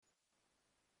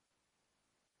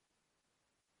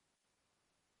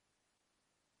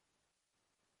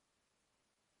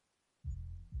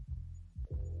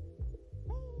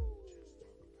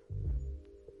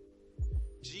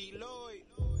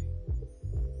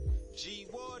G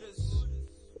Waters,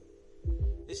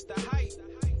 it's the hype.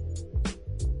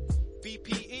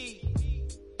 BPE,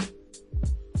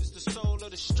 it's the soul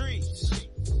of the streets.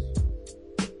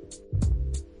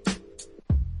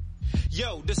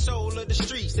 Yo, the soul of the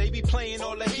streets, they be playing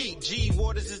all the heat. G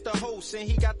Waters is the host and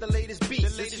he got the latest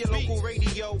beats. It's your local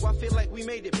radio, I feel like we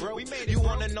made it, bro. You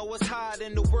wanna know what's hot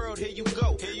in the world, here you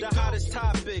go. The hottest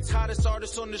topics, hottest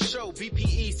artists on the show.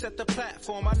 BPE set the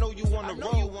platform, I know you wanna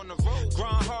roll.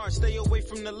 Grind hard, stay away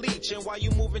from the leech. And while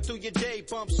you moving through your day,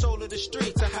 bump soul of the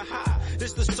streets.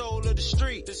 This the soul of the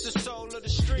street. This the soul of the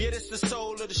street. Yeah, this the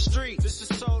soul of the street. This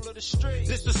the soul of the street.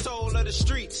 This the soul of the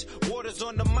streets. Waters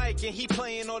on the mic and he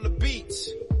playing all the beats.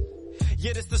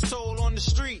 Yeah, this the soul on the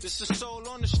street. This the soul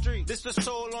on the street. This the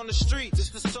soul on the street. This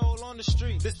the soul on the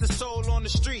street. This the soul on the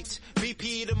streets.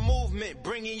 BPE the movement,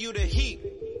 bringing you the heat.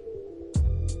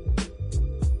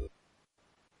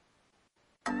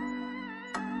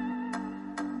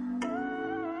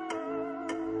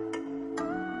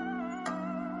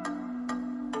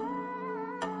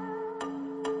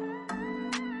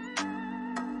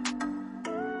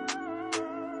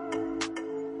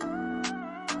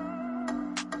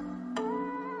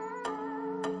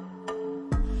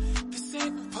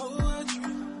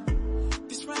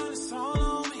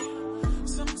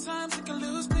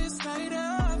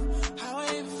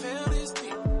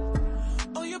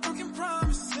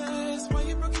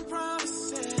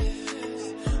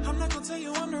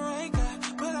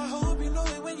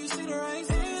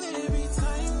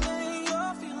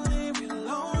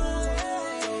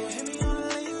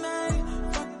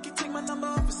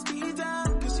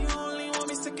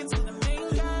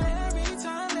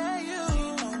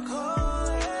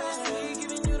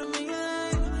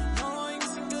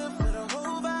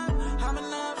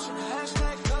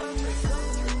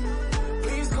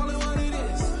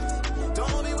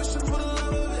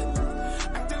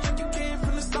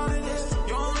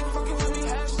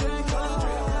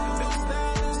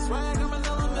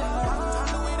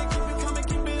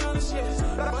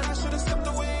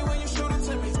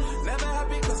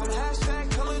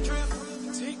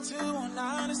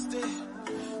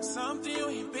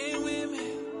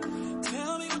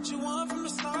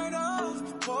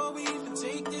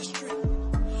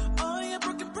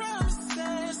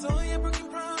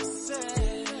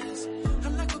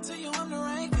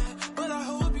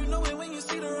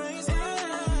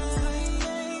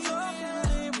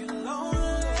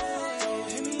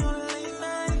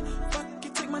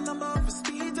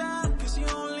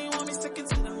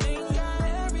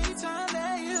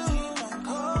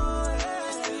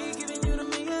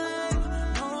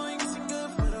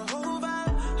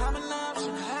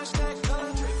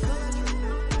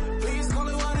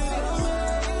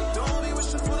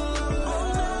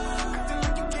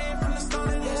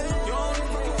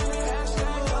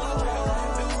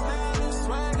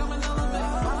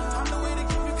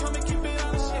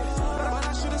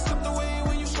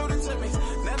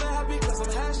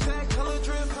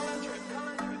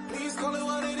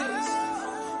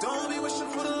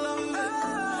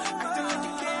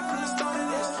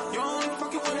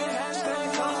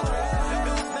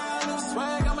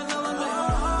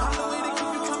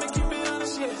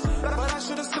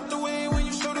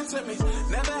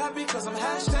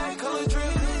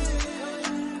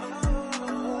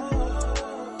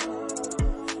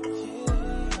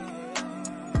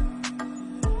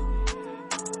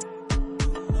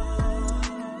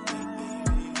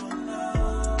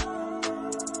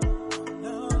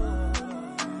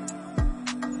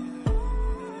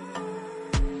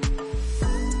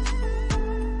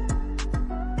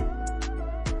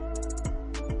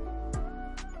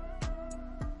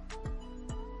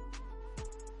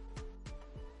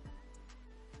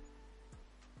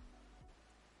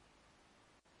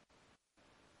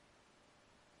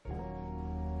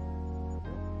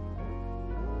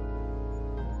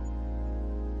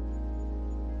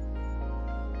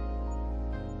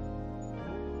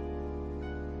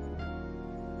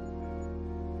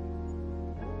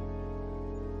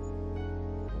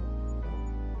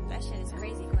 That shit is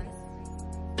crazy, Quinn.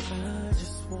 I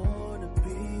just wanna be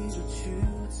with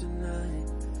you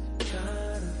tonight.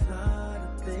 Got a lot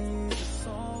of things that's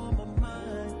on my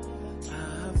mind.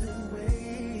 I've been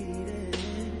waiting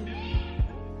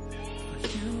for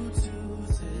you to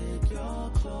take your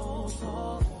clothes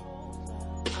off.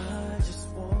 I just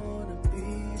wanna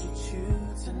be with you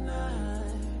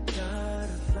tonight. Got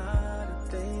a lot of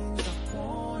things I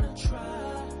wanna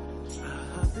try.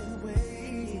 I've been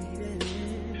waiting.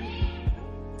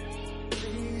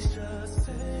 Please just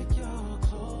take your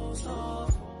clothes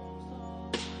off.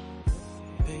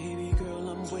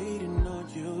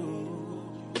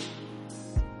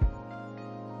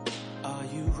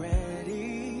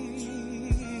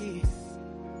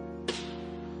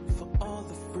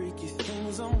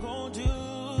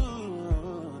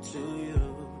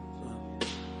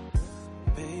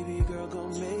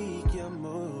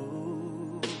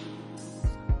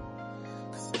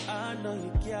 know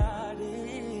you got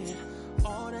it.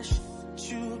 All that shit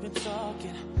you've been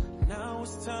talking, now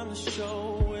it's time to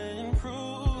show and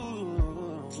prove.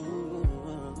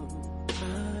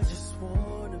 I just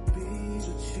wanna be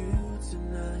with you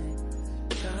tonight.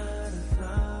 Got a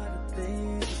lot of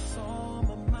things that's on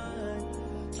my mind.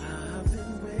 I've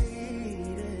been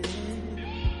waiting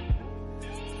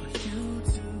for you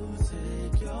to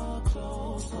take your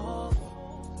clothes off.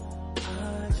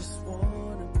 I just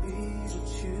wanna be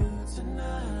with you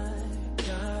tonight.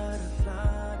 Got a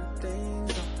lot of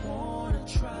things I wanna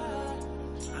try.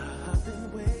 I've been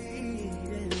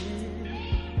waiting.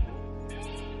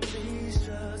 Please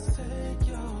just take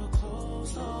your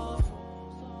clothes off.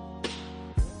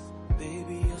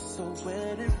 Baby, you're so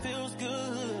wet, it feels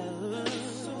good.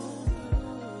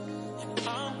 And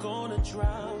I'm gonna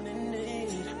drown in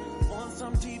it. Once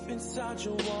I'm deep inside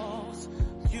your walls,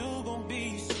 you gon'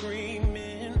 be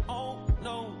screaming, oh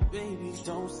no, baby,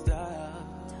 don't stop.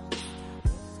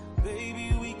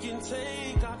 Baby, we can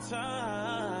take our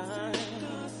time,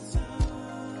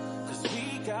 'cause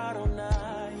we got all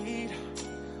night.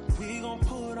 We gon'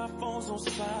 put our phones on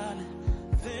silent,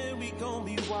 then we gon'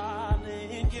 be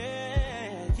wildin',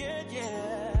 yeah, yeah,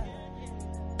 yeah.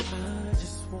 I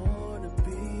just wanna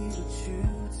be with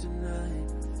you tonight.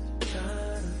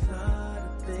 Got a lot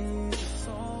of things that's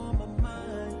on my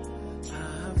mind.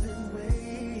 I've been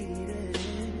waiting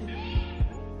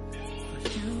for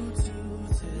you to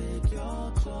take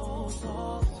your clothes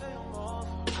off.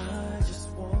 I just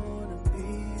wanna be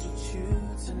with you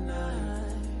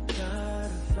tonight. Got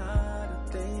a lot of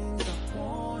things I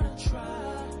wanna try.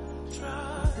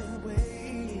 I've been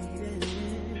waiting.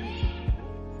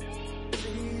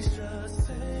 Please just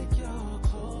take your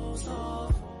clothes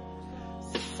off.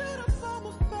 Sit up on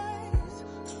my face,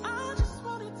 I just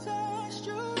wanna taste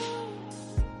you.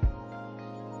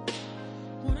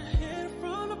 Wanna hit it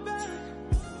from the back,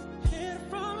 hit it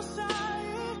from the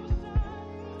side.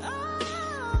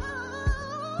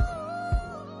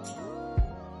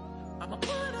 I'ma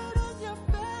put it in your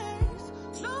face,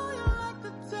 know you like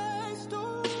the taste,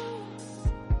 ooh.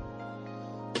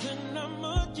 Then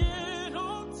I'ma get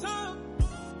on top,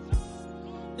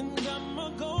 and I'ma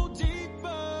go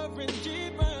deeper and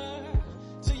deeper,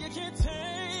 till you can't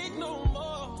take no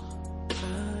more. I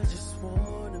just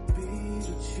wanna be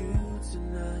with you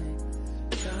tonight.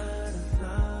 Got a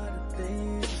lot of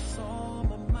things that's on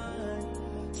my mind.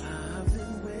 I've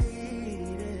been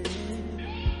waiting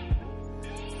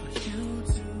for you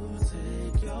to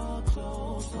take your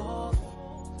clothes off.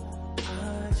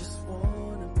 I just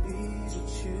wanna be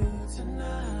with you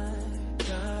tonight.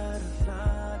 Got a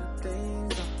lot of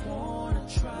things I wanna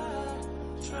try.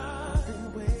 I've been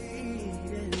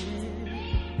waiting.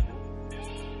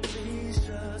 Please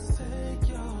just take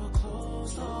your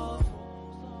clothes off.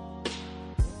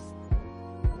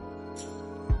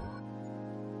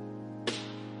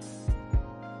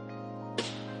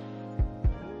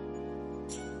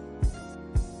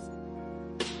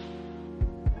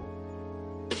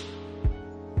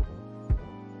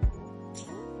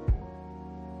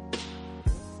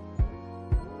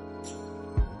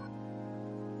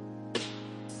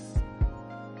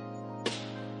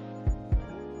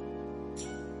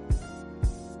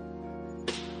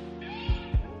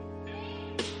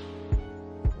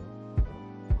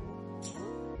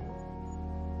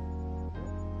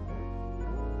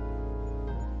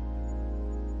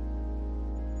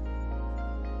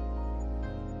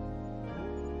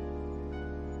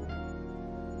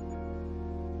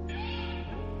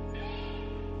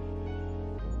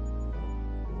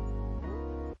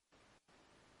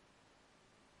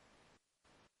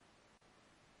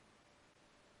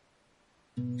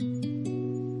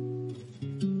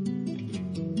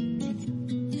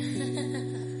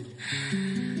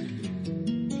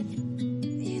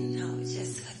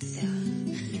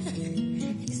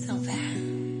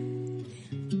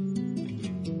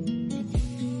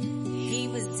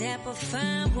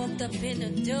 Fine, walked up in the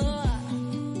door,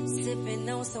 sipping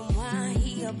on some wine,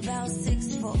 he about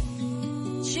 6'4".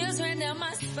 Chills ran down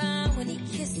my spine when he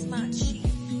kissed my cheek.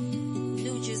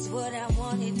 Knew just what I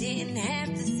wanted, didn't have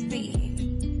to speak.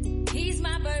 He's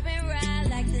my bourbon ride,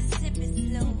 like the sip is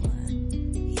slow.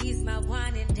 He's my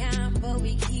wine and dime, but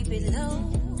we keep it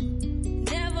low.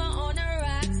 Never on the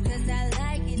rocks, 'cause I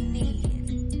like it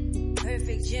neat.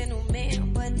 Perfect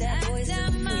gentleman, but that boy's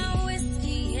a freak. My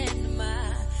whiskey and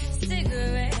my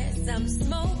cigarettes, I'm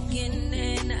smoking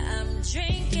and I'm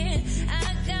drinking.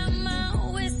 I got my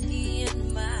whiskey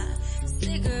and my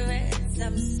cigarettes,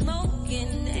 I'm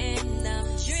smoking and I'm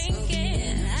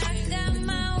drinking. I got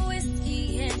my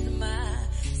whiskey and my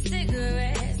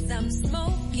cigarettes, I'm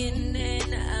smoking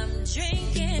and I'm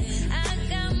drinking.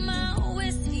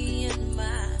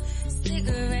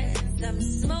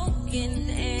 smoking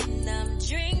and I'm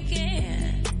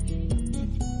drinking.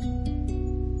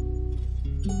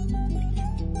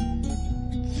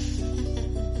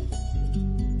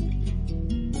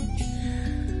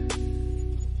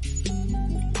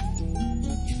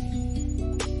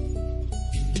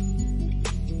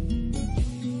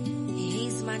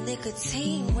 He's my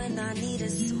nicotine when I need a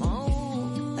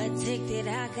smoke. Addicted,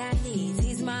 I got needs.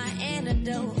 He's my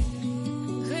antidote.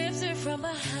 Grips her from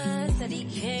behind, said he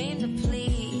came to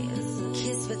please.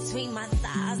 Kiss between my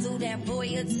thighs, ooh, that boy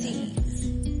a tease.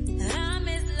 I'm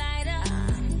his lighter,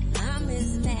 I'm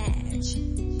his match.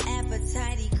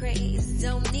 Appetite he craves,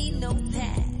 don't need no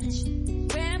patch.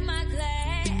 Grab my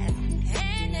glass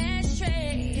and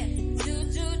ashtray.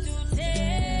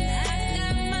 I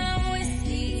got my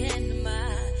whiskey and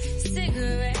my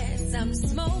cigarettes. I'm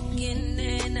smoking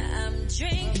and I'm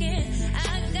drinking.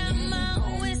 I got my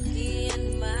whiskey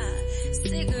and my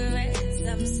cigarettes.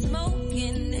 I'm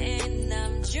smoking and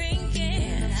I'm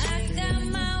drinking. I got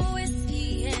my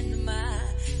whiskey and my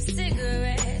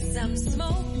cigarettes. I'm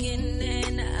smoking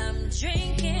and I'm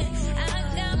drinking. I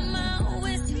got my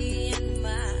whiskey and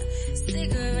my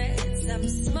cigarettes. I'm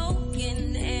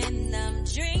smoking and I'm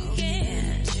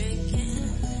drinking.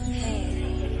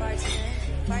 Hey,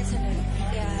 bartender,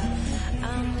 yeah.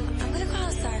 I'm gonna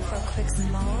call Sorry for a quick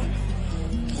smoke.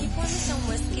 Can you pour me some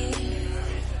whiskey?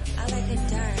 I like it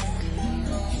dark,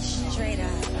 straight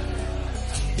up.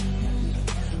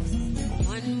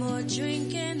 One more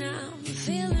drink and I'm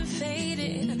feeling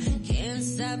faded. Can't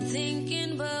stop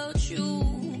thinking about you.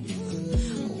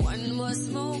 One more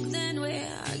smoke, then we're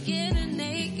getting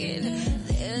naked.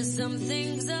 There's some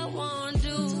things I want to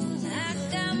do. I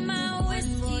got my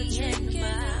whiskey and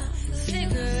my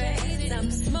cigarettes.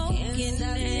 I'm smoking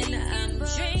and I'm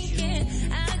drinking.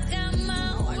 I got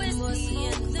my whiskey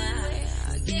and my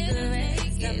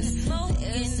cigarettes. I'm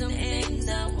smoking and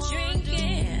I'm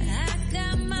drinking. I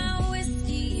got my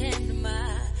whiskey and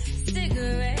my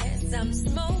cigarettes. I'm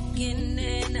smoking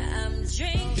and I'm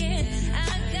drinking. I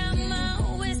got my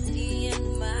whiskey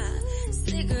and my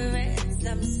cigarettes.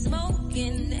 I'm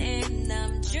smoking and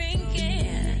I'm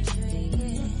drinking.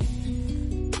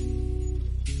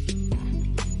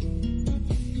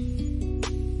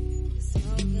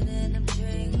 Smoking and I'm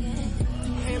drinking.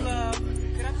 Hey love,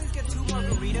 could I please get 2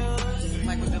 margaritas?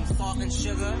 Like with them salt and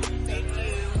sugar? Thank you.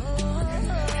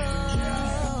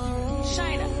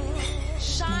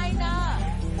 Shina,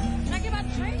 can I get my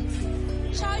drink?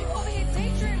 Child, you over here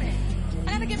daydreaming. I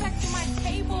gotta get back to my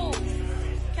table.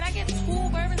 Can I get 2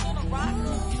 bourbons on the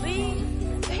rocks, please?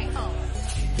 Damn.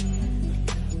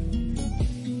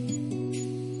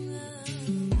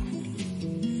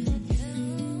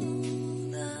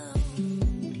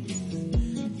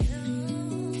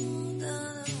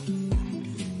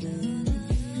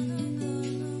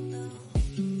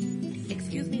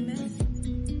 Excuse me, miss?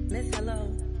 Miss, hello?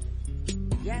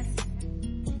 Yes?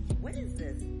 What is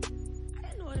this? I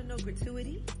didn't order no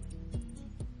gratuity.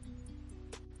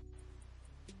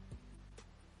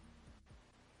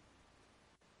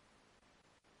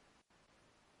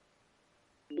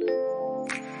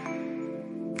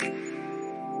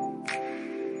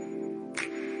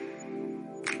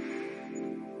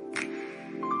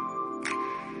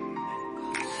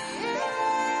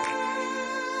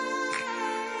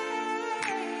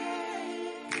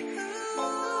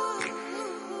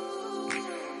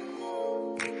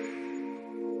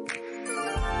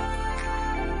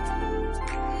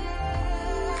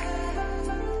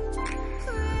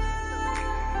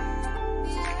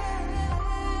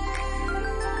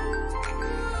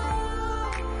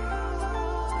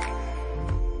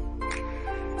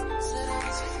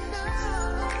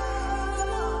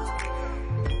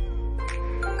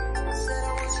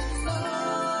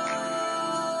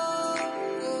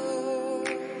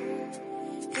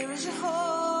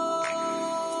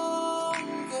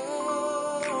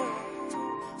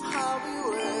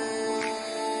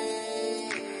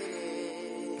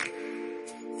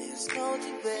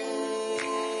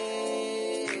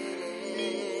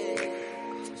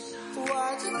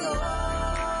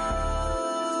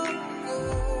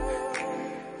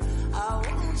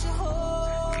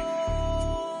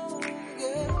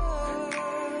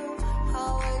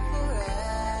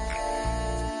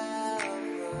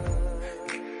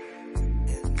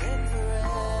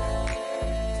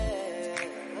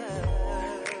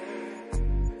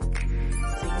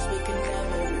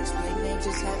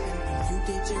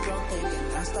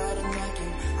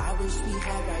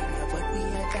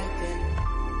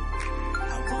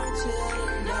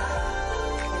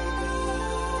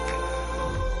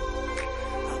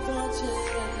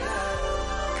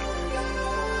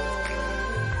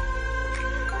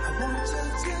 I want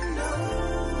you to know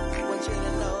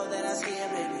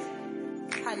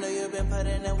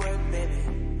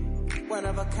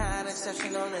a kind,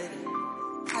 exceptional lady.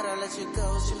 How'd I let you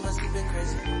go? She must have been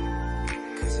crazy.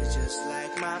 Cause it's just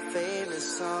like my favorite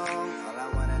song. All I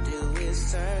wanna do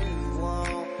is turn you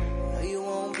on. No, you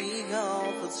won't be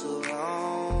gone for too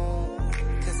long.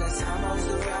 Cause that time I was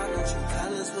around, the true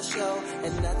colors will show.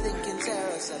 And nothing can tear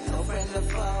us up, no friend or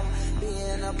foe.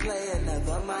 Being a player,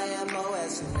 never my MO.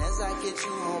 As soon as I get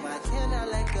you home, I cannot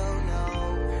let go, no.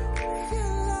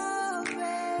 Your love,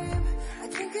 babe, I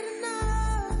can't get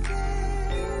enough, babe.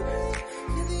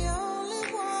 You're the only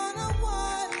one I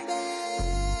want,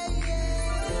 babe.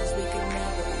 Things we can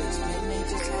never fix, they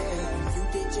just happen. You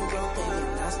did your own thing,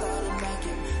 and I started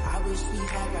making. I wish we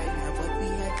had right now what we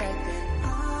had back then.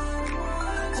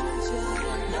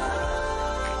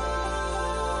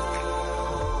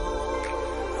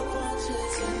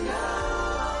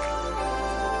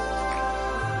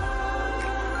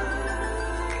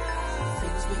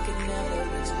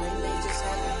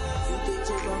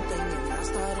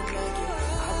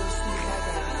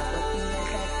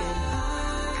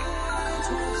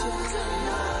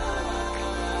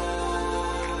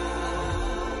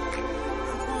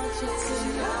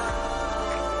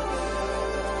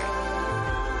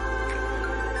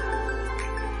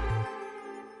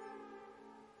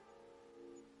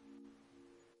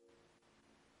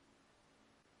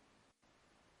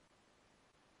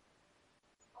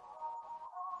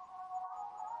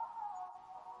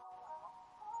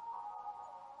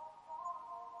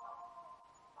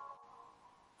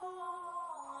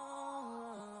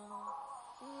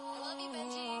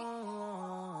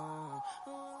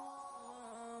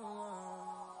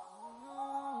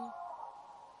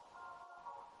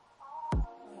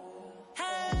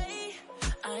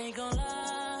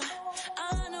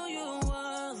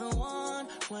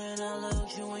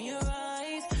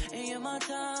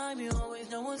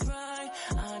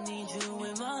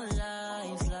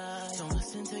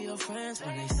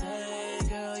 When they say,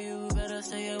 girl, you better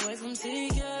stay away from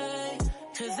TK.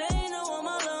 Cause they know all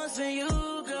my love's for you,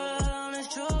 girl.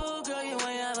 It's true, girl, you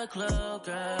ain't have a clue,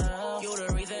 girl. You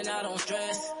the reason I don't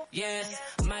stress, yes.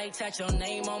 Might touch your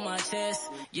name on my chest,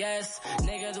 yes.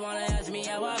 Niggas wanna ask me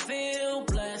how I feel,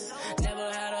 blessed.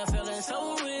 Never had a feeling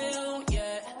so real,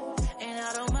 yeah. And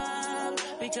I don't mind,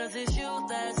 because it's you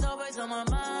that's always on my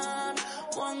mind.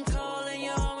 One call and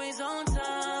you're always on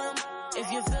time. If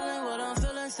you're feeling what I'm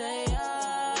feeling, say I.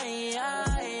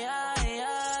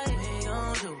 We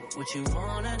gon' do what you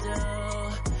wanna do.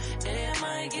 It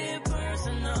might get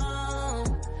personal.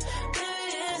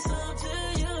 Baby, it's up to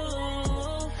you.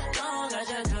 Long as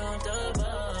you're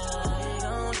comfortable. We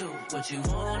gon' do what you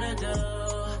wanna do.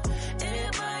 It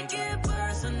might get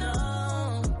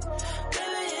personal.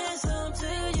 Baby, it's up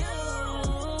to you.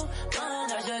 Long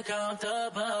as you're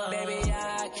comfortable. Baby,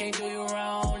 I can't do you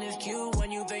wrong. It's cute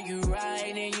when you think you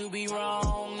right and you be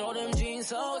wrong. Know them jeans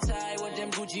so tight with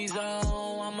them Gucci's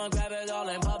on. I'ma grab it all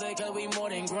in public cause we more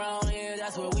than grown. Yeah,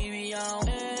 that's what we be on.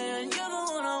 And you're the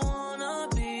one I wanna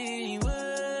be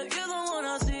with. You're the one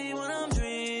I see when I'm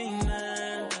dreaming.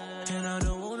 And I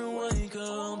don't wanna wake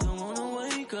up, don't wanna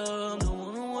wake up, don't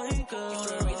wanna wake up.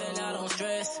 You're the reason I don't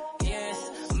stress, yes.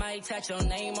 Might touch your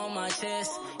name on my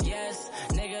chest, yes.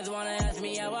 Niggas wanna ask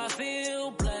me how I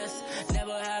feel, blessed.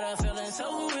 Never had a feeling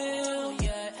so real,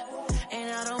 yeah.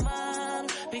 And I don't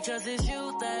mind, because it's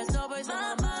you that's always on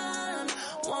my mind.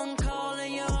 One call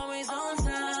and you're always on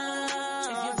time.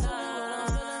 If you're feeling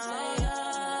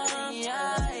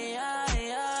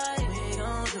we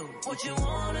gon' do what you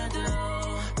wanna do.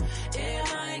 It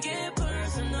might get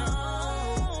personal.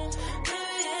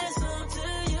 Baby, it's up to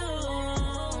you.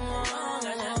 Long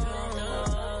as you're comfortable.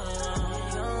 We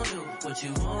gon' do what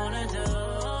you wanna do.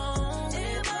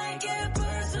 It might get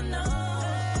personal.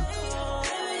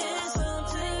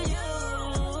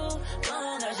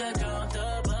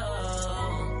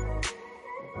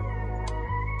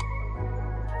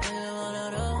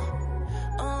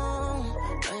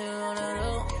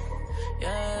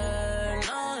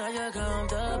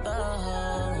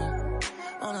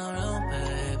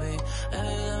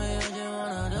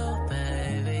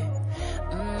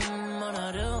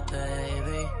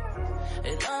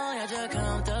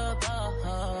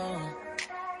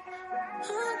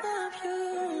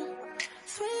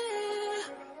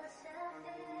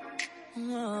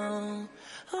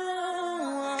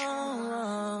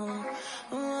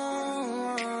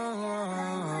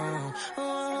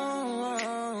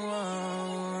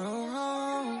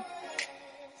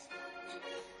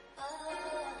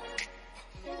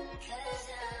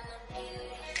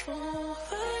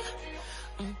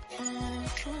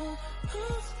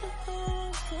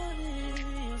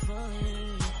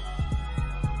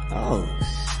 Oh,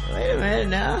 wait a minute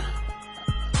now.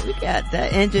 We got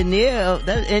that engineer,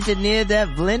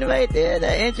 that blend right there.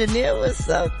 That engineer was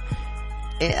some,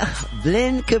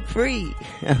 blend Capri.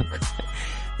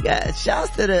 Yeah,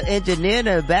 shouts to the engineer in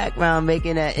the background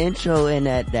making that intro and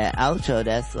that outro.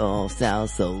 That song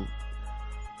sounds so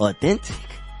authentic.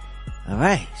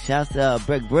 Alright, shouts to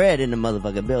Brick Bread in the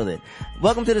motherfucking building.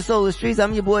 Welcome to the Solar Streets.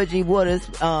 I'm your boy G Waters.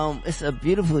 It's a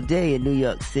beautiful day in New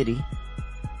York City.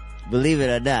 Believe it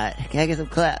or not. Can I get some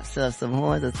claps or some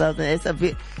horns or something?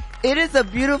 It is a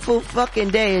beautiful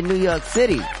fucking day in New York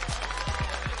City.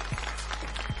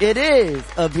 It is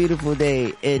a beautiful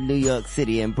day in New York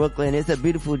City. In Brooklyn, it's a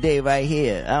beautiful day right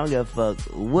here. I don't give a fuck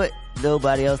what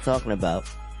nobody else talking about.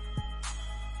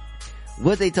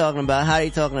 What they talking about, how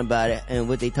they talking about it, and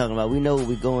what they talking about. We know what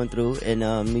we're going through in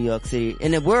New York City.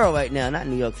 In the world right now, not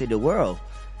New York City, the world.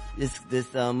 This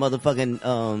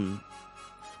motherfucking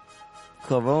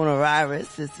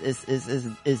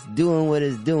coronavirus is doing what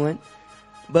it's doing.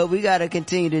 But we gotta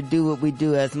continue to do what we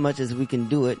do as much as we can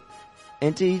do it,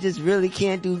 until you just really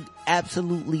can't do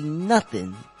absolutely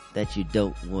nothing that you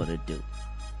don't want to do.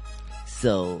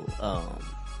 So,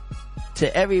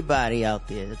 to everybody out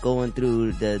there going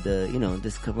through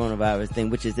this coronavirus thing,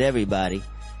 which is everybody,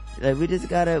 like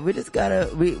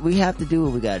we have to do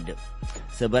what we gotta do.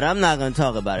 So, but I'm not gonna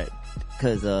talk about it,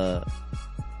 cause,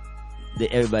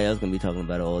 everybody else gonna be talking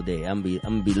about it all day. I'm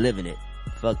gonna be living it.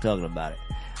 Fuck talking about it.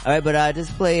 Alright, but I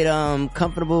just played,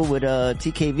 Comfortable with,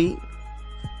 TKV.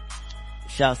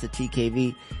 Shouts to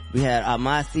TKV. We had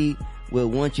Amasi with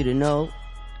Want You to Know,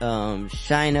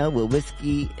 Shina with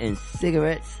Whiskey and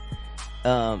Cigarettes,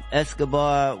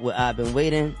 Escobar with I've Been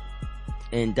Waiting,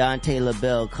 and Dante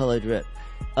LaBelle, Color Drip.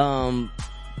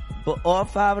 But all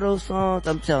 5 of those songs,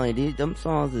 I'm telling you, them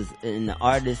songs is, and the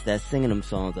artists that singing them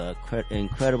songs are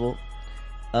incredible.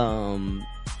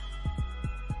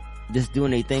 Just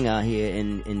doing their thing out here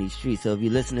in these streets. So if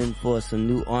you're listening for some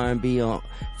new R&B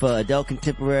for adult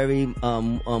contemporary,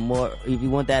 more, if you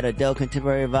want that adult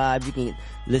contemporary vibe, you can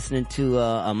listen to,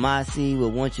 Amasi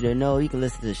will Want You to Know. You can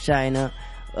listen to Shina,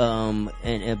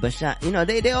 and Bashan.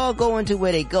 They all go into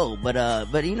where they go. But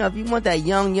if you want that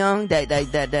young,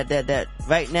 that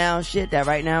right now shit, that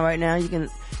right now, you can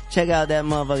check out that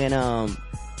motherfucking,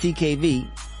 TKV,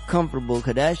 Comfortable,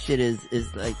 cause that shit is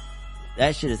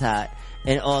hot.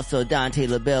 And also Dante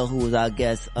LaBelle, who was our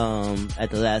guest,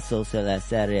 at the last Soul Cell last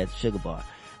Saturday at the Sugar Bar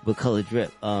with Color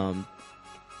Drip. So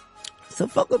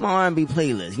fuck with my R&B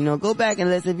playlist. Go back and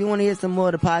listen. If you want to hear some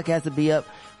more, the podcast will be up.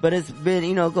 But it's been,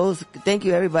 thank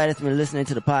you everybody that's been listening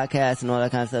to the podcast and all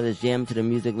that kind of stuff. That's jamming to the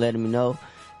music, letting me know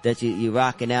that you're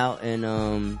rocking out.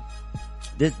 And,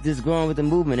 this growing with the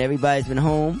movement. Everybody's been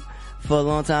home for a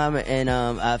long time, and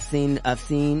I've seen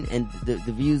and the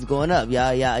views going up.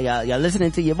 Y'all listening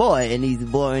to your boy in these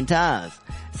boring times.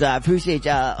 So I appreciate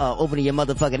y'all opening your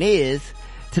motherfucking ears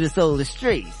to the soul of the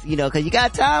streets, cause you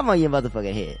got time on your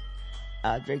motherfucking head.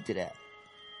 I'll drink to that.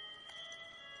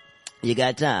 You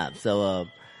got time. So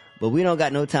but we don't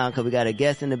got no time, cause we got a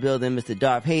guest in the building, Mr.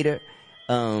 Darth Hater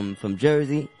from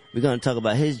Jersey. We're gonna talk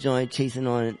about his joint, Chasing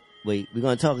On. We're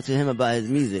gonna talk to him about his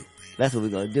music. That's what we're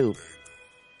gonna do.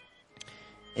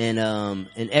 And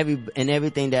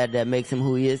everything that makes him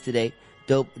who he is today.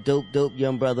 Dope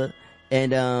young brother.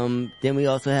 And, then we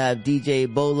also have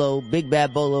DJ Bolo, Big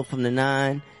Bad Bolo from the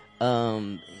 9.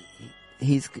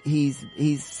 He's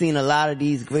seen a lot of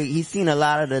these he's seen a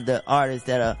lot of the artists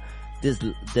that are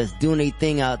that's doing their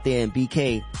thing out there in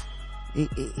BK.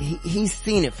 He's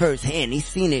seen it firsthand. He's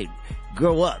seen it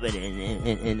grow up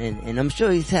and I'm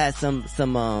sure he's had some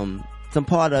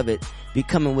part of it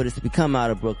become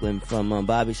out of Brooklyn from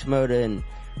Bobby Shmurda and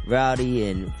Rowdy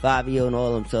and Fabio and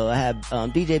all of them. So I have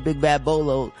DJ Big Bad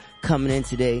Bolo coming in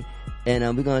today, and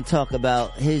we're gonna talk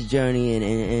about his journey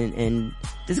and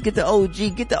just get the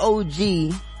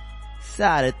OG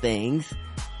side of things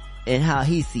and how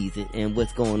he sees it and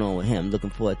what's going on with him. Looking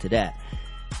forward to that.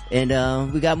 And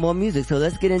we got more music, so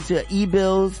let's get into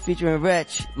E-Bills featuring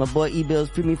Wretch, my boy E-Bills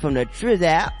Premium from the Triz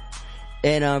app.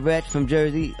 And Wretch from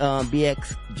Jersey,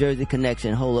 BX Jersey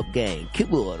Connection, Hold Up Gang.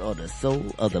 Keyboard on the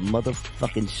soul of the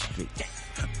motherfucking street.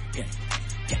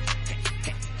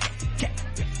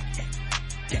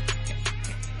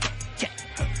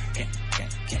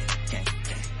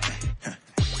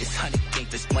 It's honey gang,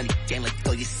 this money gang, like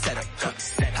go you set up. I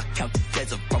count the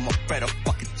desert from my bread, I'll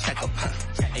fucking check up.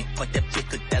 Ain't fuck that bitch,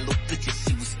 cause that little bitch,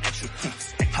 she was extra.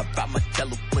 I ride my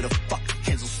jello with a fucking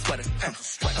Kenzo sweater. Her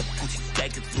Gucci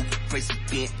bag is Louis bracelet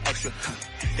being extra.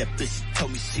 That bitch, she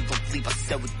told me she gon' leave, I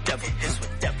said whatever.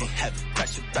 Ain't having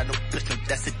pressure, I no bitch, no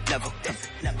that's it, never.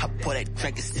 I pour that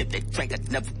drink and sip that drink, I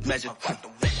never measure.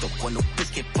 Don't want no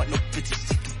bitch, can't fuck no bitches,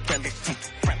 she too friendly.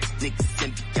 niggas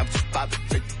envy. I'm just Bobby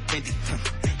Drake Fendi.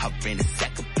 I ran a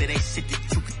sack up, it ain't shit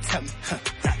that you can tell me.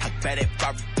 I grab that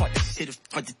Barbie, bought that shit in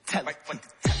front of the telly.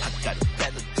 I got a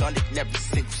bad look on it in every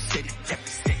single city.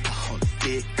 I only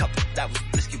did a couple hours,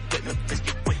 biscuit with me,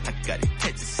 biscuit with me. I got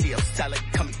attention, she outside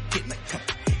like, come and get me.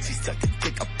 She sucked a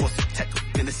dick, I bought some tackle,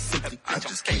 then it's simply. I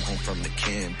just came home from the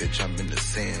can, bitch, I'm in the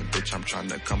sand, bitch, I'm trying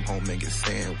to come home and get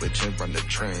sandwich and run the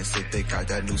transit. They got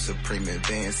that new Supreme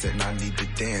Advance and I need the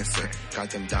dancer. Got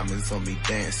them diamonds on me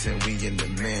dancing, we in the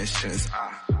mansions.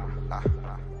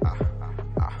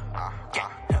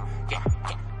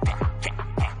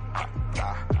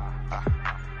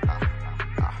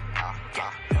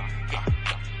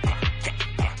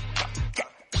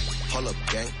 Hold up,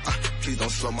 gang, please don't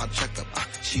slow my check up.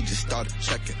 She just started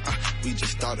checking, we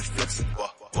just started flexing.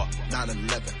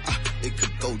 9/11, it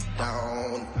could go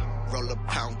down. Roll a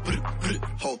pound,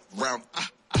 hold round.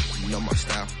 You know my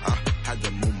style, had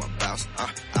to move my bounce.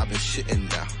 I've been shitting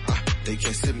now, they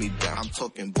can't sit me down. I'm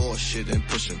talking bullshit and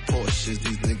pushing Porsches.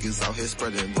 These niggas out here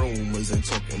spreading rumors and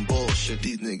talking bullshit.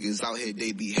 These niggas out here,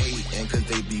 they be hating cause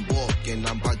they be walking.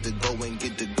 I'm about to go and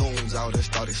get the goons out and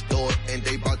start extorting. And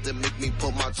they about to make me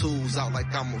pull my tools out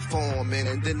like I'm a foreman.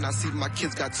 And then I see my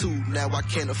kids got two, now I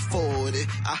can't afford it.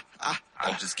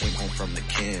 I just came home from the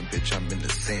can, bitch, I'm in the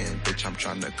sand, bitch, I'm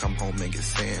trying to come home and get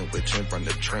sandwich and run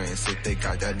the transit. They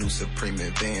got that new Supreme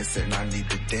Advance and I need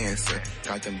the dancer.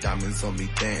 Got them diamonds on me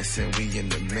dancing, we in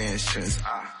the mansions.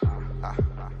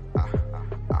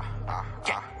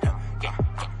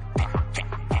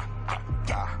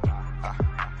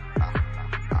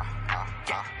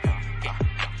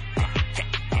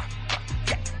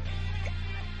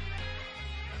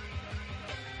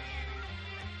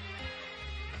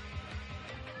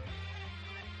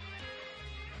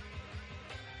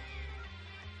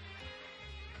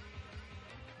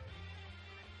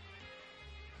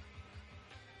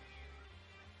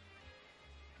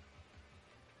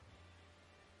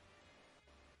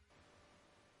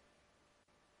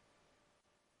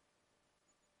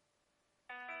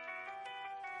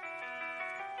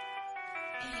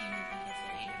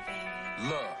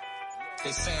 Look,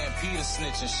 they saying Peter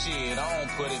snitching shit, I don't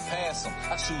put it past him.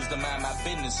 I choose to mind my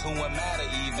business, who am I to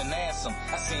even ask him?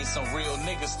 I seen some real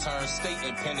niggas turn state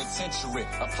and penitentiary.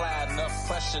 Apply enough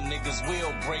pressure, niggas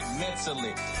will break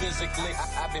mentally. Physically,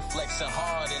 I been flexing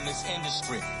hard in this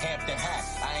industry. Hampton High,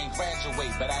 I ain't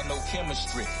graduate, but I know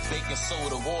chemistry. Baking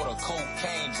soda, water,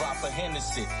 cocaine, drop a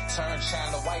Hennessy. Turn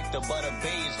China white to butter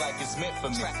beige like it's meant for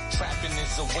me. Trapping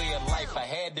is a way of life, I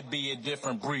had to be a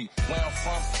different breed. Where I'm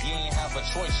from, you ain't have a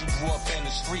choice, you grew up in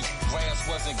the street. Grass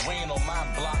wasn't green on my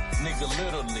block, nigga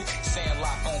literally.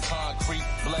 Sandlock on concrete,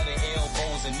 bloody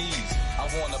elbows and knees. I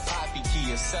want a poppy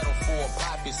key and settle for a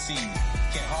poppy seed.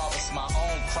 Can harvest my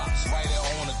own crops right there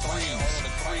on the threes.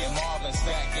 In Marvin's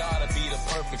backyard to be the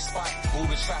perfect spot.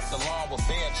 Booty trap the lawn with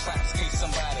bear traps, case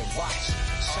somebody watch.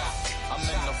 Chop, I'm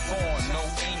in the foreign, no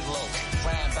Anglo.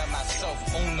 Ran by myself,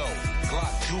 Uno,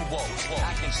 Glock duo.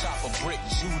 I can chop a brick,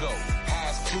 judo.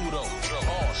 Has Pluto,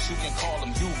 you can call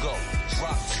him Hugo.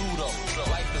 Drop Tudo,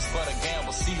 life is but a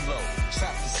gamble, CeeLo.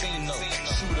 Trap casino,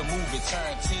 shoot a movie,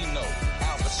 Tarantino.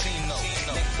 Al Pacino,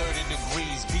 neck 30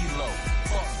 degrees below.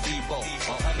 Fuck Debo,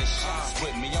 100 shots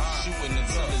with me, I'm shooting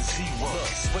until it's zero.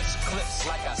 Look, switch clips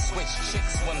like I switch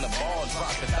chicks when the ball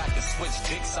drop. If I could switch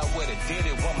dicks, I would've did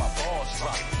it when my balls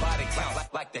drop. Body count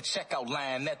like the checkout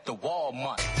line at the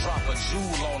Walmart. Drop a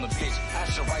jewel on the bitch, I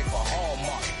should write for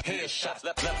Hallmark. Headshots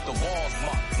left the walls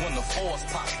marked when the force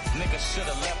pop. Nigga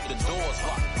should've left the doors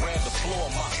locked, grabbed the floor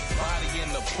mop. Body in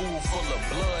the pool full of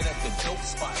blood at the dope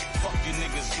spot. Fuck you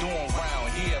niggas doing round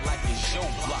here like it's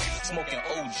your block. Smoking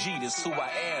OG, this who I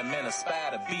am and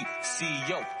aspire to be.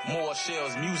 CEO, more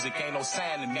shells, music, ain't no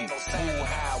sign to me. Move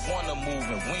how I wanna move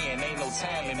and win, ain't no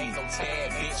time to me.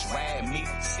 Bad bitch, ride me,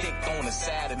 stick on the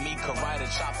side of me. Karate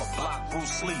chop a block,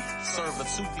 Bruce Lee. Serve a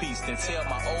two-piece, then tell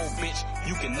my old bitch,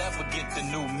 you can never get the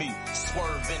new me.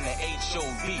 Swerve in the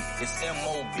HOV, it's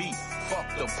MOB.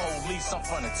 Fuck the police, I'm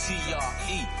from the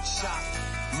TRE. Shot,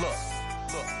 look.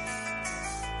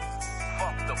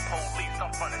 Fuck the police,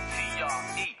 I'm from the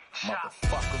TRE.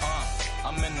 Motherfucker,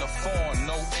 I'm in the foreign,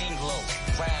 no Anglo.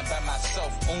 Ran by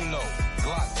myself, Uno,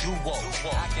 Glock duo.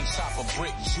 I can chop a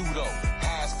brick, judo.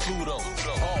 Has Pluto,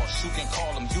 you can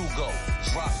call him Hugo.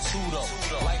 Drop Tudo,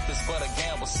 life is but a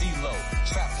gamble, CeeLo.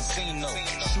 Trap casino,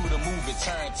 shoot a movie,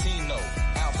 Tarantino.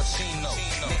 Al Pacino,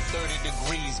 neck 30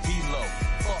 degrees below.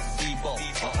 Fuck Debo,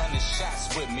 100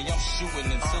 shots with me, I'm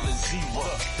shooting until it's zero.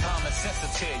 Common sense to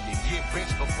tell you, get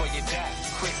rich before you die.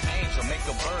 Chris Angel, make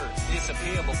a bird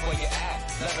disappear before your eye.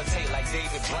 Levitate like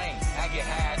David Blaine, I get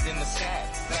high in the sky.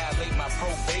 Violate my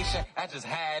probation, I just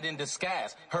hide in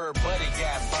disguise. Her buddy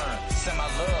got burned, send my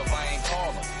love, I ain't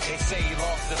call him. They say he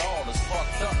lost it all, it's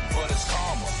fucked up, but it's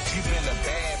karma. You been a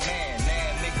bad man, now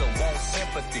nigga want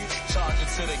sympathy. Charge it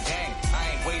to the game, I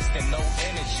ain't wasting no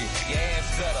energy. Your ass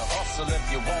better hustle if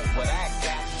you want what I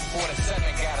got. 47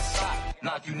 gotta stop,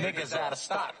 knock you niggas out of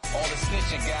stock. All the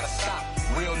snitching gotta stop,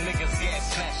 real niggas getting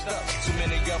snatched up. Too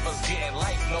many of us getting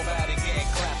life, nobody getting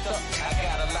clapped up. I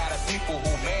got a lot of people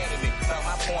who mad at me. From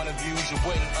my point of view, you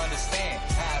wouldn't understand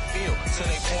how I feel till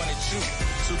they point at you.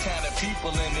 Two kind of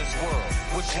people in this world,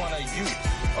 which one are you?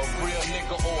 A real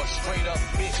nigga or a straight up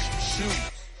bitch? Shoot.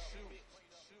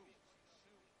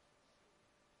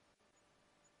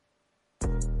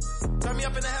 Turn me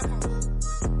up in the headphones.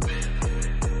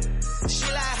 She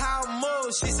like how I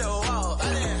move, she said, whoa.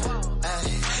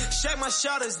 Ay, shake my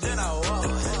shoulders, then I walk.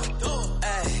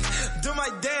 Ay, do my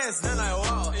dance, then I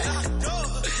walk.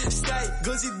 Stay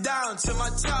Gucci down to my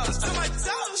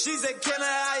toes. She said, can I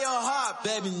have your heart?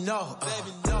 Baby, no.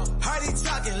 Heard he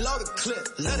talking, load the clip,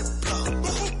 let it blow.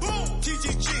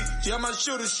 GGG, yeah, my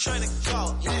shooters trying to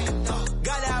go.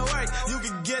 Got that work, you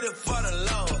can get it for the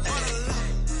low.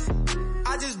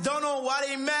 I just don't know why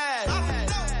they mad.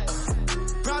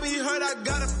 Probably heard I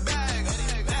got a bag.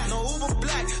 No Uber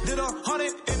Black, did 100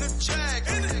 in the Jag.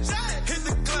 Hit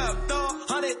the club, throw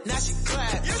 100, now she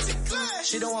clap.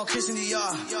 She don't want Christian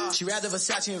Dior, she rather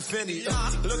Versace and Fendi.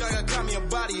 Look like I got me a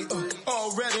body,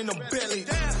 all red in the belly.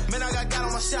 Man, I got God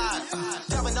on my side,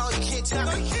 driving all you can't tell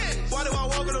me. Why do I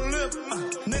walk with a limp?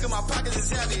 Nigga, my pockets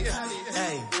is heavy.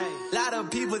 Hey, lot of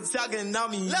people talking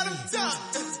on me. Let them talk.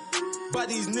 But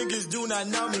these niggas do not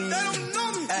know me. They don't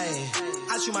know me. Hey,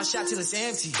 I shoot my shot till it's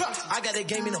empty. I got that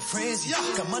game in a frenzy.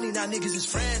 Got money, now niggas is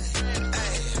friendly.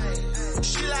 Hey,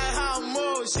 she like how I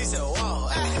move, she said, whoa.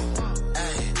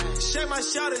 Hey, shake my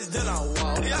shoulders, then I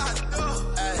walk.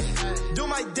 Hey, do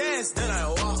my dance, then I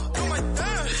walk. Do my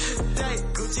dance. Take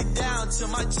Gucci down to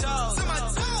my toes.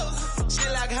 She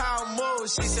like how I move,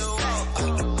 she said,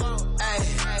 whoa.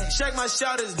 Hey, shake my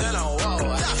shoulders, then I walk.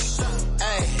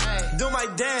 Ay, do my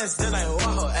dance, then I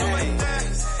walk.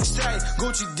 Straight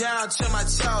Gucci down to my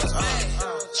toes.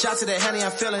 Shout to the Henny,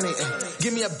 I'm feeling it.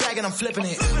 Give me a bag and I'm flipping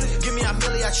it. Give me a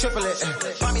milli, I triple it.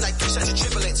 Find me like fish, I just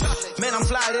triple it. Man, I'm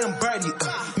fly, they don't birdie.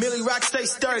 Millie Rock, stay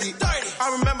sturdy.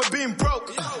 I remember being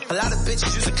broke. A lot of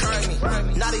bitches used to curry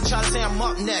me. Now they try to say I'm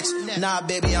up next. Nah,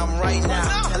 baby, I'm right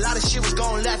now. A lot of shit was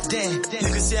going left then. You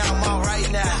can say I'm all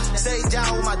right now. Stay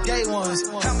down with my day ones.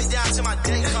 Help me down till my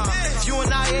day come. If you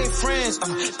and I ain't friends,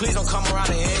 please don't come around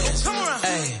the ends.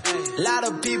 Hey, lot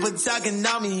of people talking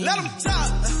on me. Let them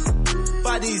talk.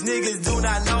 But these niggas do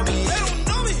not know me. They don't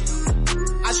know me.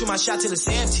 I shoot my shot till it's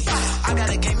empty. I got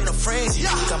a game in a frenzy.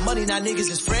 Got money, now niggas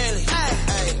is friendly.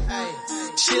 Hey,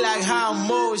 she like how I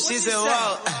move, she said,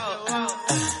 whoa.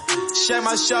 Shake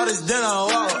my shoulders, then I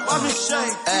walk.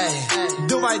 Hey,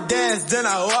 do my dance, then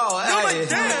I walk. Hey,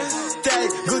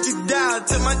 take Gucci down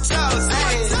to my toes.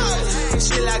 Hey,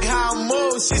 she like how I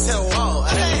move, she said, whoa.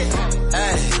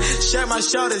 Hey, shake my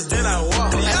shoulders, then I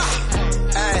walk.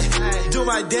 Hey, do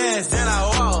my dance, then I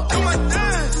walk.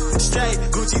 Stay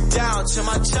Gucci down to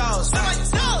my toes.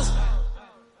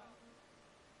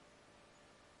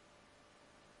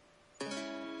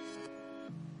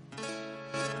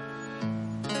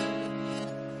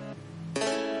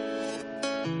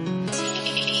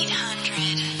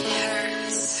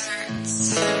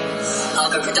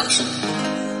 Auger Production.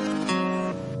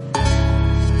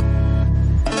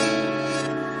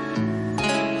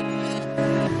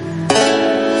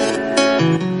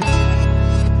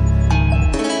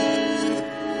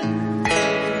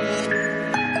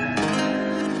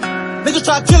 Niggas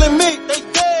try killing me, they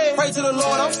dead. Pray to the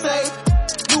Lord, I'm saved.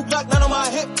 New Glock, none on my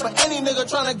hip, but any nigga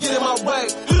tryna get in my way.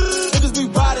 Niggas be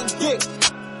riding dick,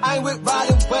 I ain't with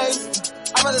riding waves.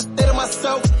 I'd rather stay to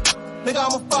myself, nigga,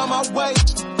 I'ma find my way.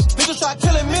 Niggas try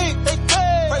killing me, they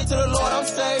dead. Pray to the Lord, I'm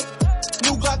saved.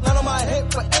 New Glock, none on my hip,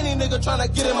 but any nigga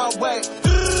tryna get in my way.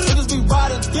 Niggas be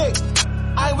riding dick,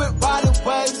 I ain't with riding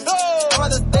waves. I'd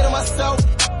rather stay to myself,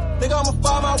 nigga, I'ma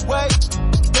find my way.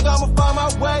 Nigga, I'ma find my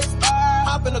way.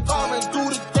 Hop in the car and do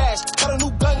the dash. Got a new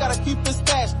gun, gotta keep it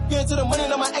stashed. Get into the money,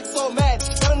 now my ex so mad.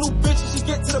 Got a new bitch and she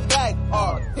get to the bag.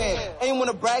 Oh, damn, ain't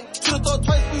wanna brag. Should've thought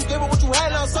twice when you gave her what you had.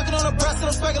 Now I'm sucking on the breast and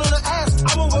I'm smacking on the ass.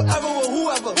 I'm on whatever with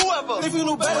whoever. And if you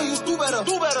knew better, you do better.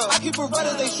 I keep it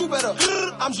better, they shoot better.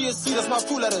 I'm GSC, that's my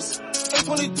crew letters.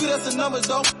 823, that's the numbers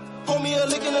though. Call me a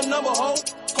lick in the number hole.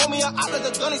 Call me a op like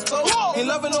a gun explode. Ain't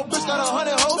loving no bitch, got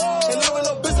 100 hoes. Ain't loving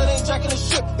no bitch that ain't jacking the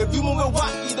ship. If you moving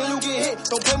wacky, then you get hit.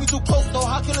 Don't play me too close, though,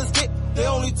 how killers get? They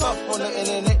only tough on the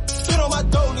internet. Spit on my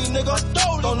dolly, nigga.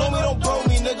 Don't know me, don't bro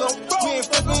me, nigga. We ain't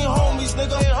friends, we ain't homies,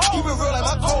 nigga. Keep it real like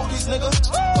my Cody's, nigga.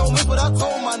 Don't miss what I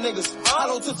told my niggas. I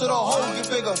don't tip to the hole, get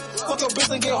bigger. Fuck your bitch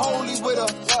and get holy with her.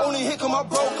 Only hit 'cause my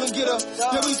bro can get her.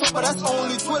 Yeah, we talk, but that's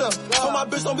only Twitter. So my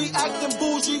bitch don't be acting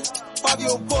bougie.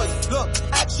 5-year-old boy, look,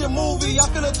 action movie. I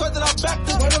feel a threat that I back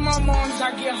this. One of my moms,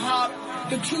 I get hot.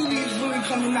 The TV is really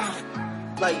coming out.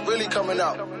 Like, really coming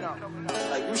out.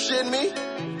 Like, you shitting me?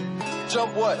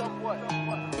 Jump what?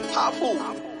 Hop who?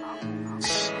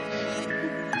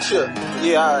 Sure.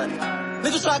 Yeah, alright.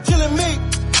 Niggas try killing me.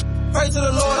 Pray to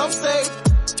the Lord, I'm saved.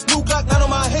 New Glock not on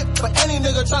my hip, but any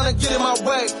nigga tryna get in my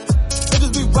way.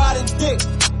 Niggas be riding dick.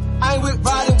 I ain't with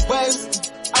riding waves.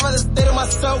 I'd rather stay to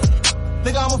myself.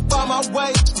 Nigga, I'ma find my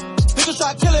way. Niggas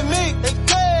try killing me.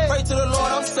 Pray to the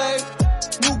Lord, I'm saved.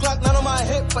 New Glock not on my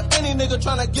hip, but any nigga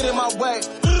tryna get in my way.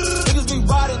 Niggas be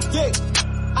riding dick.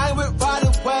 I ain't with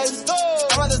riding waves.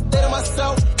 I'd rather stay to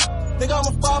myself. Nigga,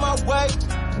 I'ma find my way.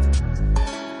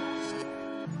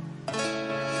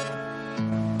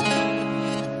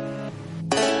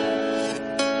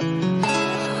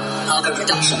 Alga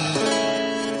Production.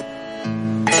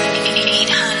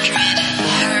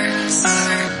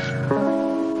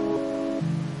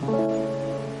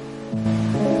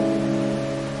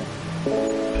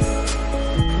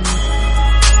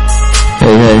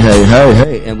 800 hertz.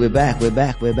 Hey, and we're back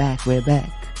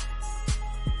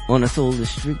on the soul of the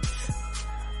streets.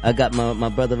 I got my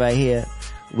brother right here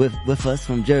with us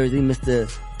from Jersey,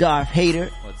 Mr. Darth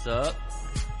Hater. What's up?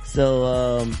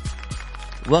 So,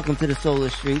 welcome to the soul of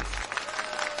the streets.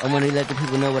 I want to let the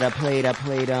people know what I played. That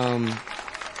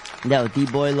was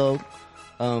D-Boylo,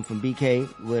 from BK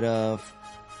with,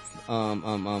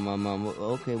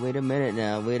 okay, wait a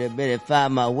minute.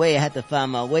 Find my way. I had to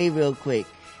find my way real quick.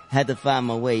 Hope you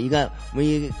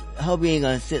ain't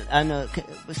gonna sit, I know,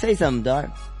 say something, Dark.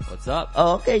 What's up?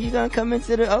 Oh, okay, you gonna come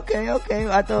into the, okay. I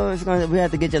thought we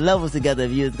had to get your levels together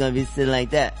if you was gonna be sitting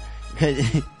like that. Cause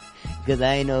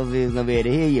I ain't know if we was gonna be able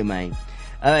to hear you, man.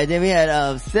 Alright, then we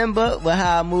had, Simba with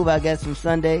How I Move, I guess, from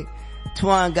Sunday.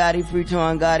 Twan Gotti, Free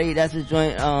Twan Gotti, that's his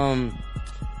joint,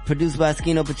 produced by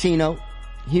Skino Pacino.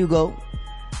 Hugo,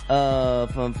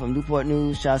 from Newport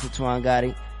News, shouts to Twan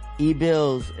Gotti.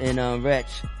 E-Bills and,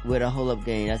 Wretch with a Hold Up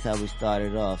Game. That's how we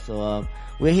started off. So,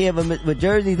 we're here with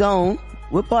Jersey's own.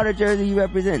 What part of Jersey you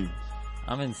represent?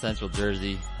 I'm in Central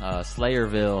Jersey,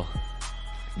 Slayerville.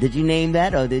 Did you name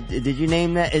that, or did you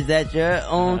name that? Is that your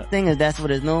own thing? Is that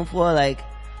what it's known for? Like,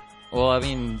 well, I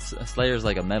mean, Slayer's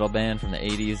like a metal band from the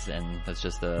 80s, and that's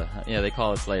just they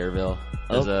call it Slayerville.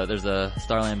 There's a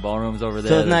Starland Ballrooms over there.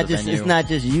 So it's not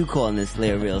just you calling it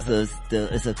Slayerville. So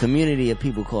it's a community of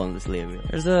people calling it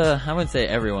Slayerville. I wouldn't say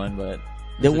everyone, but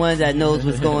the ones that knows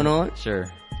what's going on.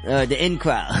 Sure. The in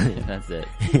crowd. Yeah, that's it.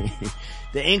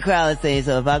 The in crowd is saying,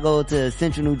 so if I go to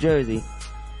Central New Jersey,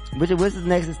 what's the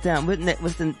next town?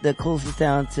 What's the closest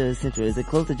town to Central? Is it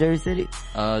close to Jersey City?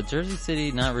 Jersey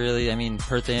City, not really. I mean,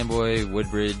 Perth Amboy,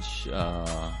 Woodbridge,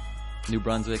 New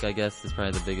Brunswick, I guess, is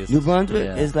probably the biggest. New Brunswick?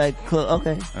 Yeah. Is like,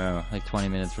 okay. Like 20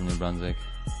 minutes from New Brunswick.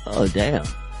 Oh, damn.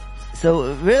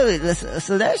 So really,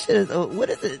 so that shit is, what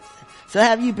is it? So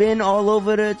have you been all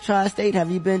over the tri-state?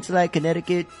 Have you been to like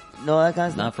Connecticut and all that kind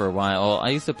of stuff? Not for a while. Well, I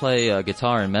used to play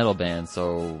guitar in metal bands,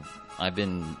 so I've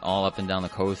been all up and down the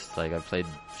coast. Like, I've played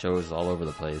shows all over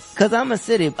the place. Cause I'm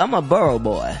a borough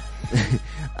boy.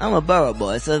 I'm a borough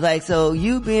boy. So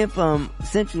you being from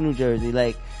Central New Jersey,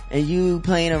 like, and you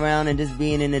playing around and just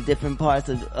being in the different parts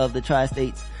of the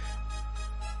tri-states,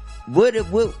 what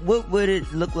would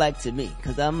it look like to me?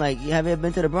 Cause I'm like, have you ever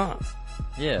been to the Bronx?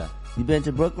 Yeah. You been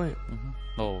to Brooklyn? Mm-hmm.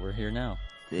 Oh, we're here now.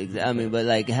 Exactly. I mean, but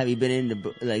like, have you been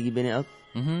you been in?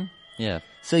 Mm-hmm. Yeah.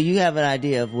 So you have an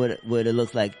idea of what it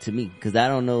looks like to me? Cause I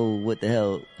don't know what the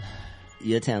hell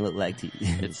your town look like to you.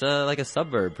 It's like a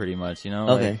suburb pretty much, you know?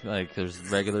 Okay. Like there's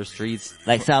regular streets.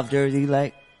 Like South Jersey,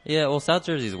 like? Yeah, well, South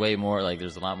Jersey's way more, like,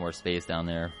 there's a lot more space down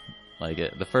there.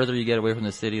 Like, the further you get away from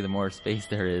the city, the more space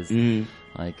there is. Mm-hmm.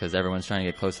 Like, cause everyone's trying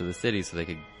to get close to the city so they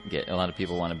could a lot of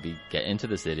people want to get into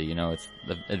the city, you know? It's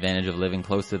the advantage of living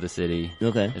close to the city.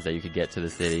 Okay. Is that you could get to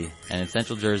the city. And in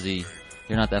Central Jersey,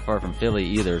 you're not that far from Philly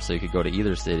either, so you could go to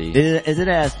either city. Is it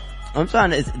as, I'm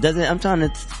trying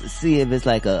to see if it's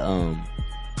like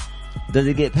does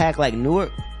it get packed like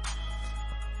Newark?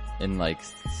 In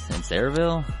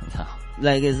Sayreville? No.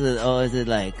 Like, is it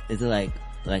like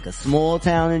a small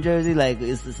town in Jersey? Like,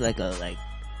 is this like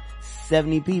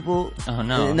 70 people? Oh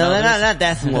no. No, not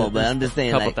that small, but I'm just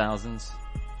saying couple thousand.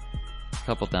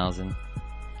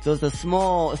 So it's a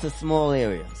small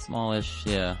area. Smallish,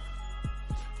 yeah.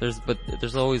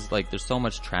 there's always like, there's so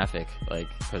much traffic, like,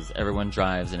 cause everyone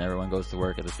drives and everyone goes to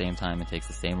work at the same time and takes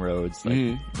the same roads, like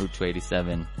Route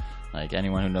 287. Like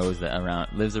anyone who knows that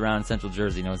lives around Central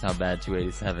Jersey knows how bad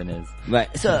 287 is.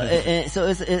 Right. So, so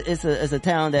it's a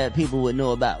town that people would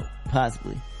know about,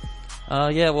 possibly.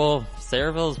 Yeah, well,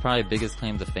 Sayreville's probably biggest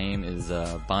claim to fame is,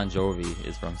 Bon Jovi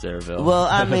is from Sayreville. Well,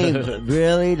 I mean,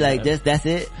 really? Like, that's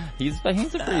it? He's a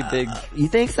pretty big... You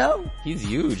think so? He's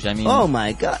huge, I mean... Oh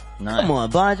my god. Come on,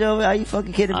 Bon Jovi, are you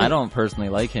fucking kidding me? I don't personally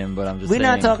like him, but I'm just saying... We're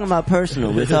not talking about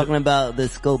personal, we're talking about the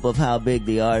scope of how big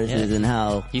the artist is and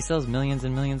how... He sells millions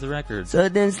and millions of records. So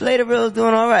then Slaterville's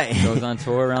doing alright. Goes on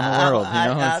tour around the world, you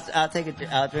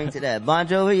know? I'll drink to that. Bon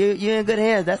Jovi, you're in good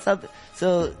hands, that's something...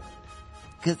 So,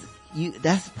 cause...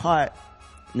 that's part.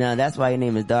 No, that's why your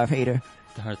name is Darth Hater.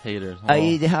 Darth Hater. Well, are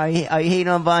you hating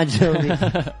on Bon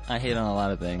Jovi? I hate on a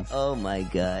lot of things. Oh my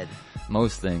god.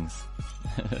 Most things.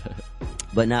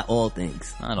 But not all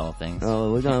things. Not all things.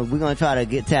 Oh, we're gonna try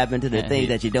to tap into the things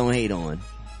that you don't hate on.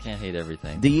 Can't hate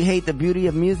everything. Do you hate the beauty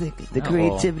of music? The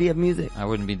creativity of music? I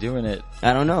wouldn't be doing it.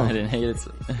 I don't know. I didn't hate it.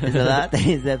 There's a lot of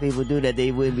things that people do that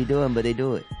they wouldn't be doing, but they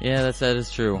do it. Yeah, that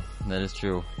is true. That is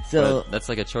true. So but that's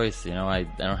like a choice, you know. I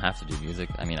don't have to do music.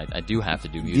 I mean, I do have to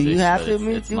do music. Do you have to?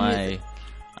 It's my.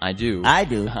 I do. I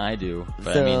do.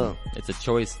 But I mean, it's a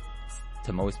choice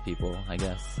to most people, I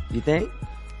guess. You think?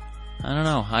 I don't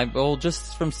know.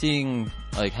 Just from seeing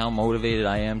like how motivated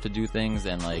I am to do things,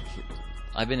 and like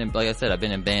I've been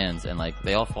in bands, and like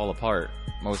they all fall apart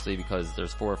mostly because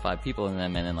there's 4 or 5 people in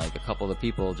them, and then like a couple of the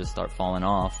people just start falling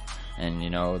off, and you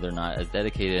know they're not as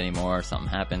dedicated anymore. Something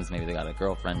happens, maybe they got a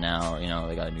girlfriend now, or you know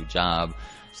they got a new job,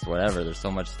 just whatever. There's so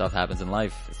much stuff happens in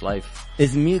life. It's life.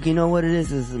 It's music. You know what it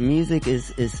is? Is music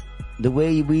is the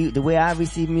way I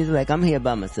receive music. Like I'm here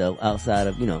by myself, outside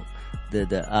of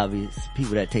the obvious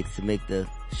people that takes to make the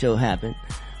show happen.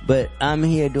 But I'm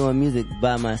here doing music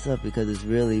by myself because it's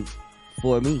really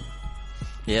for me.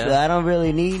 Yeah. So I don't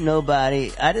really need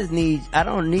nobody.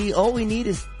 All we need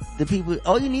is the people,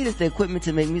 all you need is the equipment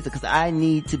to make music, because I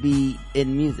need to be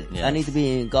in music. Yes. I need to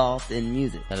be engulfed in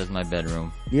music. That is my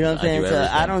bedroom. You know what I'm saying? So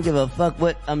I don't give a fuck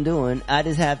what I'm doing. I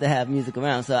just have to have music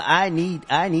around. So I need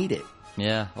it.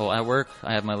 Yeah. Well, at work,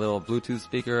 I have my little Bluetooth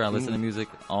speaker. I listen to music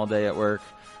all day at work.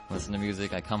 Listen to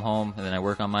music. I come home and then I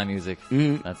work on my music.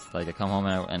 That's like I come home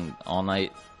and all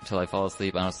night until I fall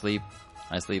asleep. I don't sleep.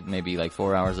 I sleep maybe like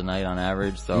 4 hours a night on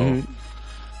average. So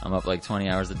I'm up like 20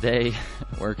 hours a day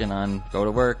go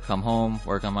to work, come home,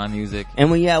 work on my music.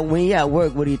 And when you're at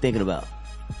work, what are you thinking about?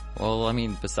 Well, I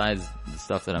mean, besides the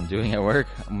stuff that I'm doing at work,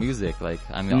 music, like,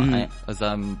 I mean,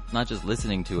 I'm not just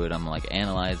listening to it, I'm like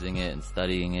analyzing it and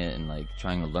studying it and like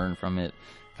trying to learn from it,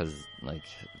 because like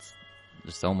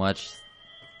there's so much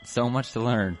to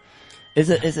learn.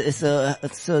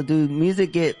 So do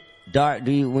music get dark?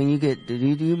 Do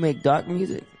you make dark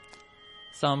music?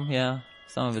 Some, yeah.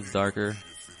 Some of it's darker.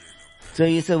 So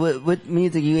with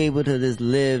music you able to just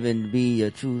live and be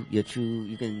your true, you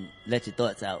can let your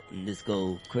thoughts out and just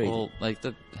go crazy. Well, like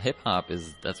the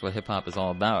that's what hip hop is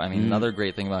all about. I mean, another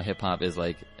great thing about hip hop is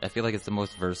like, I feel like it's the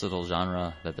most versatile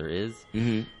genre that there is.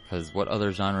 Because what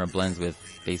other genre blends with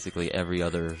basically every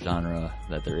other genre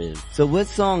that there is? So what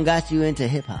song got you into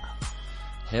hip hop?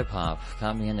 Hip hop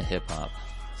got me into hip hop.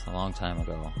 It's a long time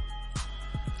ago.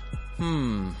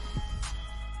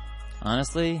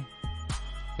 Honestly,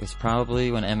 it was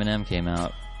probably when Eminem came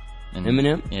out.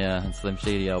 Eminem? Yeah, and Slim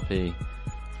Shady LP.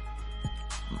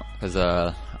 Because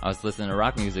I was listening to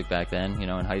rock music back then,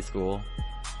 in high school.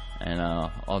 And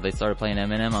they started playing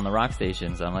Eminem on the rock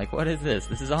stations. I'm like, what is this?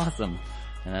 This is awesome.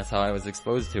 And that's how I was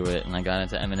exposed to it. And I got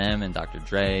into Eminem and Dr.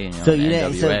 Dre and so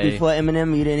NWA. So before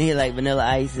Eminem, you didn't hear like Vanilla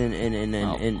Ice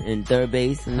and Third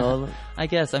Base and all of it? I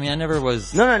guess. I mean, I never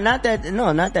was. Not that.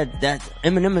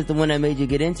 Eminem is the one that made you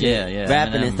get into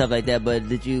rapping Eminem. And stuff like that. But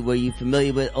were you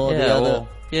familiar with all the other? Well,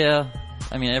 yeah.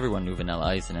 I mean, everyone knew Vanilla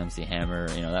Ice and MC Hammer.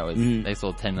 That was they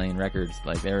sold 10 million records.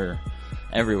 Like they were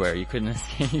everywhere. You couldn't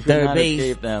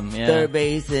escape them. Yeah. Third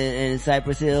Base and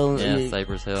Cypress Hill. Yeah,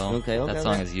 Cypress Hill. Okay. That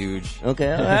song is huge.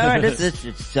 Okay, all right.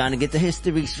 Just trying to get the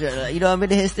history straight. The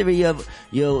history of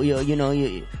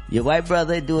your white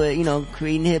brother do it.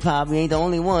 Creating hip hop. You ain't the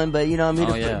only one, but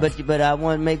But I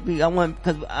want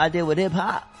because I deal with hip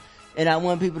hop, and I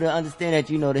want people to understand that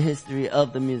the history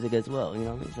of the music as well. You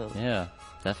know what I mean? So yeah.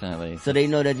 Definitely. So they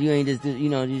know that you ain't just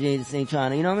you ain't just ain't trying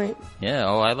to, you know what I mean? Yeah.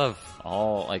 Oh, I love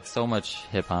so much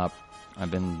hip hop.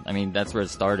 That's where it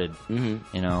started.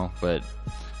 But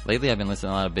lately I've been listening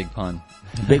to a lot of Big Pun.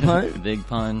 Big Pun? Big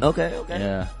Pun. Okay.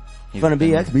 Yeah. Front of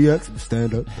BX,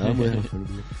 stand up. I'm with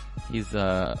him. He's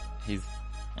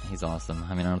He's awesome.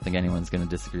 I mean, I don't think anyone's gonna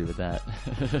disagree with that.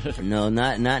 No,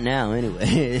 not now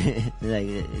anyway.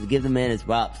 Like, give the man his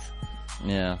props.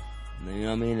 Yeah. You know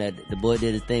what I mean? That the boy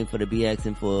did his thing for the BX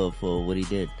and for what he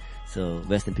did. So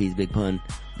rest in peace, Big Pun.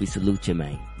 We salute you,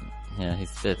 man. Yeah, he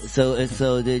spits.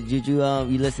 So did you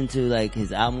listen to like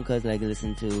his album? Cause like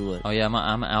listen to what? Oh yeah, I'm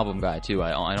an album guy too.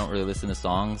 I don't really listen to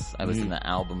songs. I listen to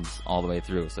albums all the way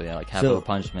through. So yeah, like Capital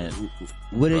Punishment.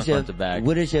 What is your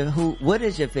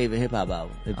favorite hip hop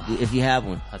album? If you have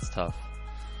one. That's tough.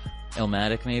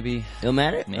 Illmatic maybe.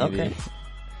 Illmatic? Maybe. Okay.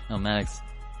 Illmatic's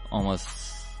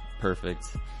almost perfect.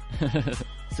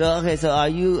 So are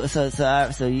you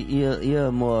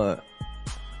you're more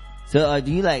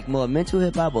do you like more mental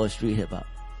hip hop or street hip hop?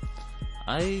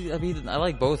 I mean I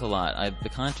like both a lot. The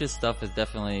conscious stuff is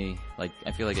definitely like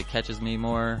I feel like it catches me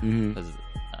more because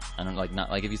I don't like not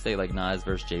like if you say like Nas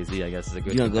versus Jay-Z, I guess is a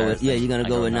good comparison. You're gonna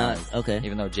go with Nas. Okay.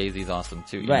 Even though Jay-Z's awesome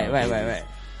too. Right.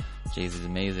 Jay-Z's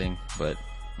amazing, but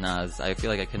Nas, I feel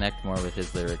like I connect more with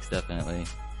his lyrics definitely.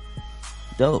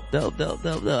 Dope.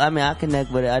 I mean, I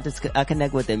connect with it. I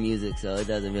connect with their music, so it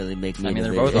doesn't really make me. I mean,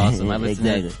 they're both awesome. I listen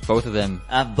to both of them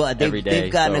every day.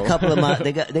 They've gotten a couple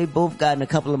of they both gotten a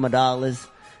couple of my dollars.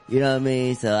 You know what I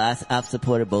mean? So I've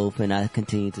supported both, and I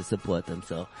continue to support them.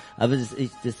 So I was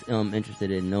just interested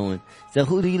in knowing. So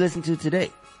who do you listen to today?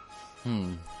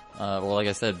 Well, like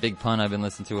I said, Big Pun I've been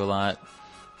listening to a lot.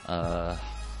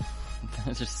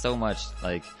 There's just so much,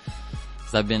 like,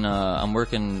 cause I've been,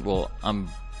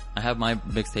 I have my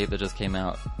mixtape that just came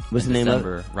out. What's the name of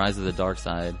it? Rise of the Dark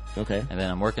Side. Okay. And then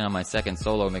I'm working on my second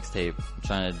solo mixtape. I'm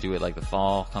trying to do it like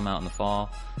come out in the fall.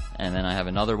 And then I have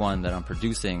another one that I'm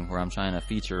producing where I'm trying to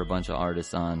feature a bunch of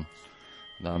artists on.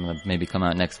 I'm gonna maybe come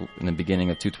out in the beginning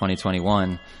of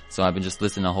 2021. So I've been just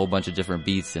listening to a whole bunch of different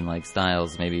beats and like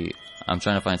styles. Maybe I'm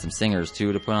trying to find some singers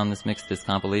too to put on this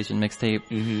compilation mixtape.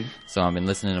 Mm-hmm. So I've been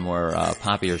listening to more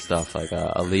poppier stuff like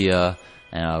Aaliyah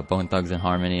and Bone Thugs and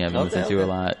Harmony. I've been listening to a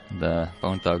lot. The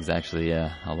Bone Thugs actually,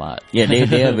 a lot. Yeah,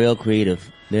 they are real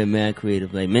creative. They're mad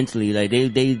creative. Like mentally, like they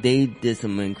did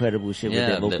some incredible shit with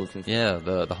their vocals and stuff.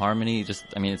 The harmony,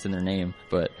 it's in their name,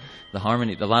 but the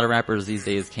harmony, a lot of rappers these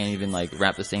days can't even like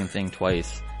rap the same thing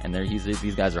twice, and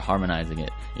these guys are harmonizing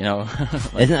it, you know?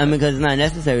 Because it's not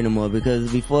necessary no more,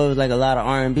 because before it was like a lot of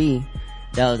R&B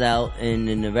that was out, and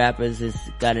then the rappers just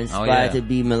got inspired to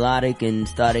be melodic and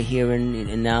started hearing,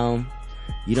 and now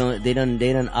they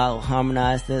done out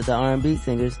harmonize the R&B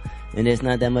singers, and there's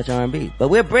not that much R&B. But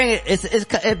we're bringing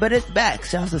but it's back.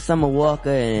 Shouts to Summer Walker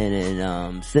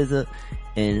and SZA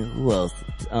and who else?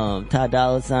 Ty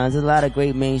Dolla $ign. There's a lot of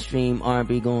great mainstream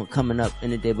R&B coming up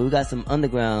in the day, but we got some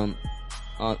underground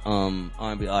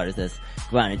R&B artists that's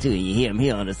grinding too, and you hear them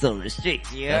here on the Solar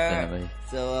Streets. Yeah. Definitely.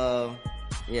 So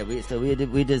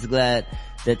we're just glad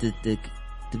that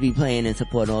to be playing and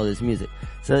supporting all this music.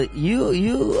 So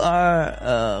you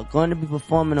are going to be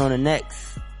performing on the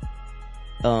next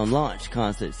launch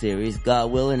concert series, God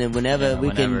willing, and whenever we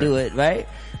can do it, right?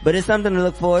 But it's something to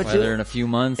look forward to. Whether in a few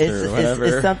months or whatever.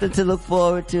 It's something to look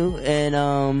forward to,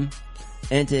 and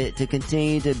to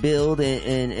continue to build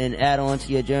and add on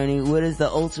to your journey. What is the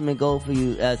ultimate goal for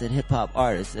you as a hip hop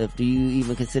artist? Do you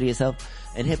even consider yourself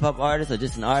a hip hop artist or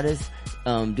just an artist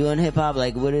doing hip hop?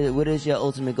 Like, what is your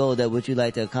ultimate goal that would you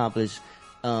like to accomplish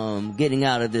getting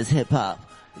out of this hip hop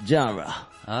genre?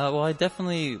 Well, I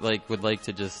definitely would like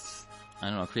to just, I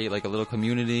don't know, create like a little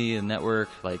community and network,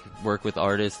 like work with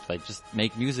artists, like just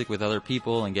make music with other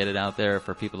people and get it out there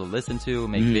for people to listen to,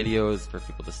 make videos for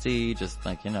people to see, just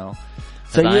like, you know.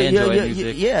 So I enjoy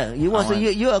music. you're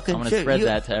a contributor. I want to spread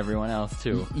that to everyone else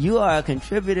too. You are a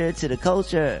contributor to the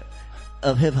culture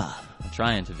of hip hop. I'm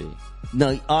trying to be.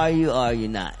 No, are you or are you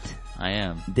not? I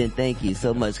am. Then thank you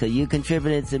so much, because you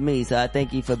contributed to me, so I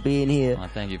thank you for being here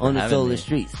on the Solar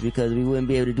Streets, because we wouldn't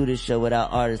be able to do this show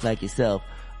without artists like yourself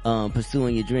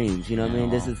pursuing your dreams. You know what I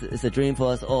mean? It's a dream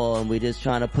for us all, and we're just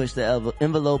trying to push the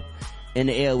envelope in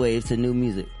the airwaves to new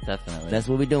music. Definitely. That's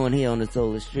what we're doing here on the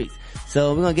Solar Streets.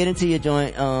 So we're gonna get into your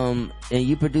joint, and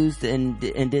you produced and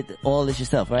did all this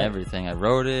yourself, right? Everything. I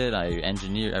wrote it, I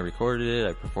engineered, I recorded it,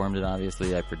 I performed it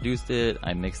obviously, I produced it,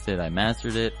 I mixed it, I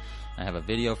mastered it. I have a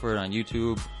video for it on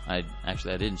YouTube. I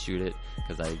didn't shoot it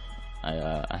because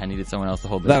I needed someone else to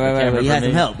hold the camera for me. You had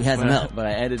some help. But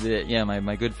I edited it. Yeah,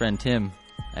 my good friend Tim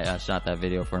shot that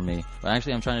video for me. But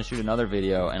actually I'm trying to shoot another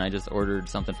video, and I just ordered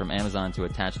something from Amazon to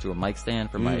attach to a mic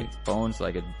stand for my phone so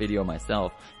I could video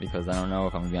myself, because I don't know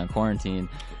if I'm gonna be on quarantine.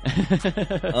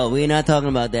 Oh, we're not talking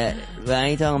about that. I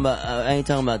ain't talking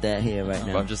about that here right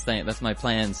now. But I'm just saying, that's my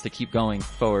plans to keep going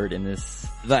forward in this.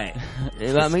 Right.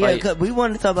 I mean, yeah, we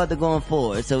want to talk about the going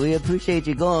forward, so we appreciate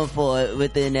you going forward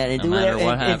within that, and do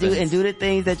the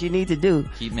things that you need to do.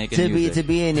 Keep making music. To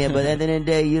be in there. But at the end of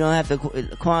the day, you don't have to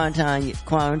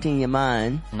quarantine your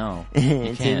mind. No,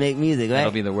 to make music, right?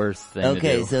 That'll be the worst thing to do.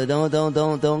 Okay, so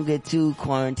don't get too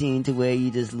quarantined to where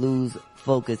you just lose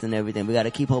focus and everything. We got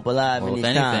to keep hope alive in these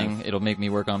times. If anything, it'll make me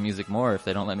work on music more. If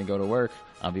they don't let me go to work,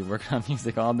 I'll be working on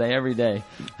music all day, every day.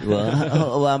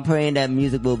 Well, I'm praying that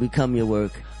music will become your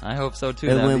work. I hope so too.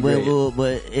 That'd be great.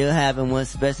 But it'll happen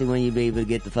once, especially when you be able to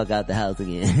get the fuck out the house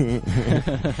again.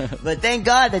 But thank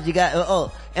God that you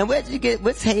got. And where'd you get?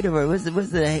 What's Haterer? What's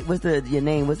your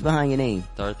name? What's behind your name?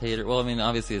 Darth Hater. Well, I mean,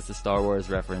 obviously it's a Star Wars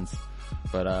reference,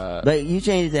 but you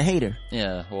changed it to Hater.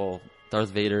 Yeah. Well, Darth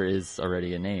Vader is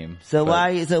already a name. So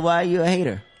why are you a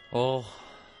hater? Well,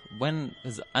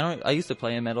 I used to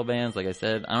play in metal bands, like I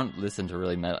said. I don't listen to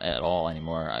really metal at all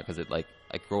anymore, because I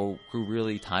grew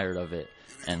really tired of it,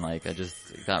 and I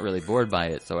just got really bored by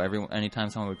it. So anytime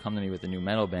someone would come to me with a new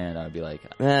metal band, I would be like,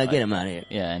 get him out of here.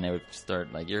 Yeah, and they would start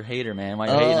you're a hater, man. Why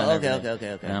are you hating on everything?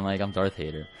 Okay. And I'm like, I'm Darth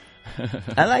Hater.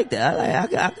 I like that. I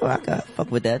can fuck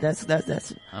with that.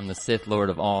 That's. I'm the Sith Lord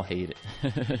of all hate.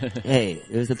 Hey,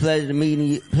 it was a pleasure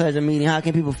meeting. How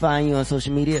can people find you on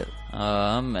social media?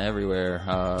 I'm everywhere.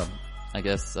 I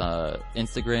guess,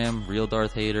 Instagram, Real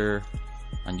Darth Hater.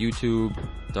 On YouTube,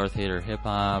 Darth Hater Hip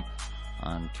Hop.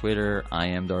 On Twitter, I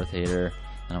am Darth Hater.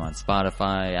 And I'm on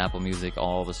Spotify, Apple Music,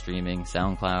 all the streaming,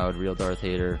 SoundCloud, Real Darth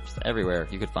Hater, just everywhere.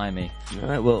 You could find me.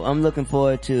 Alright, well, I'm looking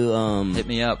forward to, hit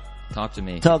me up. Talk to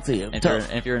me. Talk to you.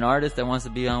 If you're an artist that wants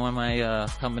to be on one of my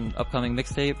upcoming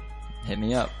mixtape, hit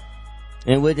me up.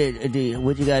 And what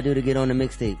you gotta do to get on the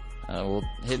mixtape? Well,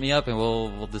 hit me up and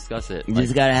we'll discuss it. You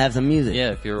just gotta have some music.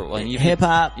 Yeah, if you're hip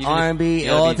hop, R&B,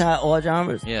 all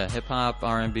genres. Yeah, hip hop,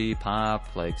 R&B, pop,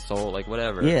 soul,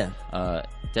 whatever. Yeah.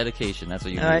 Dedication. That's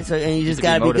what you need. All right. So and you just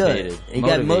gotta be good. You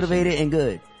gotta be motivated and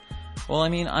good. Well, I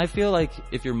mean, I feel like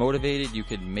if you're motivated, you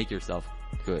could make yourself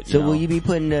good. So will you be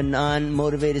putting the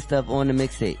non-motivated stuff on the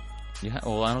mixtape?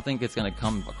 Well, I don't think it's gonna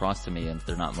come across to me if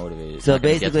they're not motivated. So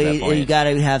basically, you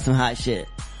gotta have some hot shit.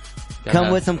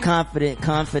 Come with some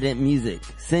confident music.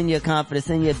 Send your confidence,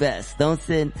 send your best. Don't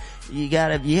send, you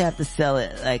have to sell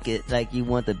it like you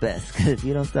want the best. Cause if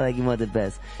you don't sell like you want the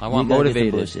best, I want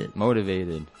motivated.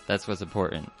 Motivated. That's what's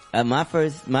important. My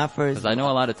first. Cause I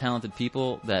know a lot of talented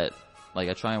people that,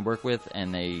 I try and work with,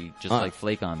 and they just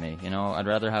flake on me. I'd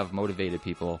rather have motivated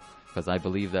people, cause I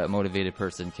believe that a motivated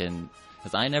person can,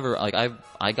 cause I never, I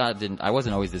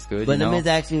wasn't always this good, But the Miz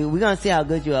actually, we're gonna see how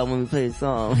good you are when we play the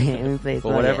song.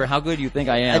 How good you think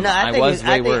I am, I was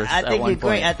way worse at one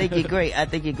point. I think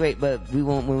you're great, but we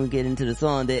won't, when we get into the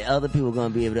song, that other people are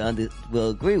gonna be able to will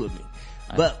agree with me.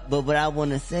 But what I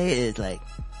wanna say is I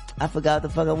forgot what the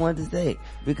fuck I wanted to say,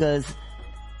 because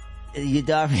you're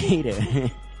Darth Hater.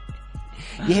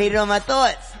 You hated on my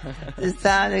thoughts. It's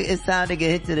time to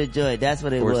get hit to the joint. That's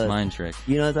what it was. Forced mind trick.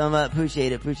 You know what I'm talking about?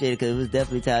 Appreciate it, cause it was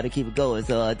definitely time to keep it going.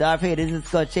 So, Darth Hater, this is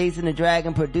called Chasing the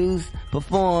Dragon, produced,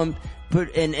 performed,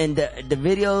 and the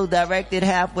video directed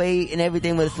halfway and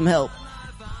everything with some help.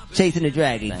 Chasing the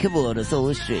Dragon. Come on, the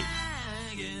Soul Street.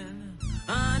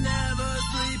 I never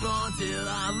sleep until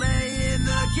I lay in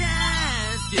the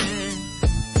casket.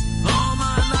 All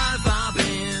my life I've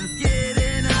been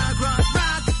skidding across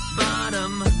rock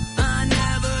bottom. I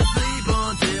never sleep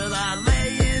until I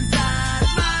lay inside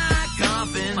my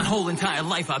coffin. My whole entire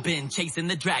life I've been chasing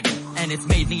the dragon, and it's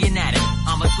made me an addict.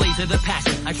 I'm a slave to the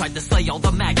passion. I tried to slay all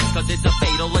the maggots, cause it's a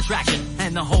fatal attraction.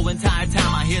 And the whole entire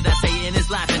time I hear that Satan is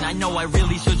laughing. I know I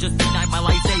really should just ignite my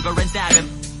lightsaber and stab him,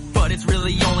 but it's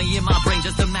really only in my brain.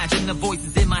 Just imagine the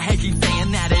voices in my head keep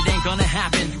saying that it ain't gonna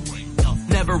happen.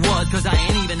 Never was, cause I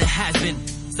ain't even a has-been.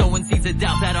 Sowing seeds of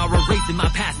doubt that are erasing my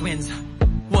past wins.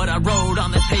 What I wrote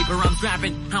on this paper I'm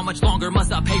scrapping. How much longer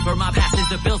must I pay for my past? Is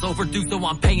the bill's overdue, so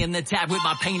I'm paying the tab with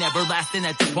my pain everlasting.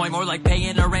 At this point more like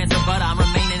paying a ransom, but I'm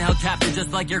remaining held captive.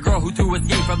 Just like your girl who to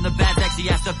escape from the bad sex, she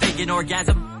has to fake an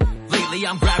orgasm. Lately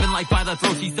I'm grabbing like by the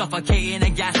throat, she's suffocating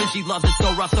and gasping. She loves it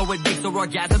so rough, so it makes her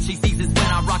orgasm. She sees this when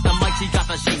I rock them like she got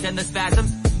the shakes and the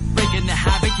spasms. Breaking the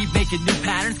habit, keep making new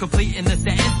patterns, completing the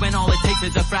sentence when all it takes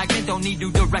is a fragment. Don't need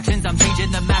new directions, I'm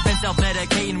changing the map and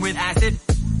self-medicating with acid.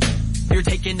 You're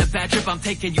taking a bad trip, I'm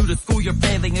taking you to school, you're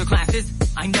failing your classes.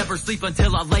 I never sleep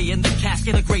until I lay in the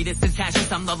casket, the greatest in Cassius.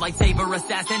 I'm the lightsaber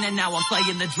assassin, and now I'm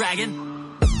slaying the dragon.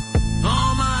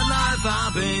 All my life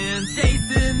I've been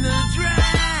chasing the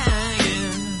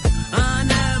dragon. I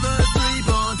never sleep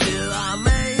until I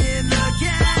lay in the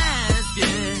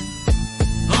casket.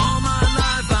 All my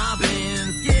life I've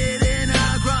been skidding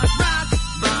across rock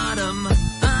bottom.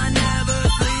 I never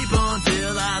sleep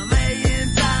until I lay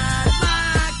inside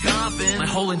my coffin. My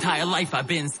whole entire life I've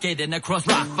been skidding across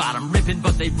rock bottom, ripping,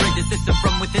 but they rigged the system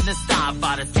from within the stop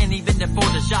bodies. Can't even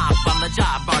afford a shop on the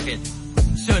job market.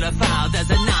 Should've filed as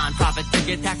a non-profit to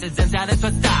get taxes instead of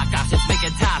stock options,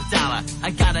 making top dollar. I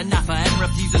got enough and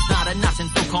refuse is not an option,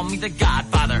 so call me the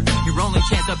Godfather. Your only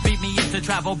chance to beat me is to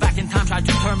travel back in time, try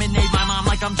to terminate my mom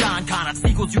like I'm John Connor.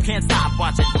 Sequels you can't stop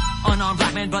watching. Unarmed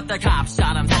black man, but the cops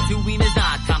shot him. Tatooine is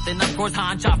not Compton. Of course,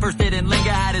 Han Choppers didn't linger,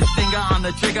 had his finger on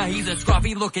the trigger. He's a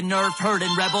scruffy looking nerve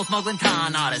herding rebel smuggling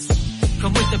con artist.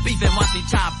 Come with the beef and watch me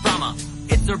chop Brahma.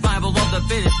 It's survival of the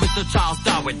fittest, Mr. Charles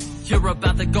Darwin. You're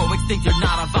about to go extinct, you're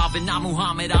not evolving. I'm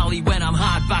Muhammad Ali when I'm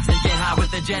hotboxing. Get high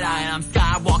with the Jedi and I'm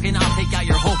skywalking. I'll take out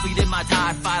your whole fleet in my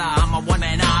TIE fighter. I'm a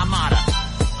one-man armada.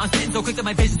 I'm sitting so quick that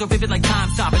my patience so vivid like time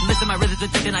stopping. Listen, my rhythms are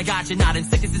ticking, I got you nodding.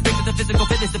 Sickness is big with the physical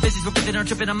fitness. The business we're within are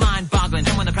tripping, I'm mind-boggling.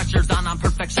 And when the pressure's on, I'm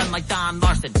perfection like Don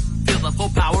Larson. Feel the full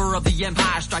power of the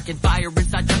empire, striking fire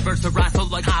inside converts to rise so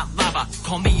like hot lava.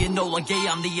 Call me Enola Gay,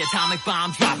 I'm the atomic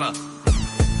bomb dropper.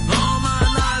 All my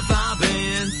life I've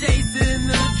been chasing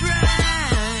the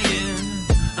dragon.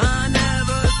 I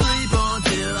never sleep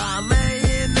until I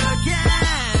lay in the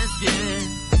casket.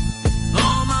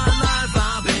 All my life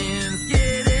I've been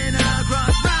skidding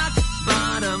across rock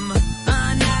bottom.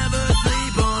 I never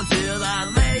sleep until I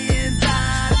lay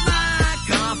inside my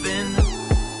coffin.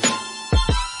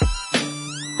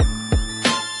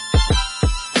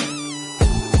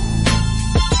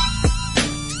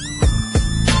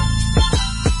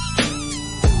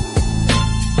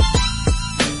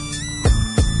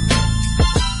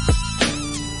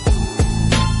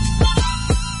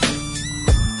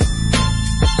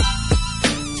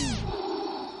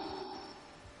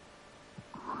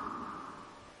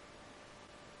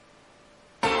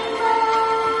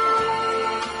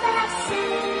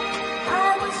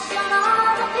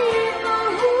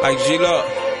 Like G-Lo.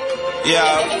 Yeah,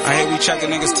 I hear we checking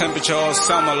niggas' temperature all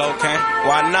summer, okay?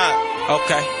 Why not?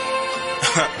 Okay.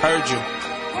 Heard you.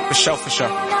 For sure, for sure.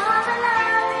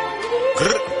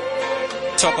 Grr.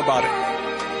 Talk about it.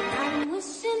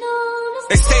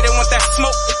 They say they want that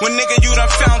smoke, when nigga you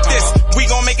done found this. We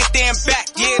gon' make it damn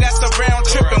back, yeah that's a round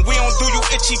trip. And we don't do you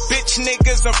itchy bitch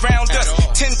niggas around us.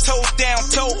 10 toes down,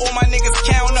 toe all my niggas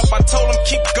count up. I told them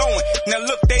keep going, now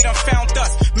look they done found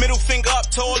us. Middle finger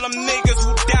up to all them niggas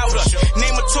who doubt us.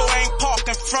 Name a tour ain't parked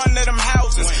in front of them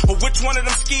houses. Or which one of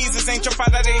them skeezers ain't jump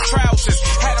out of their trousers.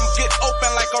 Had them get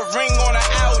open like a ring on an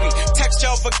Audi.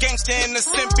 Texture of a gangster in the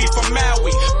Simpy from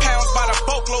Maui. Pounds by the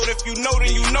boatload, if you know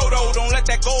then you know though. Don't let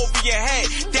that go over your head.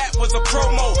 That was a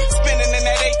promo, spinning in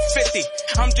that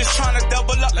 850. I'm just trying to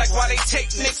double up like why they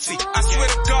take Nixie. I swear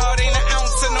to God, ain't an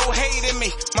ounce of no hate in me.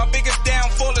 My biggest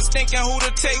downfall is thinking who to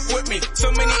take with me.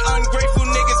 So many ungrateful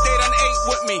niggas, they done ate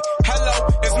with me. Hello,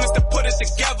 it's Mr. Put It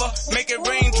Together. Make it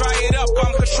rain, dry it up,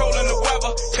 I'm controlling the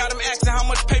weather. Got him asking how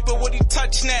much paper would he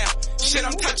touch now. Shit,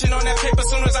 I'm touching on that paper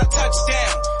soon as I touch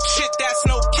down. Shit, that's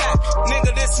no cap.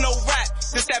 Nigga, this no rap.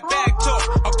 This that bag talk.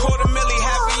 A $250,000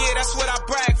 half a year, that's what I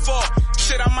brag for.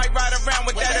 Shit, I might ride around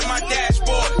with that in my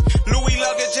dashboard. Louis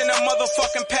luggage and a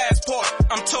motherfucking passport.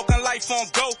 I'm talking life on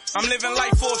go. I'm living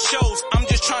life for shows. I'm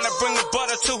just trying to bring the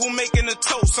butter to who making the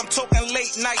toast. I'm talking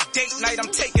late night, date night.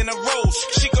 I'm taking a rose.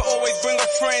 She could always bring a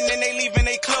friend and they leaving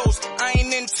they clothes. I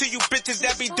ain't into you bitches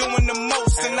that be doing the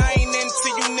most. And I ain't into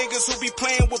you niggas who be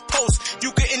playing with posts.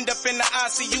 You could end up in the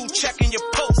ICU checking your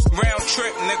post. Round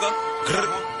trip, nigga. Grr.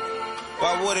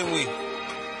 Why wouldn't we?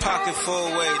 Pocket full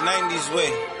way, 90s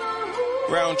way.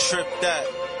 Round trip that.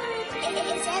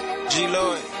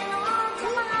 G-Lloyd.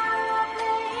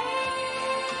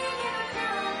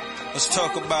 Let's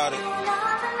talk about it.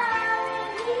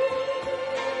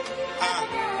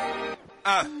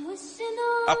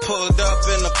 I pulled up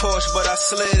in a Porsche, but I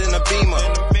slid in a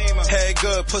Beamer. Head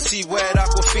good, pussy wet,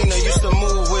 Aquafina. Used to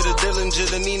move with a Dillinger,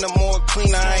 the Nina more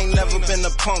cleaner. I ain't never been a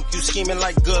punk, you scheming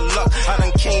like good luck. I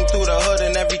done came through the hood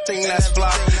and everything that's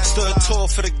fly. Stood tall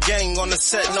for the gang on the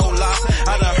set, no lie.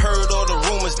 I done heard all the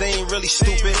rumors, they ain't really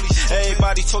stupid.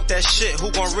 Everybody talk that shit,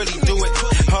 who gon' really do it?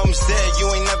 Hum's dead, you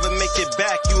ain't never make it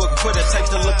back, you a quitter. Type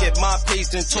to look at my page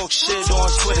and talk shit on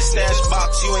Twitter. Stash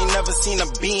box, you ain't never seen a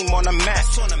beam on a map.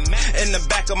 In the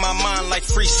back of my mind like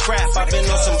free scrap. I've been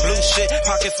on some blue shit,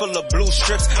 pocket full of blue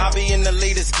strips. I be in the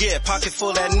latest gear, pocket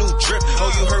full of that new drip.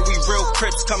 Oh, you heard we real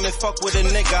Crips, come and fuck with a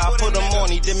nigga. I put him on,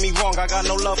 he did me wrong, I got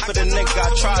no love for the nigga.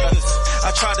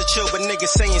 I try to chill, but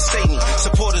niggas saying Satan.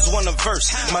 Supporters want a verse,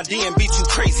 my DMB too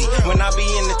crazy. When I be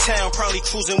in the town, probably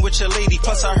cruising with your lady.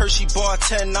 Plus I heard she bought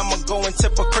 10, I'ma go and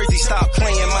tip her crazy. Stop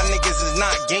playing, my niggas is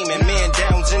not gaming. Man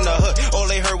downs in the hood, all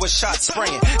they heard was shots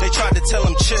spraying. They tried to tell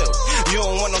him chill, you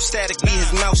don't want no static beat.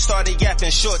 His mouth started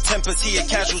yapping, short tempers, he a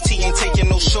casualty, ain't taking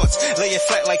no shorts. Lay it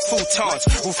flat like futons,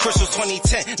 Roof Crystal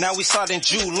 2010, now we starting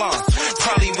July.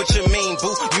 Probably with your main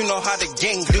boo, you know how the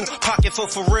gang do. Pocket full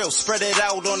for real, spread it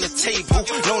out on the table.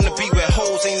 Known to be with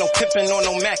hoes, ain't no pimping or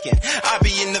no macking. I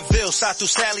be in the Ville, slide through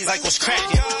Sally's like what's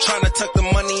cracking. Trying to tuck the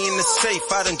money in the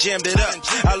safe, I done jammed it up.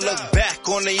 I look back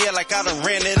on the year like I done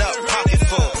ran it up. Pocket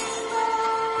full.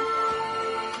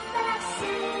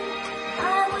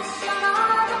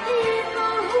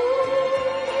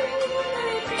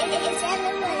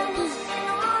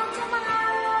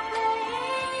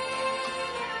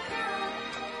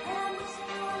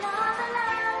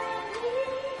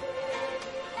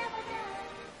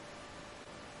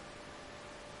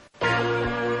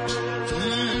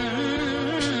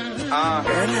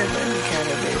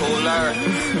 Cooler.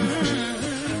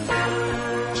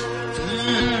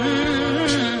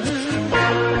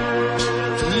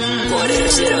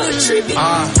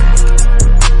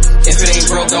 If it ain't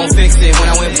broke, don't fix it. When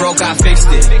I went broke, I fixed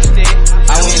it.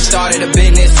 I went and started a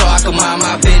business so I could mind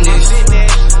my business.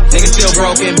 Niggas still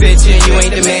broken, bitch, and you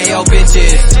ain't the man, yo,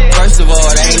 bitches. First of all,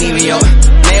 that ain't even your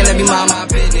man, let me mind my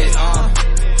business.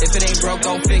 If it ain't broke,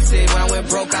 don't fix it. When I went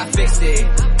broke, I fixed it.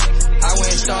 I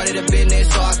went and started a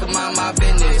business so I could mind my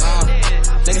business.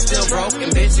 Niggas still broken,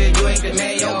 bitches, you ain't the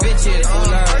man, yo, bitches.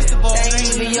 First of all, that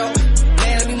ain't even your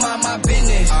man, let me mind my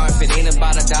business. If it ain't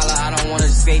about $1, I don't wanna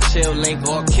skate, chill, link,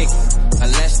 or kick it.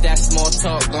 Unless that small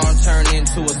talk gon' turn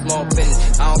into a small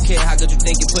business. I don't care how good you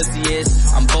think your pussy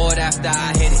is, I'm bored after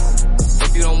I hit it.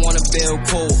 If you don't wanna build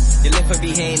cool, your lift will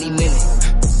be here any minute.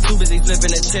 Too busy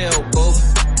flipping the chill, boo,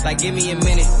 like give me a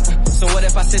minute. So what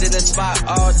if I sit in the spot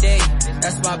all day?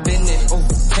 That's my business.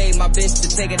 Ooh, pay my bitch to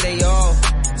take a day off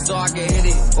so I can hit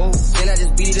it. Ooh, then I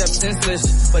just beat it up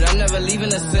senseless, but I'm never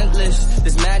leaving a scentless.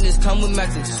 This madness come with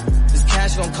methods. This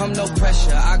cash gon' come no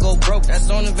pressure. I go broke, that's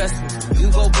on investment. You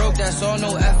go broke, that's all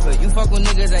no effort. You fuck with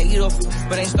niggas that eat off you,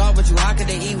 but ain't starve with you. How could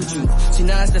they eat with you? See,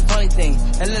 now that's the funny thing.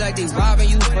 They look like they robbing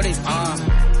you, but they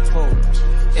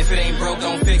If it ain't broke,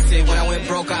 don't fix it. When I went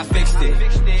broke, I fixed it.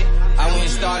 I went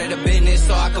and started a business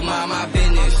so I could mind my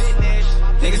business.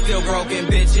 Niggas still broken,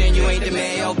 bitch, and you ain't the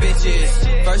man, yo,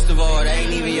 bitches. First of all, that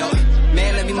ain't even your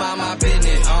man, let me mind my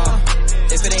business.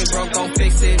 If it ain't broke, don't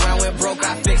fix it. When I went broke,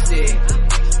 I fixed it.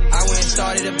 I went and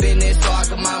started a business so I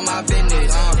could mind my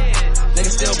business.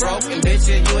 Niggas still broken, bitch,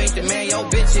 and you ain't the man, yo,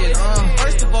 bitches.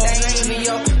 First of all, that ain't even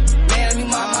your man, let me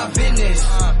mind my business.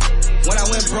 When I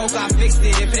went broke, I fixed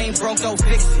it. If it ain't broke, don't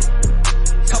fix it.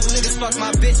 Couple niggas fuck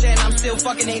my bitch and I'm still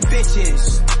fucking they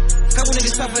bitches. Couple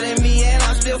niggas tougher than me and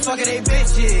I'm still fucking they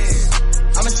bitches.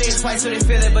 I'ma say it twice so they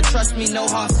feel it, but trust me, no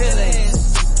hard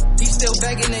feelings. He's still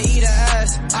begging to eat her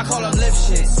ass, I call him lip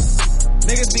shits.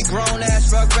 Niggas be grown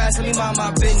ass, rugrats, let me mind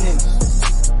my business.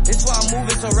 It's why I'm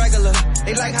moving so regular.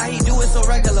 They like how he do it so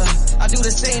regular. I do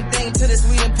the same thing to the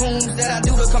sweet and pooms that I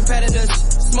do to competitors.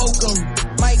 Smoke them.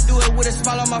 Might do it with a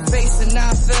smile on my face and now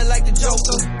I feel like the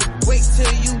Joker. Wait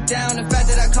till you down, the fact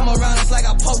that I come around, it's like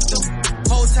I poked them.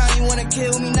 Whole time you wanna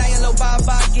kill me, now your little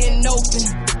bye-bye getting open.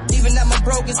 Even at my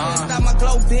broken, stop my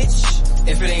glow, bitch.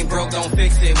 If it ain't broke, don't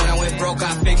fix it. When I went broke,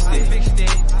 I fixed it.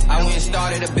 I went and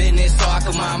started a business so I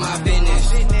could mind my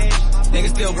business. Niggas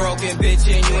still broken, bitch,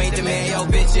 and you ain't the man, yo,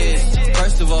 bitches.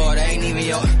 First of all, that ain't even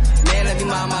your man, let me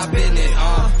mind my business.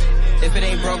 If it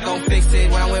ain't broke, don't fix it.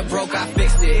 When I went broke, I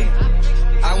fixed it.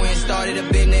 I went and started a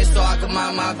business so I could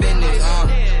mind my business.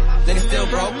 Niggas still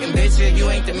broken, bitch, and you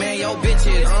ain't the man, yo,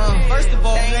 bitches. First of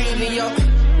all, that ain't even your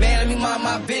man, let me mind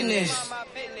my business.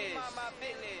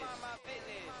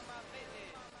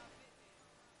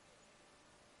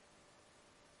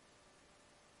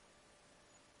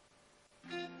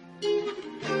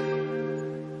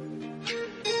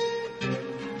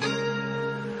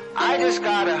 I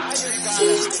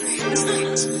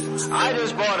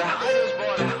just bought her.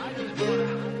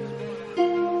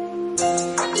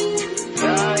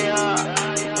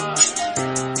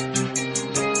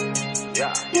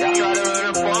 Yeah. Try to run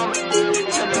up on me.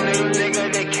 Tell them nigga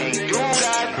they can't do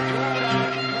that.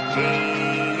 He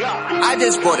I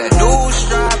just bought a new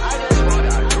strap,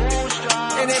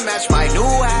 and it matched my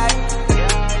new hat.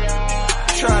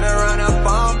 Try to run a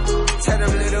bump, tell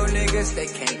them little niggas they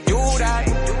can't do that.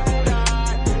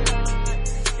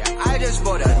 Yeah, I just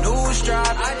bought a new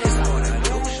strap, I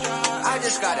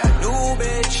just got a new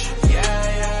bitch.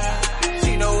 Yeah,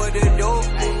 she know what to do,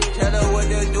 tell her what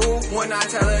to do. When I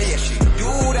tell her, yeah, she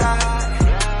do that.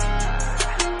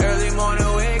 Early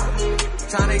morning wake up,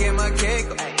 time to get my cake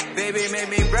up. Baby made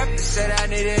me breakfast, said I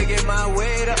need to get my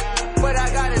weight up. But I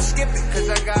gotta skip it, cause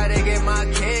I gotta get my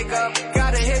cake up.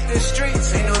 Gotta hit the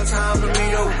streets, ain't no time for me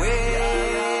to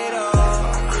wait up.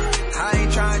 I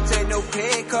ain't trying to take no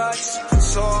pay cuts,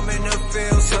 so I'm in the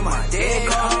field till my day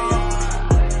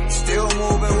comes. Still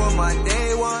moving with my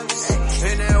day ones,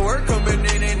 and that work coming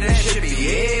in and that shit be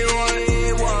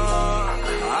A1.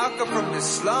 I come from the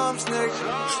slums,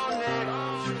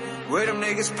 nigga, where them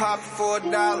niggas poppin' for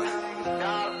 $1.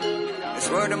 It's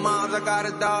where the moms, I got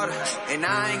a daughter, and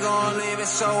I ain't gonna leave it,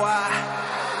 so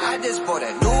I just bought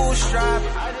a new strap,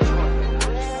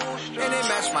 and it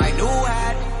matched my new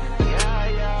hat.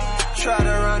 Try to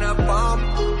run a bump,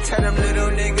 tell them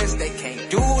little niggas they can't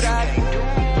do that.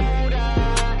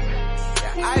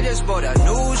 Yeah, I just bought a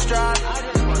new strap,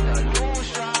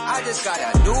 I just got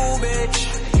a new bitch.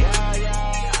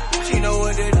 She know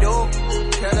what to do,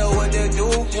 tell her what to do.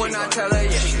 When I tell her,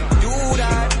 yeah, she do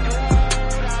that.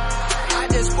 I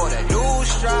just bought a new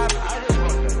strap,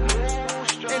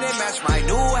 and it matched my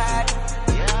new hat.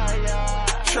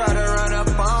 Try to run a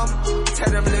bump,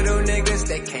 tell them little niggas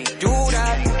they can't do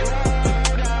that.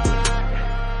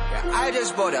 Yeah, I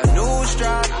just bought a new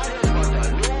strap,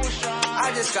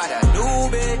 I just got a new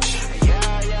bitch.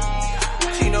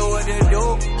 She know what to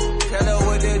do, tell her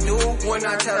what to do. When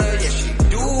I tell her, yeah, she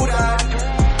do that.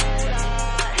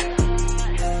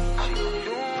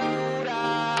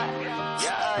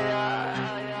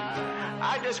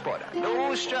 I just bought a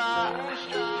new strap,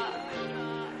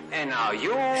 and I'll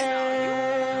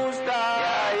use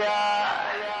that.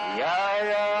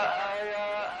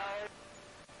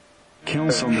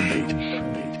 Kills on the beat.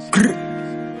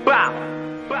 Bow,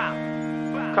 bow,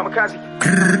 kamikaze.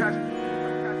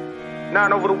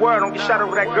 9 over the world, don't get shot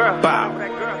over that girl. Bow.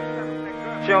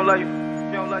 She don't love you.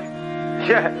 She don't love you.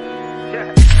 Yeah.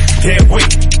 Dead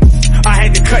weight. I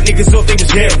had to cut niggas off, they was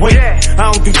dead weight.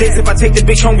 I don't do this, if I take the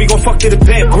bitch home, we gon' fuck to the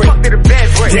bed break.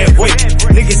 Dead weight.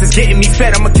 Niggas is getting me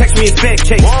fed, I'ma text me a fed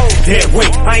case. Dead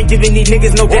weight. I ain't giving these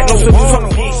niggas no debt, no salute on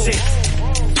no handshake.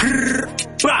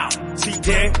 Bow. See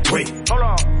dead weight. Hold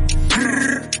on.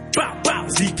 Bow, bow.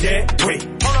 See dead weight.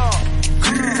 Hold on.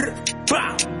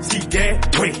 Bow. See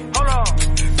dead weight. Hold on.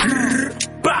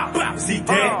 Bow, bow. See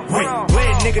dead weight. Lay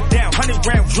a nigga down, 100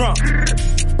 round drum.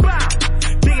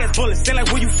 Big ass bullets, stand like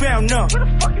where you found none. Where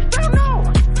the fuck you found none?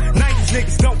 90s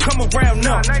niggas don't come around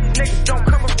none. 90s niggas don't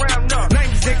come around none.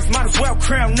 90s niggas might as well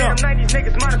crown none. 90s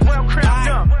niggas might as well crown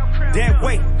none. Dead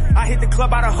weight. I hit the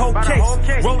club out a whole case.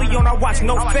 Rollie on, I watch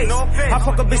no face. I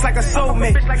fuck a bitch like a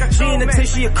soulmate. She in the 10,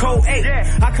 she a cold 8.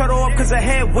 I cut her off cause her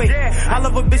head weight. I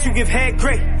love a bitch who give head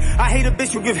great. I hate a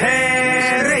bitch who give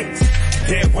headaches.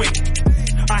 Dead weight.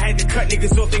 I had to cut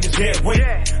niggas off, they was dead weight.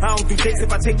 I don't do this,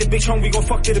 if I take the bitch home, we gon'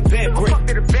 fuck to the bed break.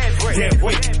 Dead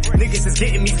weight. Niggas is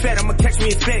getting me fed, I'ma catch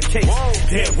me a fed case.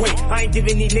 Dead weight. I ain't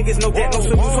giving these niggas no debt, no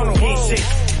salute on no handshake.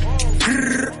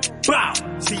 Bow.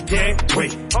 See dead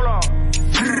weight. Hold on.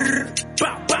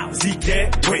 Bow, bow. See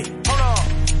dead weight. Hold on.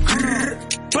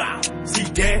 Bow. See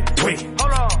dead weight.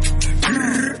 Hold on.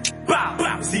 Bow,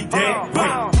 bow. See dead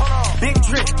weight. Big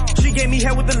drip. She gave me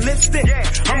hell with the lipstick.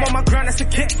 I'm on my grind, that's a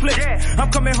kickflip. I'm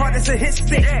coming hard, that's a hit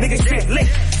stick. Niggas get lit.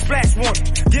 Splash one.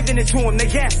 Giving it to them, they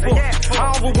ask for. I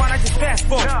don't rewind, I just fast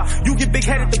forward. You get big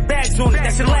headed, the bags on it.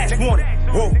 That's your last warning.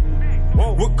 Whoa.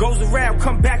 What goes around,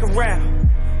 come back around.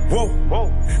 Whoa,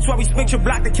 that's why we spent your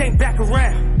block, they came back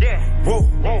around. Whoa,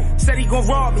 said he gon'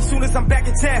 rob me soon as I'm back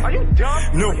in town. Are you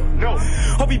done? No.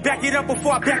 Hope he back it up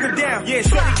before I back her down. Yeah,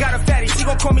 shorty got a fatty, she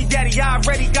gon' call me daddy. I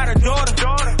already got a daughter.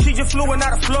 She just flew in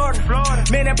out of Florida.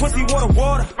 Man, that pussy water.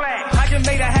 I just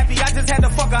made her happy, I just had to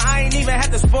fuck her. I ain't even had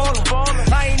to spoil her.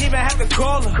 I ain't even had to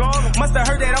call her. Must've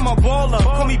heard that I'm a baller.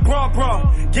 Call me bra.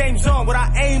 Game's on, what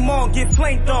I aim on, get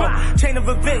flanked on. Chain of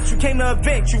events, you came to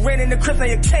event. You ran in the crib, now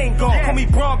your chain gone. Call me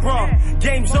bra.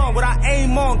 Game's on, what I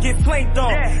aim on, get flanked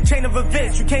on. Chain of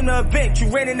events, you came to event. You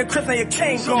ran in the crib, now your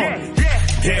chain gone.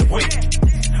 Dead weight.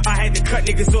 I had to cut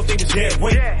niggas off, they was dead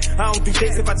weight. I don't do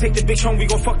this, if I take the bitch home, we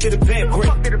gon' fuck to the bed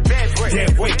break.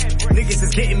 Dead weight. Niggas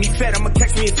is getting me fed, I'ma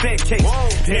catch me a fed case.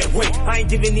 Dead weight. I ain't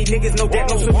giving these niggas no debt,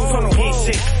 no salute on no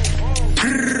handshake.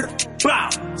 Bow.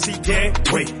 See dead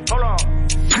weight. Hold on.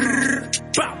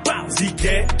 Bow. See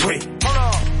dead weight. Hold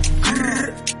on.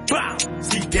 Bow.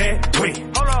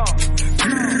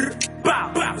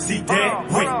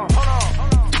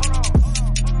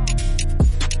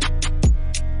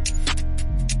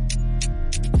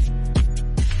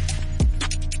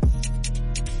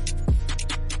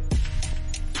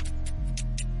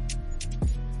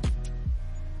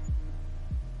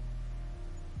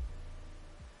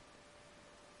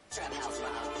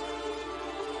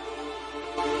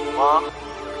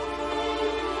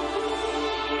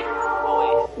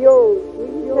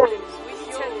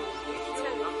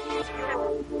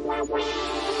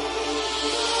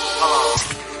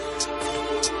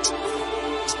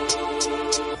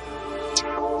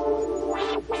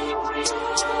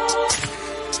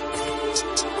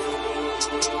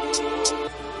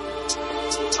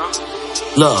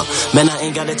 Look, man, I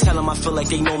ain't gotta tell them, I feel like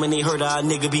they know when they heard how a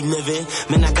nigga be living.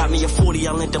 Man, I got me a 40,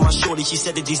 I lent to my shorty, she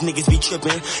said that these niggas be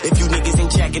tripping. If you niggas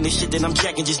ain't jacking the shit that I'm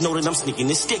jacking, just know that I'm sneaking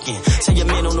and sticking. Tell your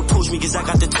man don't approach me, cause I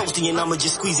got the toasty and I'ma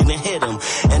just squeeze it and hit him.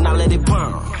 And I let it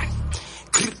burn.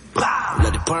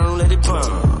 Let it burn, let it burn.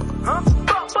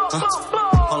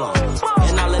 Hold on.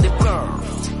 And I let it burn.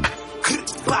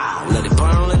 Let it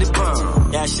burn, let it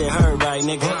burn. That shit hurt, right,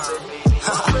 nigga?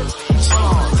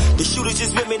 The shooters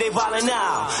just with me, they wildin'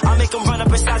 out. I make them run up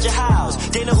inside your house.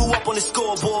 They know who up on the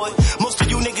scoreboard. Most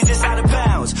of you niggas is out of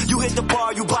bounds. You hit the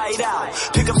bar, you buy it out.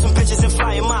 Pick up some bitches and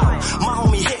fly 'em out. My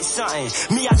homie hit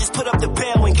something. Me, I just put up the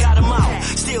bail and got 'em out.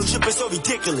 Still trippin' so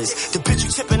ridiculous. The bitch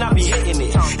you tippin', I be hitting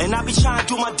it. And I be trying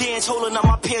to do my dance, holding up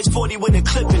my Page 40 with a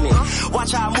clip in it.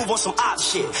 Watch how I move on some op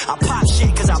shit. I pop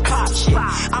shit cause I pop shit.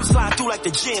 I'm sliding through like the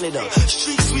janitor.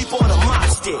 Street sweep on a mop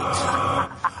stick.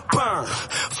 Burn.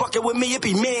 Fucking with me, it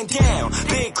be man down.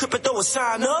 Big cripper, throw a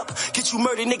sign up. Get you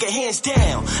murdered, nigga, hands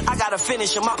down. I gotta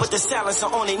finish him, I put the silencer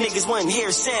on they niggas wouldn't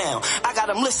hear sound. I got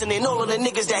them listening, all of the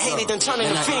niggas that hate it, them turning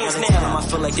the fans now. I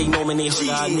feel like they know when they heard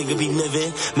how a nigga be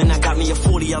living. Man, I got me a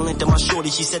 40, I lent to my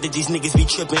shorty, she said that these niggas be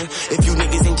tripping. If you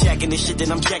niggas ain't jacking this shit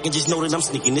that I'm jacking, just know that I'm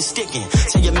sneaking and sticking.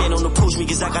 Tell your man don't approach me,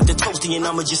 cause I got the toasty and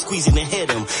I'ma just squeeze it and hit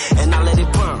him. And I let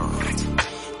it burn.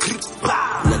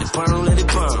 Let it burn, let it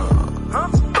burn.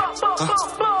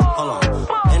 Hold on.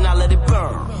 And I let it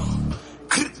burn.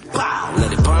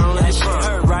 Let it burn, let it burn.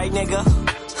 Hurt, right, nigga?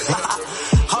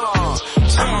 Hold on.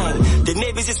 Dang. The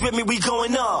neighbors is with me, we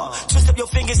going up. Twist up your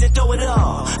fingers and throw it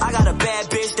up. I got a bad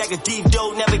bitch that could deep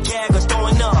dope, never gag or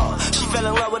throwing up. She fell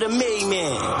in love with a me,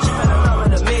 man. She fell in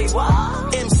love with a me,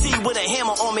 what? MC with a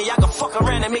hammer on me, I can fuck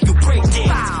around and make you break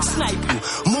dance. Snipe you,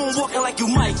 moonwalking like you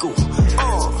Michael.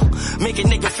 Make a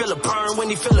nigga feel a burn, when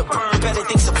he feel a burn, better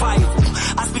think survival.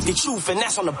 I speak the truth and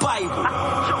that's on the Bible.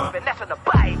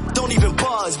 Don't even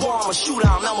buzz, boy, I'm a shooter,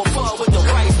 I'm a bug with the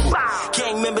rifle.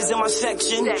 Gang members in my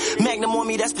section, Magnum on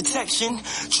me, that's protection.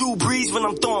 True breeze when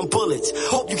I'm throwing bullets,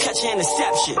 hope you catch an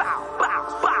interception.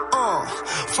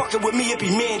 Fucking with me, it be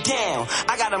man down.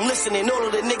 I got them listening, all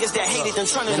of the niggas that hated them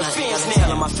turning the fans now. Tell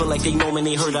them I feel like they know when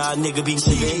they heard how a nigga be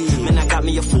living. Man, I got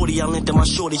me a 40, I lent to my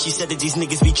shorty, she said that these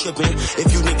niggas be tripping.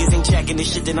 If you niggas ain't jacking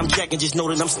this shit that I'm jacking, just know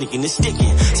that I'm sneaking and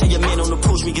sticking. Tell your man don't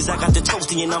approach me, cause I got the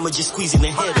toasty and I'ma just squeeze it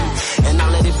and hit him. And I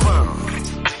let it burn.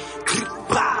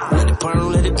 Let it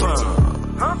burn, let it burn.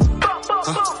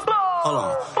 Hold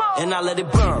on. And I let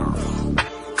it burn.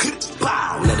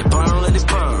 Let it burn, let it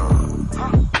burn.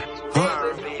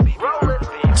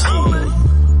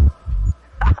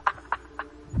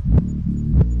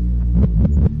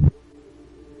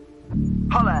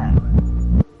 Holla.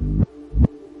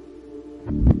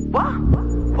 What?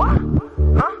 What?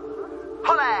 Huh?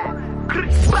 Holla.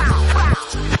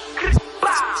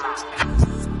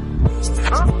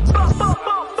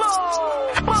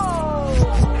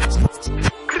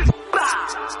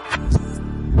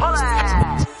 Holla.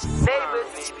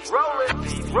 Neighbors, rolling,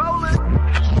 rolling.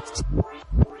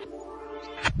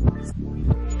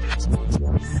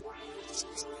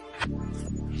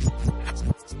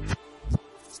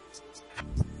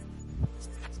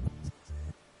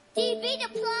 TV the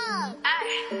plug.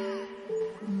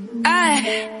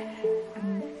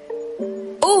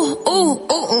 Ooh, ooh,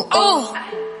 ooh, ooh, ooh.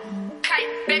 Hey,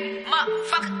 baby,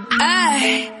 motherfucker.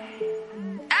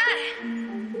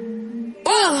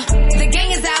 Ooh, the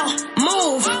gang is out,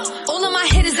 move. All of my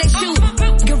hitters, they shoot.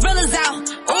 Gorillas out,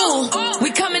 ooh.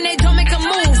 We coming, they don't make a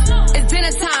move. It's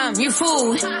dinner time, you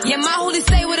fool. Yeah, my hoodie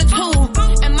stay with a tool.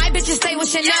 And my bitches stay with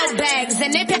Chanel bags.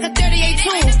 And they pack a 38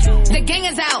 too. The gang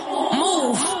is out,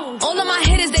 move. All of my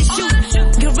hitters, they shoot.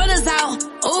 Gorillas out,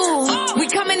 ooh. We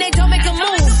coming, they don't make a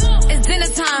move. It's dinner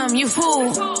time, you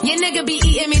fool. Your nigga be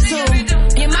eating me too.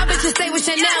 Yeah, my bitches stay with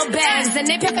Chanel bags. And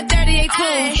they pack a 38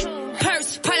 too.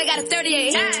 Purse, probably got a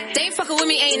 38. They ain't fucking with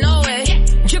me, ain't no way.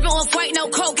 Drippin' off white, no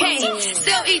cocaine.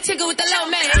 Still eat chicken with the low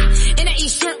man. And I eat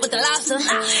shrimp with the lobster.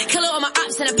 Kill all my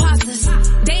ops and imposters.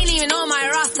 They ain't even on my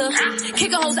roster.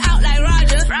 Kick a hoes out like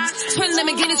Roger. Twin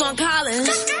Lamborghinis on Collins.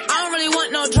 I don't really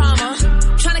want no drama.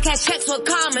 Tryna catch checks with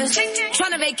commas.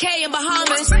 Tryna vacay in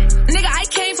Bahamas. Nigga, I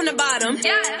came from the bottom.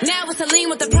 Now it's a lean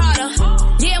with the Prada.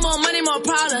 Yeah, more money, more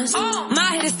problems.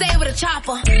 My head to stay with a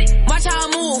chopper. Watch how I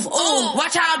move, ooh.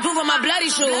 Watch how I groove on my bloody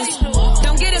shoes.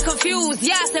 Don't get it confused.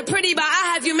 Yeah, I said pretty, but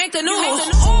I have you make the news.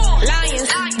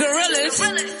 Lions, gorillas.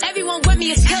 Everyone with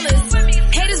me is killers.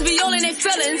 Haters be all in their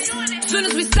feelings. Soon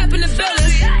as we step in the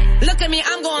building. Look at me,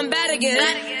 I'm going bad again.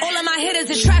 All of my hitters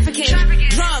is trafficking.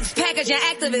 Drugs, packaging,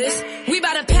 activists. We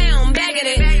bout a pound, bagging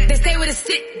it. They stay with a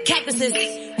stick, cactuses.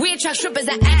 We attract strippers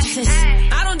and actresses.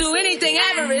 I don't do anything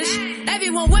average.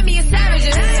 Everyone with me is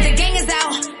savages. The gang is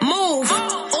out, move.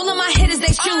 All of my hitters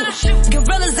they shoot.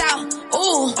 Gorillas out,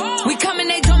 ooh. We come and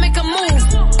they don't make a move.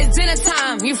 It's dinner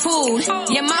time, you fool.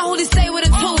 Yeah, my hoodie stay with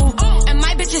a tool. And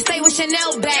my bitches stay with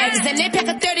Chanel bags. And they pack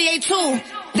a 38 too.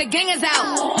 The gang is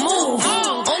out, move.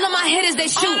 All of my hitters they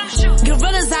shoot.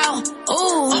 Gorillas out,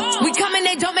 ooh. We come and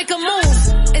they don't make a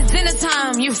move. It's dinner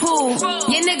time, you fool.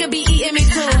 Your nigga be eating me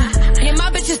too. Yeah,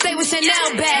 my bitches stay with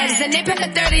Chanel bags. And they pack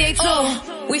a 38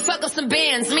 too. We fuck up some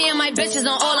bands. Me and my bitches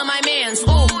on all of my mans.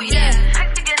 Ooh, yeah.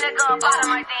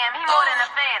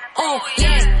 Oh,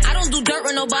 yeah, I don't do dirt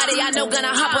with nobody, I know gonna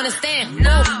hop on the stand.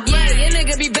 Oh, yeah, your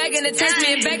nigga be begging to taste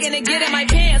me and begging to get in my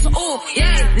pants. Oh,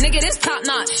 yeah, nigga, this top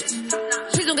notch.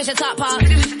 Please don't get your top pop.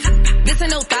 This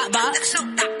ain't no thought box.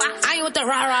 I ain't with the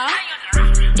rah-rah.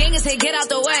 Gangers say get out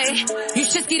the way. You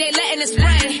shitsky, they letting it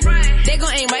spray. They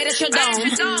gon' aim right at your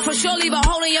dome. For sure leave a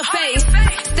hole in your face.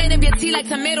 Stain up your tea like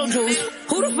tomato juice.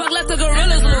 Who the fuck left the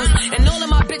gorillas loose? And all of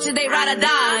my bitches, they ride or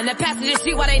die. In the passenger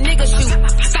seat while they niggas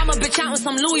shoot. Stomp a bitch out with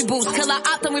some Louis boots. Kill her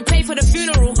out, then we pay for the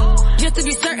funeral. Just to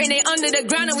be certain they under the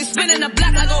ground and we spinning the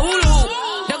block like a hula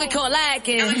hoop. Don't get caught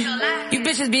lacking. You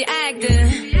bitches be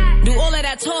acting. Do all of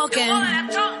that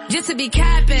talking. Just to be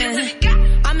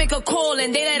capping. I make a call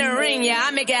and they let her ring, yeah,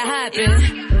 I make it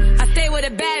happen. I stay with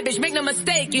a bad bitch, make no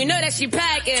mistake, you know that she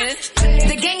packing.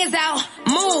 The gang is out,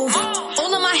 move.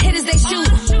 All of my hitters they shoot.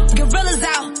 Gorillas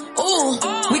out, ooh.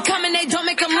 We come and they don't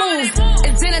make a move.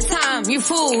 It's dinner time, you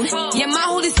fool. Yeah, my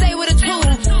hoodie stay with a tool.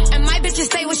 And my bitches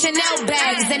stay with Chanel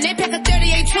bags. And they pack a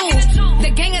 38 too.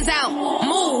 The gang is out,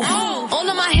 move. All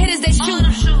of my hitters they shoot.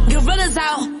 Gorillas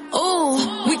out,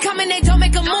 ooh. We come and they don't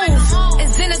make a move.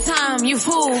 It's dinner time, you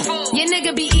fool. Your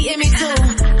nigga be eating me too.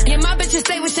 Yeah, my bitches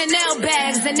stay with Chanel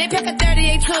bags. And they pack a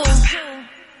 38 too.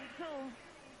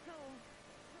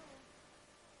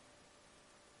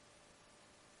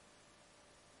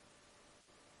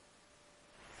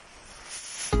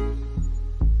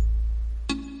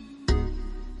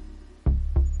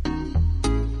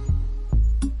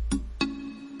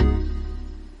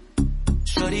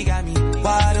 Shorty got me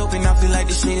wide open, I feel like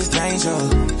this shit is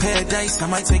danger. Paradise, I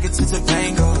might take it to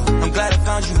Topanga. I'm glad I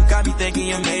found you, got me thinking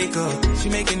your makeup. She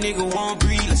make a nigga want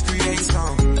breathe, let's create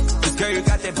some. This girl, you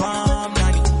got that bomb,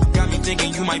 90. Got me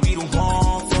thinking you might be the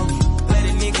one for me. Let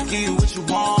a nigga give you what you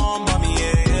want, mommy,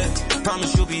 yeah, yeah.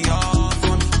 Promise you'll be all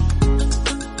for me.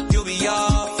 You'll be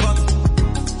all for me.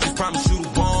 Just promise you the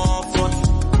one for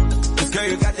me. This girl,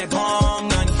 you got that bomb,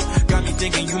 90. Got me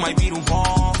thinking you might be the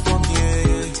one for me, yeah,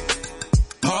 yeah.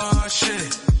 Oh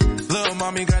shit, little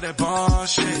mommy got that bomb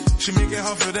shit. She make it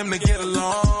hard for them to get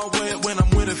along with. When I'm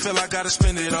with her, feel I gotta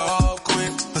spend it all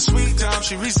quick. A sweet dime,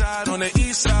 she reside on the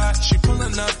east side. She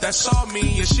pulling up, that's all me,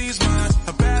 yeah, she's mine.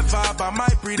 A bad vibe, I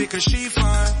might breed it cause she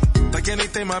fine. Like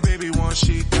anything my baby wants,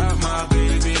 she got my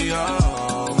baby,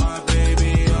 oh, my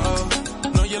baby,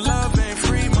 oh. No, your love ain't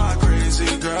free, my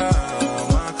crazy girl,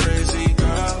 my crazy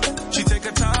girl. She take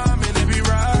her time and it be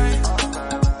right.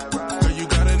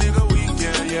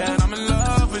 Yeah, and I'm in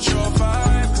love with your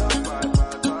vibe.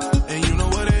 And you know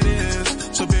what it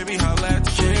is. So baby, holla at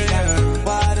the kid.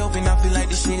 Wide open, I feel like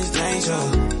this shit is danger.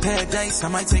 Paradise, I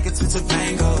might take it to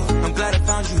Topanga. I'm glad I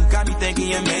found you, got me thinking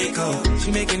your makeup.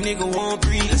 She make a nigga want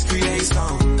breathe, let's create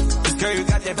some. This girl, you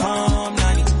got that bomb,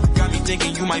 90. Got me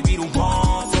thinking you might be the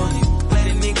one for me. Let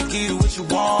a nigga give you what you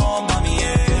want, mommy,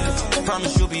 yeah.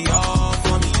 Promise you'll be all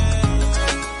for me.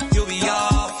 You'll be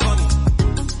all for me.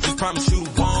 Just promise you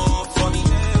the one for me.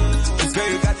 Girl,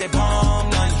 you got that bomb,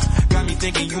 90. Got me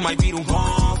thinking you might be the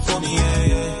one for me, yeah,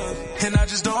 yeah. And I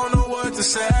just don't know what to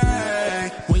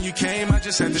say. When you came, I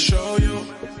just had to show you.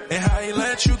 And how he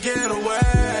let you get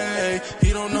away.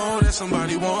 He don't know that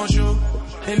somebody wants you.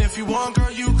 And if you want,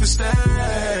 girl, you can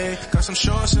stay. Got some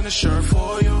shorts and a shirt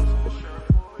for you.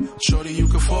 Shorty, you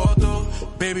can fall through.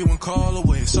 Baby, one call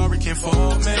away. Sorry, can't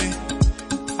fall me.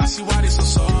 I see why they so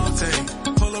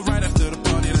salty. Pull her right after the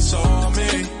party, that's all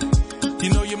me. You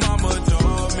know your mama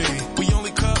adore me. We only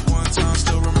cut one time,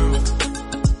 still remember.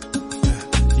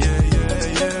 Yeah, yeah,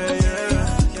 yeah, yeah.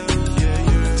 Yeah, yeah,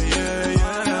 yeah,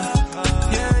 yeah.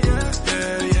 Yeah, yeah,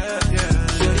 yeah, yeah.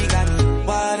 Shorty got me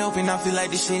wide open, I feel like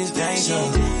this shit is danger.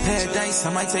 Paradise,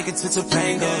 I might take it to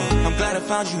Topanga. I'm glad I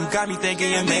found you, got me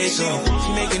thinking your makeup.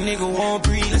 She make a nigga want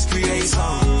breathe, let's create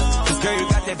some. Cause girl, you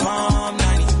got that bomb,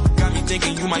 90. Got me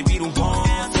thinking you might be the one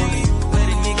for me. Let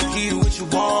a nigga give you what you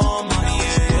want, mommy,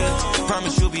 yeah.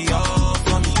 Promise you'll be all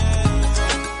for me.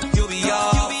 You'll be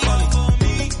all for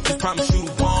me. Just promise you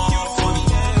the one for me.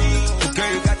 Cause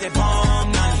girl, you got that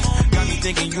bomb, 90. Got me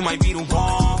thinking you might be the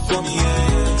one for me,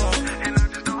 yeah. And I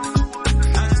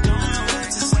just don't know what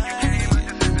to say.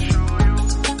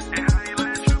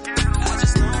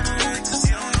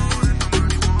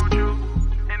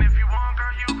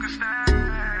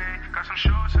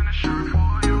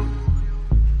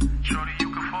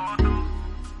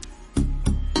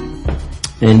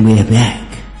 And we're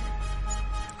back.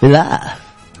 We're live.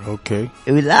 Okay.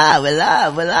 We live.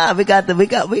 We got the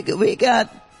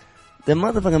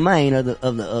motherfucking mind of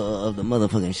the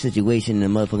motherfucking situation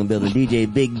in the motherfucking building.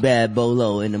 DJ Big Bad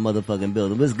Bolo in the motherfucking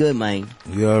building. What's good, man?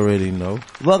 You already know.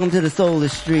 Welcome to the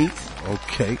Soulless Streets.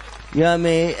 Okay. You know what I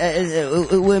mean?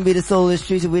 It wouldn't be the Soulless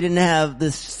Streets if we didn't have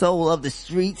the soul of the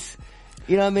streets.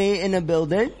 You know what I mean? In the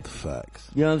building. Facts.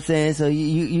 You know what I'm saying? So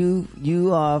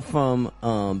you are from,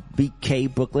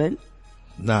 BK, Brooklyn?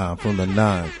 Nah, I'm from the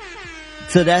 9.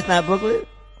 So that's not Brooklyn?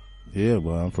 Yeah,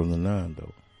 but I'm from the 9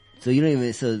 though. So you don't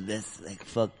even, so that's like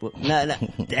fuck Brooklyn. Nah,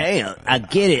 damn. I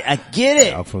get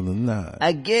it. I'm from the 9.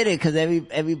 I get it, cause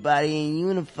everybody ain't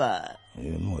unified.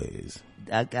 In ways.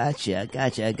 I got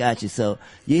you. So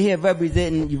you're here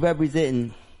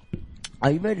representing,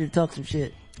 are you ready to talk some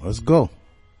shit? Let's go.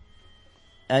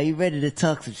 Are you ready to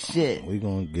talk some shit? We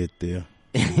gonna get there.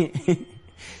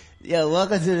 Yo,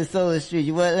 welcome to the Soulless Street.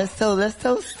 You want, let's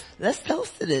toast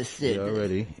to this shit. You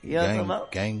already. You know what I'm talking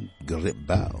about? Gang grip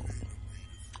bow.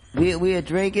 We are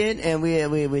drinking and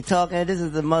we're talking. This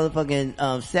is the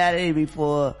motherfucking, Saturday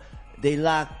before they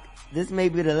lock. This may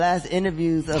be the last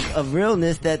interviews of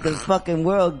realness that the fucking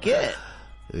world get.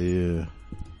 Yeah.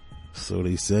 So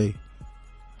they say.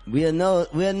 We'll know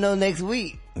next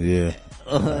week. Yeah.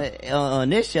 On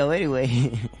this show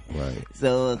anyway. Right.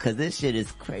 So, cause this shit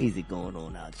is crazy going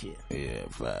on out here. Yeah,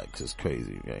 facts. It's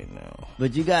crazy right now.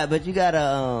 But you got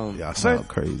a, yeah, I sound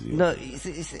crazy. No, you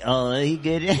see, oh, he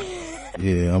good.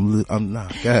 Yeah, I'm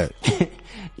not good.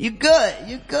 You good.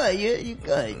 You good.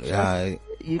 Yeah,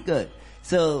 you good.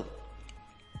 So,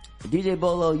 DJ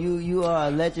Bolo, you are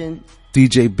a legend.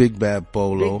 DJ Big Bad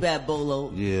Bolo. Big Bad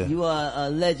Bolo. Yeah. You are a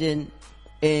legend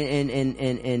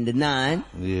in the 9.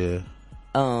 Yeah.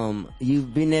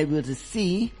 You've been able to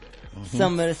see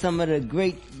some of the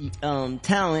great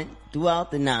talent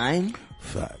throughout the 9.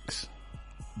 Facts.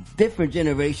 Different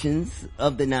generations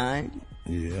of the 9.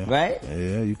 Yeah. Right?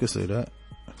 Yeah, you could say that.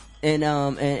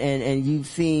 And you've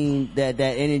seen that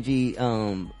energy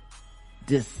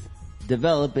just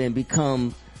develop and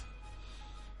become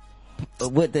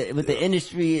what the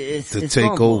industry is to is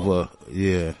take over. For.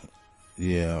 Yeah.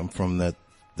 I'm from that.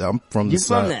 I'm from the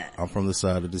side. I'm from the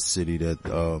side of the city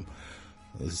that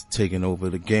is taking over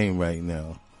the game right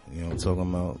now. You know what I'm talking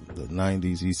about? The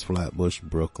 90s, East Flatbush,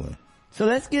 Brooklyn. So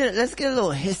let's get a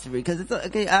little history, because it's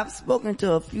okay. I've spoken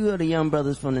to a few of the young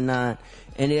brothers from the 9,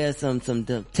 and there's some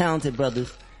talented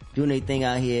brothers doing their thing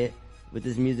out here with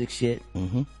this music shit.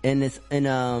 Mm-hmm.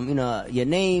 And your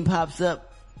name pops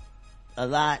up a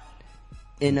lot,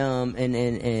 and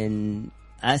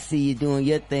I see you doing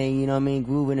your thing. You know what I mean,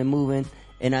 grooving and moving,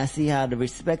 and I see how the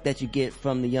respect that you get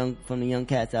from the young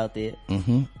cats out there.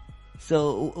 Mm-hmm.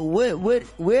 So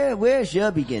where's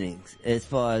your beginnings as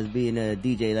far as being a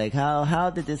DJ? Like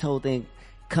how did this whole thing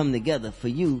come together for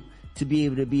you to be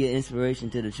able to be an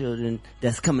inspiration to the children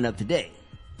that's coming up today?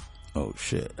 Oh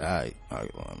shit. I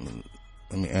mean,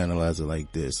 let me analyze it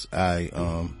like this.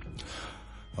 I'm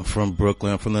from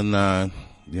Brooklyn. I'm from the 9.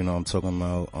 You know, I'm talking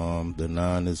about, the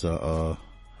 9 is a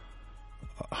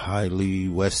highly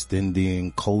West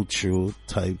Indian cultural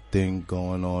type thing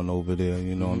going on over there.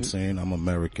 You know what I'm saying? I'm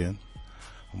American.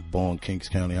 I'm born Kings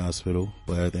County Hospital,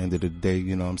 but at the end of the day,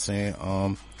 you know what I'm saying?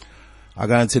 I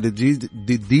got into the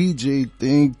DJ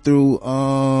thing through,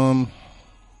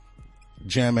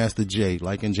 Jam Master Jay,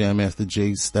 liking Jam Master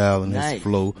Jay's style and his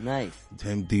flow. Nice.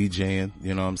 Him DJing,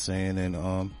 you know what I'm saying?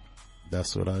 And,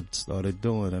 that's what I started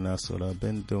doing, and that's what I've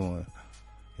been doing.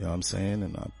 You know what I'm saying?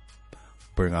 And I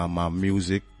bring out my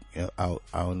music out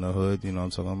in the hood, you know what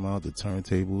I'm talking about? The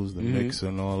turntables, the mixer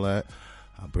and all that.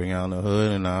 I bring out in the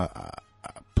hood and I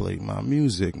play my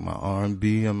music, my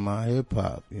R&B and my hip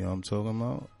hop, you know what I'm talking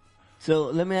about? So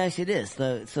let me ask you this.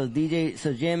 So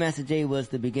Jam Master Jay was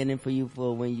the beginning for you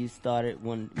for when you started,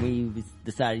 when you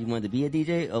decided you wanted to be a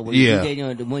DJ, or when you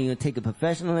DJ, when you take it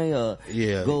professionally, or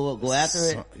go after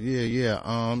it?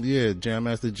 Yeah, Jam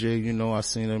Master Jay, you know, I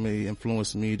seen him, he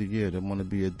influenced me to want to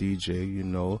be a DJ, you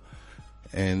know,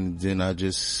 and then I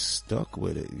just stuck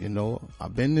with it, you know.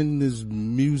 I've been in this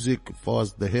music as far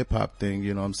as the hip hop thing,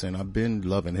 you know what I'm saying? I've been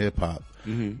loving hip hop.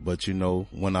 Mm-hmm. But you know,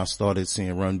 when I started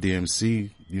seeing Run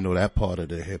DMC, you know, that part of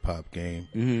the hip hop game.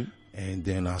 Mm-hmm. And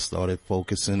then I started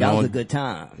focusing on. That was a good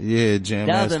time. Yeah, Jam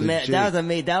Master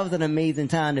Jay. That was an amazing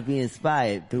time to be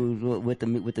inspired through with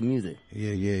the music.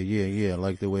 Yeah. I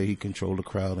like the way he controlled the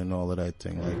crowd and all of that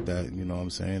thing like that. You know what I'm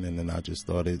saying? And then I just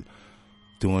started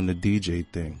doing the DJ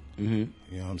thing. Mm-hmm.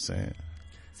 You know what I'm saying?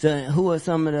 So who are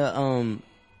some of the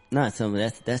not some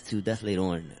of that's later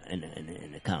on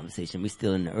in the conversation. We're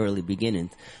still in the early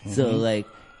beginnings. Mm-hmm. So like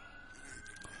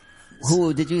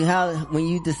Who did you, when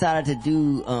you decided to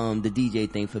do, the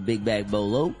DJ thing for Big Bad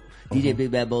Bolo, DJ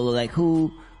Big Bad Bolo, like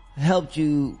who helped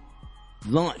you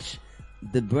launch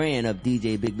the brand of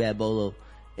DJ Big Bad Bolo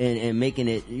and making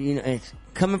it, you know, and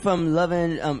coming from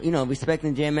loving, you know,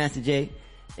 respecting Jam Master Jay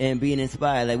and being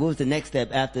inspired, like what was the next step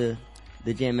after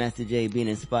the Jam Master Jay being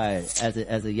inspired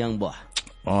as a young boy?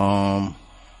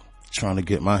 Trying to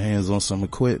get my hands on some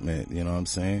equipment, you know what I'm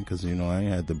saying? Cause, you know, I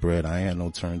ain't had the bread. I ain't had no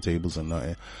turntables or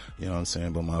nothing, you know what I'm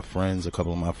saying? But my friends, a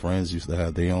couple of my friends used to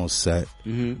have their own set,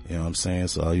 you know what I'm saying?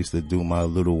 So I used to do my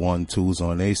little 1-2s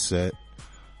on their set,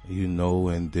 you know,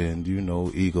 and then, you know,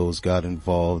 egos got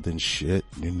involved and shit,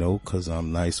 you know, cause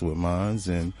I'm nice with mines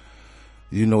and,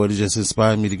 you know, it just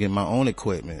inspired me to get my own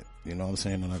equipment, you know what I'm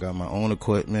saying? And I got my own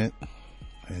equipment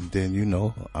and then, you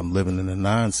know, I'm living in the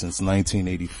 9 since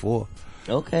 1984.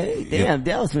 Okay, damn,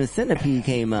 that was when Centipede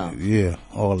came out. Yeah,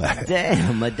 all that.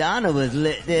 Damn, Madonna was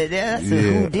lit there. That's a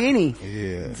Houdini.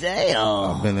 Yeah.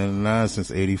 Damn. I've been in the 9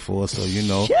 since 84, so you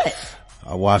know. Shit.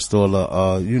 I watched all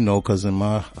the, you know, cause in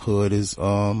my hood is,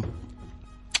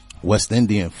 West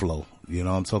Indian flow. You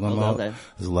know what I'm talking about? Okay.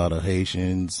 There's a lot of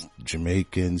Haitians,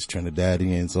 Jamaicans,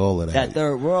 Trinidadians, all of that. That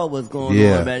third world was going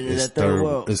on, man. It's That third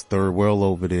world. It's third world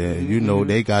over there. You know,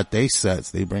 they got their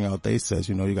sets. They bring out their sets.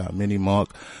 You know, you got Mini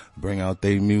Mark, bring out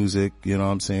their music, you know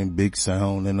what I'm saying? Big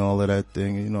Sound and all of that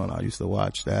thing, you know, and I used to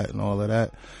watch that and all of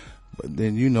that. But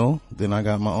then, you know, then I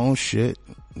got my own shit.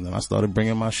 And then I started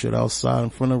bringing my shit outside in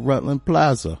front of Rutland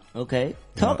Plaza. Okay.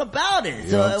 Talk about it.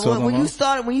 So when you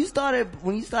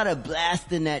started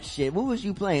blasting that shit, what was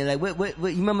you playing? Like what you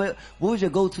remember, what was your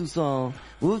go-to song?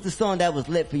 What was the song that was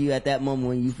lit for you at that moment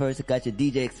when you first got your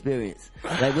DJ experience?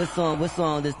 Like what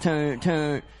song just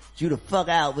turned you the fuck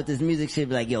out with this music shit?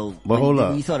 Like, yo, but hold up.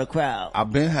 When you saw the crowd.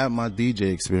 I've been having my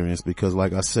DJ experience because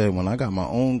like I said, when I got my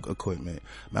own equipment,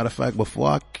 matter of fact, before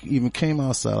I even came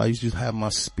outside, I used to have my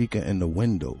speaker in the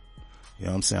window. You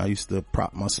know what I'm saying? I used to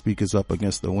prop my speakers up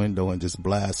against the window and just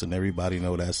blast and everybody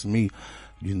know that's me,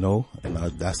 you know, and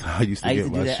that's how I used to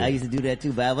get my shit. I used to do that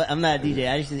too, but I'm not a DJ.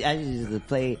 I used to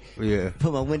play,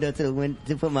 put my window to the window,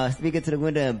 to put my speaker to the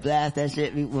window and blast that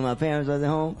shit when my parents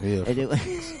wasn't home. Yeah.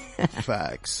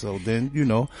 Facts. So then, you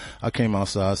know, I came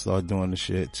outside, started doing the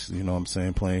shit, you know what I'm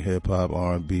saying, playing hip hop,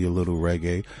 R&B, a little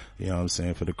reggae, you know what I'm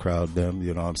saying, for the crowd, them,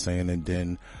 you know what I'm saying, and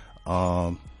then,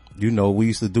 you know, we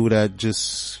used to do that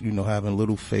just, you know, having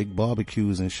little fake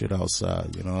barbecues and shit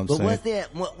outside, you know what I'm saying?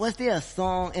 But was there a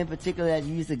song in particular that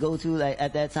you used to go to, like,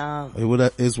 at that time?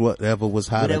 It's whatever was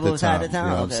hot at the time. You know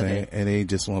what I'm saying? Okay. And it ain't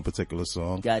just one particular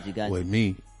song. Got you. With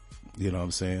me, you know what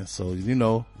I'm saying? So, you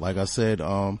know, like I said,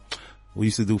 we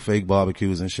used to do fake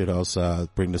barbecues and shit outside,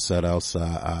 bring the set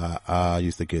outside. I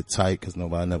used to get tight cause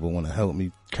nobody never want to help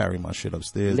me carry my shit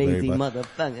upstairs. Lazy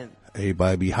motherfucker.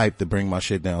 Everybody be hyped to bring my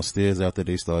shit downstairs after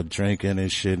they start drinking and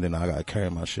shit, and then I gotta carry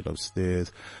my shit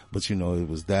upstairs. But you know, it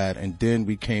was that. And then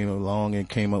we came along and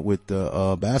came up with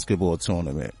the, basketball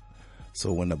tournament.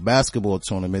 So when the basketball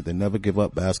tournament, the Never Give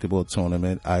Up basketball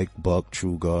tournament, Ike, Buck,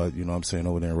 True God, you know what I'm saying,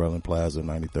 over there in Rutland Plaza,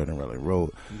 93rd and Rutland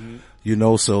Road. You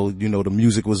know, so, you know, the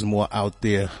music was more out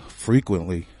there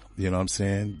frequently, you know what I'm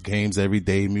saying? Games every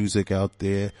day, music out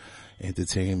there,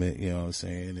 entertainment, you know what I'm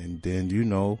saying? And then, you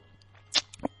know,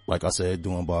 like I said,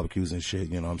 doing barbecues and shit,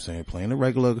 you know what I'm saying? Playing the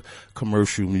regular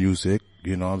commercial music,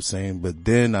 you know what I'm saying? But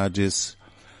then I just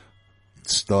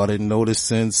started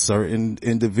noticing certain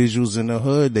individuals in the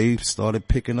hood, they started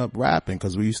picking up rapping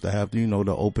because we used to have, you know,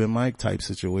 the open mic type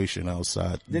situation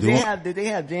outside. Did they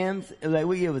have jams? Like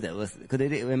what year was that? Cause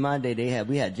in my day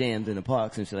we had jams in the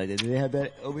parks and shit like that. Did they have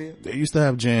that over here? They used to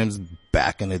have jams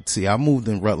back in the T. I moved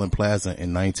in Rutland Plaza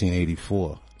in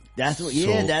 1984. That's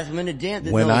when the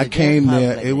jams. When I came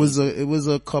there, it was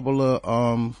a couple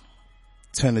of,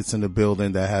 tenants in the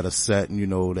building that had a set and, you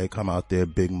know, they come out there,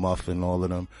 Big Muff and all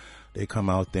of them. They come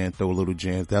out there and throw little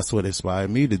jams. That's what inspired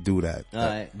me to do that. All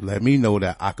right. Let me know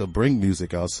that I could bring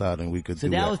music outside and we could do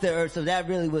that. So that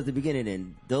really was the beginning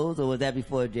then. Those, or was that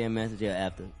before Jam Master Jay or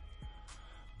after?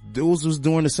 Those was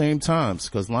during the same times,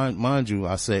 cause mind you,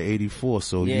 I said 84,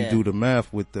 so you do the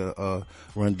math with the,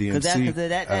 Run DMC. Cause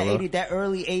that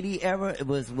early 80 era, it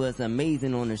was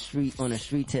amazing on the street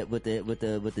tip with the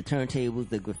turntables,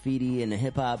 the graffiti and the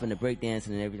hip hop and the breakdancing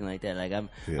and everything like that. Like I'm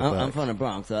from the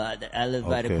Bronx, so I live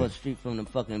right across the street from the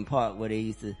fucking park where they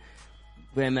used to,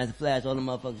 Grandmaster Flash, all the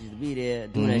motherfuckers used to be there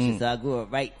doing that shit. So I grew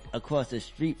up right across the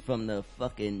street from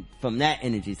that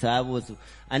energy. So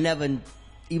I never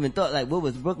even thought, like, what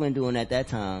was Brooklyn doing at that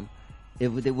time?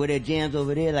 Were there jams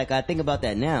over there? Like, I think about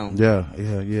that now. Yeah.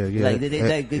 Like, did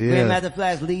Grandmaster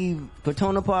Flash leave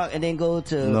Petona Park and then go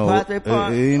to No, Prospect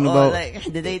Park? it ain't Or about- like,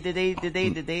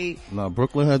 did they? No,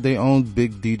 Brooklyn had their own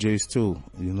big DJs too.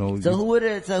 You know. So who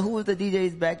was the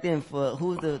DJs back then who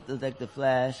was the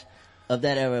Flash of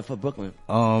that era for Brooklyn?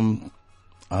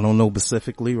 I don't know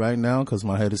specifically right now because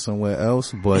my head is somewhere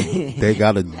else, but they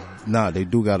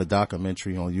do got a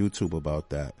documentary on YouTube about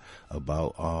that,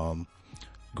 about,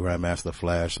 Grandmaster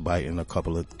Flash biting a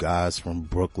couple of guys from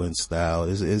Brooklyn style.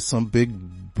 It's some big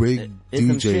It's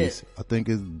some DJs. shit. I think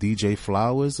it's DJ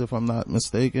Flowers, if I'm not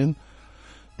mistaken.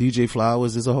 DJ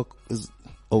Flowers is old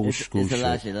school It's a shit.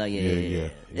 lot of shit. Like, yeah.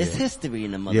 It's history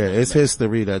in the motherfucker. Yeah, it's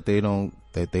history that they don't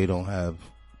have,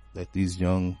 that these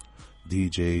young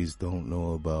DJs don't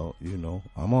know about, you know.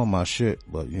 I'm on my shit,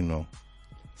 but you know.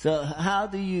 So how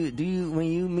do you when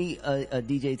you meet a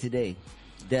DJ today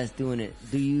that's doing it,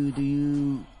 do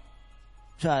you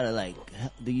try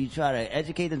to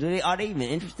educate them? Are they even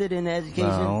interested in the education?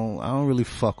 Nah, I don't really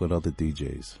fuck with other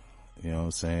DJs. You know what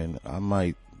I'm saying? I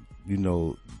might, you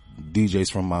know,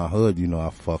 DJs from my hood, you know,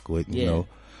 I fuck with, you know.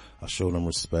 I show them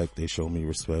respect, they show me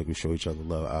respect, we show each other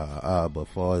love, but as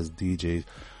far as DJs,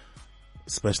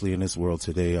 especially in this world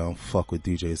today, I don't fuck with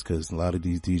DJs because a lot of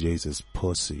these DJs is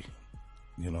pussy.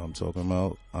 You know what I'm talking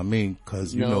about? I mean,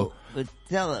 cause you know. But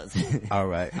tell us.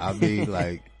 Alright, I mean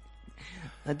like.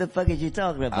 What the fuck is you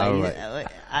talking about? All right.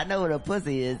 I know what a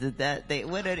pussy is. Is that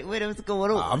what's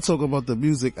going on? I'm talking about the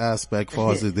music aspect as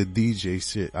far as the DJ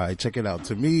shit. Alright, check it out.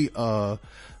 To me,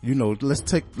 you know, let's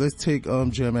take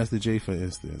Jam Master Jay for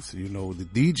instance. You know, the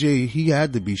DJ, he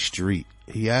had to be street.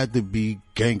 He had to be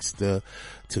gangster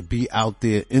to be out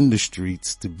there in the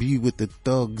streets, to be with the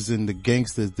thugs and the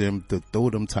gangsters, them to throw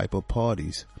them type of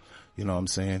parties. You know what I'm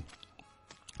saying?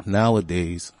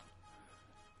 Nowadays,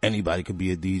 anybody could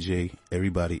be a DJ.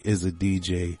 Everybody is a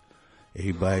DJ.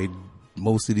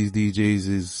 Most of these DJs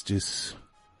is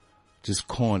just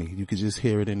corny. You could just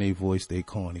hear it in their voice. They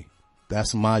corny.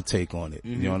 That's my take on it.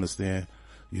 Mm-hmm. You understand?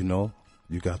 You know,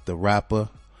 you got the rapper,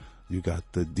 you got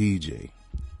the DJ.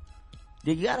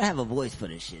 You gotta have a voice for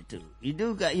this shit too. You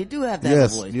do have to have a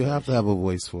voice. Yes, you have to have a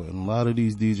voice for it. And a lot of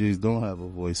these DJs don't have a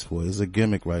voice for it. It's a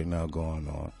gimmick right now going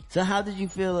on. So how did you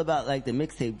feel about like the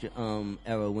mixtape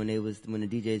era when the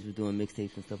DJs were doing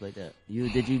mixtapes and stuff like that?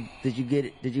 Did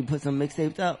you put some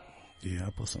mixtapes out? Yeah,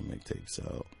 I put some mixtapes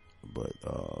out. But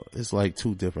it's like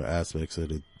two different aspects of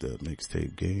the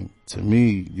mixtape game. To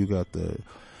me, you got the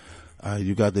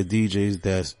DJs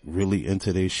that's really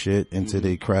into their shit, into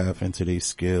their craft, into their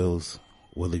skills.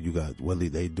 Whether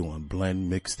they doing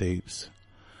blend mixtapes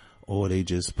or they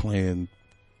just playing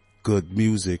good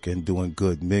music and doing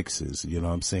good mixes, you know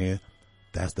what I'm saying?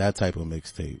 That's that type of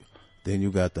mixtape. Then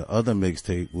you got the other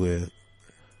mixtape where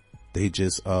they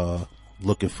just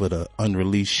looking for the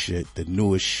unreleased shit, the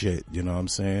newest shit, you know what I'm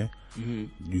saying?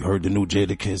 Mm-hmm. You heard the new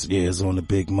Jadakiss, it's on the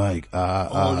big mic.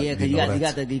 Cause you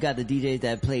got the DJs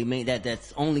that play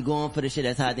that's only going for the shit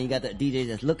that's hot. Then you got the DJs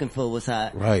that's looking for what's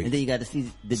hot. Right. And then you got the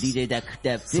DJs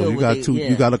that feel so you got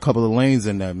you got a couple of lanes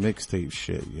in that mixtape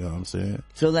shit, you know what I'm saying?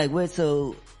 So like what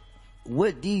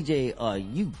DJ are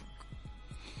you?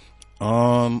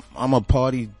 I'm a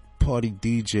party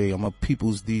DJ. I'm a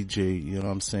people's DJ, you know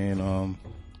what I'm saying?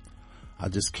 I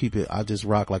just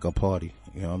rock like a party.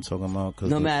 You know what I'm talking about? Cause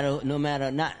no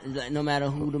matter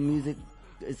who the music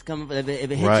is coming from, if it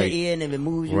hits your ear and if it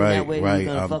moves you that way, you're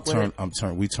gonna fuck with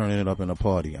it. We turning it up in a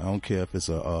party. I don't care if it's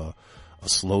a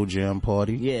slow jam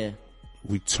party. Yeah.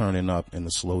 We turning up in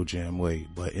a slow jam way,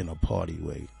 but in a party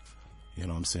way. You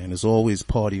know what I'm saying? It's always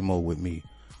party mode with me.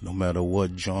 No matter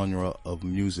what genre of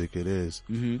music it is,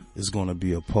 it's gonna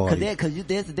be a party. Cause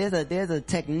there's a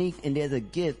technique and there's a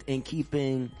gift in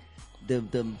keeping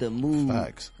the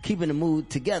mood, keeping the mood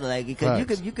together. Like,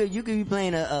 because you could be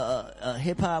playing a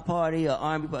hip hop party or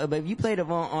R&B, but if you play the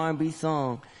wrong R&B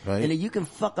song, and then you can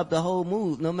fuck up the whole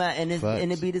mood, no matter,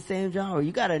 and it be the same genre.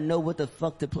 You gotta know what the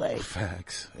fuck to play.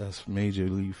 Facts. That's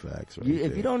majorly facts, right?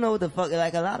 If you don't know what the fuck,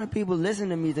 like a lot of people listen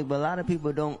to music, but a lot of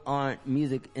people aren't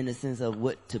music in the sense of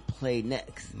what to play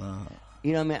next. Nah.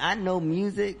 You know what I mean? I know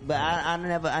music, but I'm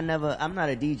not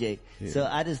a DJ. Yeah. So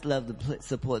I just love to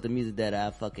support the music that I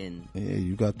fucking,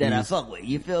 you got I fuck with.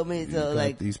 You feel me? So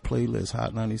like these playlists,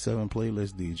 Hot 97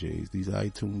 playlist DJs, these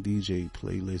iTunes DJ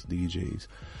playlist DJs.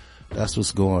 That's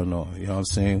what's going on. You know what I'm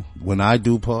saying? When I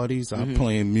do parties, I'm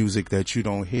playing music that you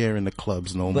don't hear in the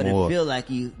clubs more. But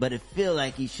it feel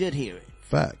like you should hear it.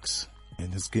 Facts.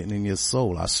 And it's getting in your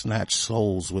soul. I snatch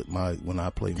souls when I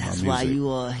play my music. That's why you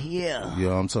are here. You know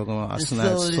what I'm talking about? I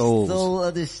snatch souls. The soul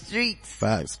of the streets.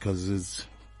 Facts, cause it's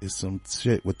some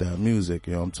shit with that music,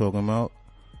 you know what I'm talking about?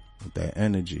 with that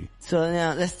energy. So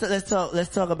now let's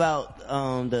talk about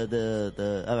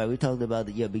the all right, we talked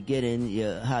about your beginning,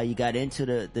 how you got into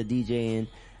the DJing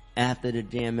after the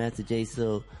Jam Master Jay.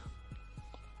 So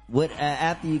what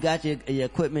after you got your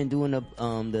equipment, doing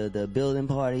the building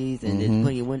parties and then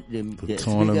when you went the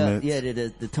tournaments,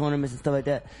 the tournaments and stuff like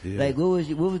that. Yeah. Like what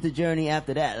was the journey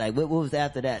after that? Like what was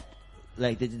after that?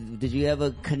 Like did you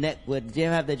ever connect with? Did you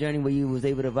ever have that journey where you was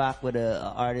able to rock with a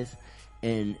artist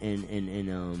and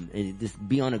just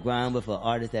be on the ground with an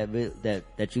artist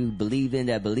that you believed in,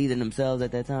 that believed in themselves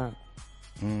at that time?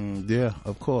 Yeah,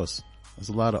 of course. There's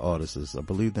a lot of artists. I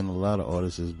believed in a lot of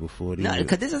artists before they. No,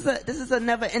 because this is a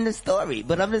never ending story.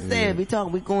 But I'm just saying, we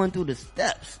going through the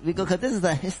steps. Because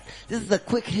this is a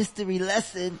quick history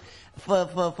lesson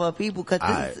for people. Cause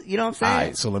you know what I'm saying?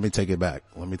 Alright, so let me take it back.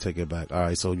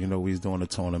 Alright, so we was doing the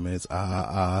tournaments.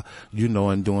 And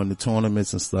doing the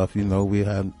tournaments and stuff, we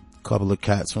had a couple of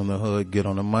cats from the hood get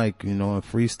on the mic, and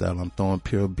freestyle. I'm throwing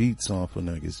pure beats on for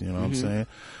niggas, you know what I'm saying?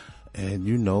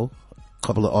 And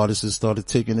couple of artists started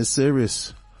taking it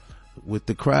serious with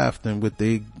the craft and with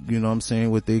they,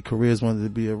 with their careers, wanted to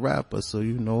be a rapper. So,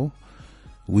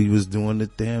 we was doing the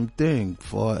damn thing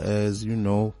far as,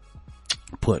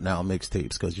 putting out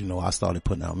mixtapes. Cause, I started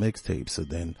putting out mixtapes. So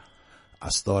then I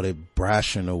started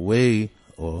brashing away,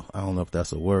 or I don't know if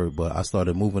that's a word, but I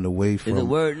started moving away from. It's a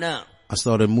word now. I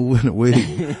started moving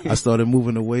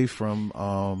away from,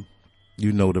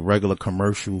 the regular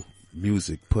commercial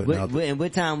music, putting out. And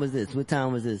what time was this? Where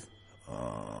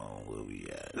we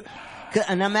at?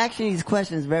 And I'm asking these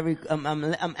questions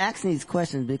I'm asking these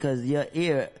questions because your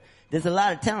ear, there's a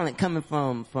lot of talent coming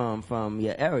from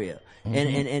your area,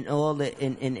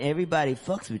 and everybody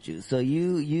fucks with you. So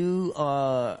you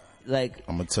are like,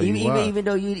 I'm gonna tell you why. Even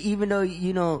though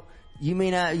you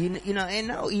may not,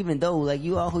 even though, like,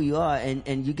 you are who you are,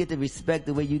 and you get the respect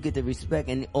the way you get the respect,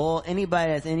 and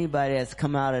anybody that's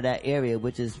come out of that area,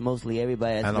 which is mostly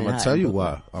everybody that's and been I'm gonna tell you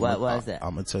why. Why is that?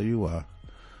 I'm gonna tell you why.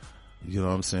 You know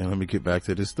what I'm saying? Let me get back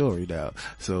to the story now.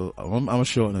 So, I'm gonna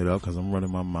shorten it up because I'm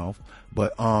running my mouth.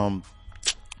 But,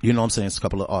 you know what I'm saying? It's a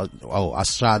couple of, I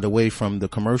shied away from the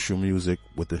commercial music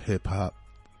with the hip hop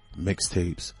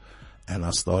mixtapes. And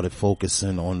I started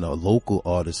focusing on the local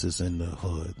artists in the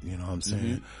hood, you know what I'm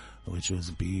saying? Which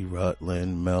was B.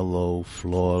 Rutland, Mellow,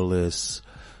 Flawless,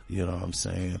 you know what I'm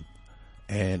saying?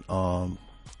 And,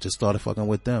 just started fucking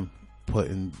with them,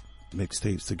 putting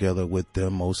mixtapes together with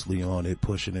them, mostly on it,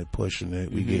 pushing it.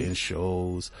 We getting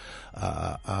shows,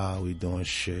 we doing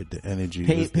shit, the energy.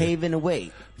 Paving the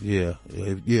way. Yeah,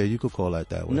 you could call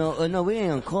that way. No, we ain't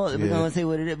gonna call it. We're gonna say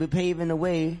what it is. We're paving the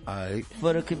way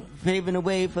paving the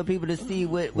way for people to see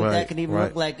what that can even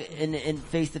look like in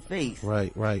face to face.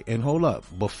 Right. And hold up,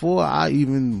 before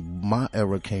my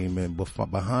era came in,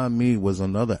 behind me was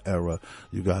another era.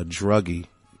 You got Druggy.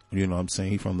 You know what I'm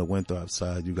saying? He from the Winthrop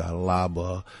side. You got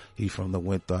Laba. He from the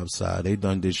Winthrop side. They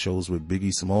did shows with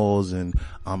Biggie Smalls and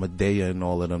Amadea and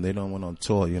all of them. They done went on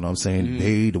tour. You know what I'm saying?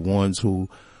 They the ones who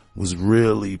was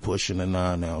really pushing the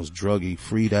 9 ounce. Druggy,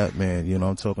 free that man. You know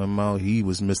what I'm talking about? He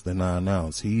was Mr. 9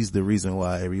 ounce. He's the reason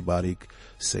why everybody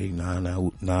say 9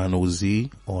 OZ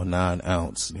or 9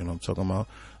 ounce. You know what I'm talking about?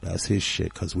 That's his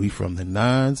shit, cause we from the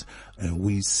 9s and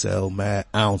we sell mad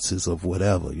ounces of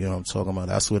whatever. You know what I'm talking about?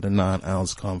 That's where the 9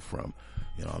 ounce come from.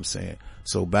 You know what I'm saying?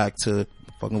 So back to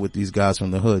fucking with these guys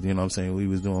from the hood, you know what I'm saying? We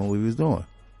was doing what we was doing.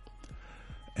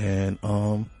 And you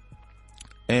know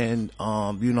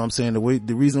what I'm saying?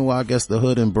 The reason why I guess the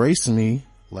hood embraced me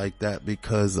like that,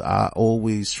 because I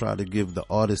always try to give the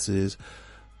artists,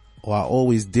 or I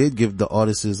always did give the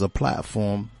artists a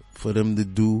platform for them to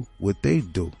do what they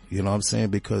do. You know what I'm saying?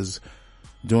 Because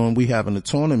during we having the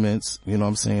tournaments, you know what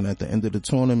I'm saying, at the end of the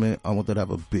tournament, I wanted to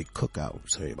have a big cookout.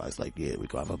 So everybody's like, yeah, we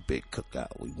gonna have a big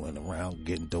cookout. We went around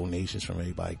getting donations from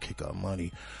everybody, kick our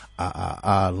money.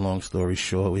 Long story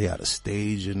short, we had a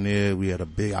stage in there. We had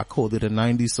I called it a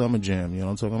 90s summer jam. You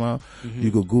know what I'm talking about? You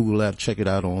could Google that, check it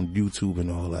out on YouTube and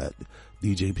all that.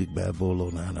 DJ Big Bad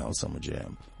Bolo, 9 Hour Summer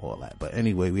Jam, all that. But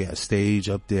anyway, we had stage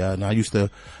up there, and I used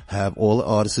to have all the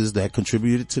artists that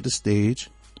contributed to the stage,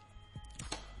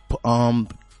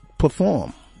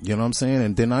 perform. You know what I'm saying?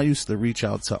 And then I used to reach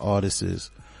out to artists,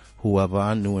 whoever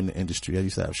I knew in the industry. I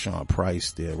used to have Sean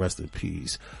Price there, rest in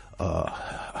peace.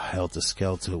 Helter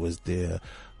Skelter was there.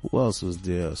 Who else was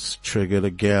there? Trigger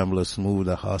the Gambler, Smooth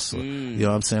the Hustler. You know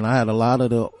what I'm saying? I had a lot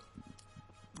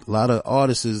of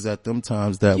artists at them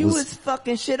times that was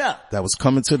fucking shit up. That was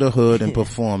coming to the hood and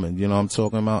performing, you know what I'm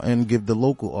talking about? And give the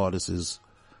local artists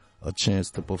a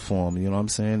chance to perform, you know what I'm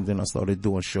saying? Then I started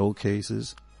doing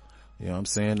showcases, you know what I'm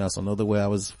saying? That's another way I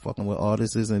was fucking with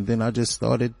artists. And then I just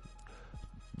started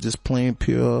just playing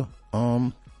pure,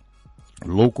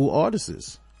 local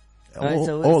artists. All right,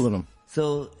 so all of them.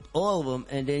 So all of them,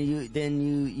 and then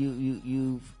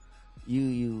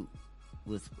you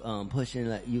was pushing,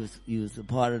 like you was a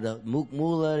part of the Mook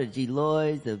Moolah, the G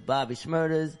Lloyds, the Bobby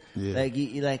Shmurdas. Yeah. Like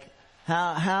you like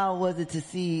how was it to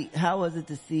see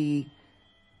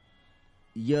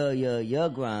your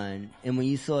grind, and when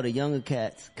you saw the younger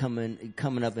cats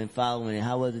coming up and following it,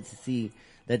 how was it to see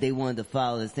that they wanted to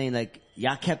follow the same, like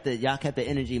y'all kept the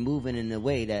energy moving in a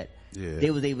way that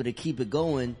they was able to keep it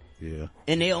going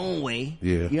in their own way.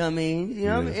 Yeah. You know what I mean? You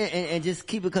know what I mean? And just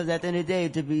keep it, because at the end of the day,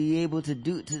 to be able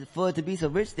to for it to be so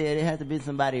rich there had to be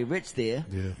somebody rich there.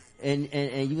 Yeah.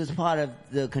 And you was part of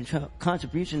the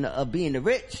contribution of being the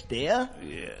rich there.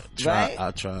 Yeah. Right?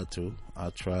 I tried to.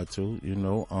 You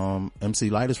know, MC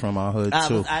Light is from our hood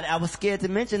too. I was scared to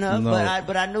mention her, No.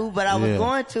 but I knew I was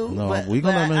going to. No, but, we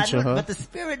gonna mention her. But the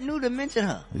spirit knew to mention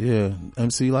her. Yeah.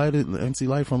 MC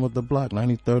Light from up the block,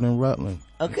 93rd and Rutland.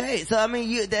 Okay. So I mean,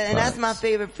 and that's my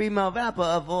favorite female rapper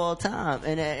of all time.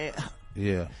 And,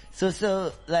 yeah.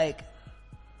 So like,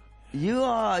 you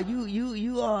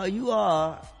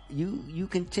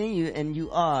continue, and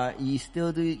you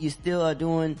still are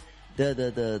doing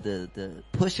the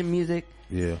pushing music,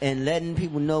 and letting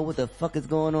people know what the fuck is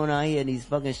going on out here in these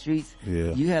fucking streets.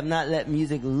 Yeah. You have not let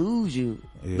music lose you,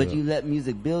 Yeah. but you let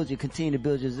music build you, continue to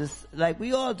build you, just like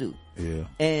we all do. Yeah.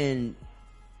 And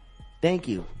thank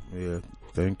you. Yeah.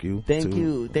 Thank you. Thank too.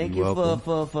 you. Thank you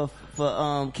welcome.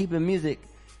 for keeping music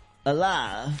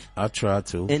alive. I try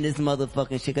to. In this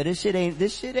motherfucking shit, 'cause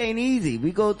this shit ain't easy.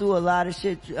 We go through a lot of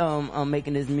shit,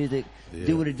 making this music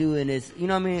do what it do, and it's, you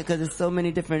know what I mean? 'Cause there's so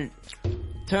many different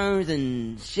turns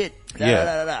and shit.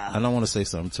 And I want to say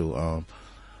something too.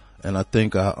 And I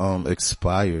think I,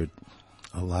 expired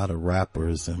a lot of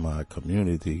rappers in my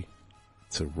community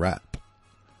to rap.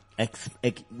 Wait.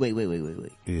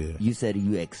 Yeah. You said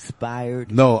you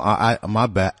expired? No, my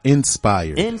bad.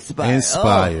 Inspired.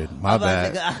 Oh. My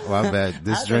bad.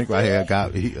 This drink right here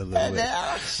got me a little bit.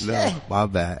 No, my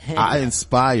bad. I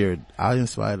inspired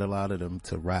a lot of them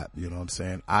to rap. You know what I'm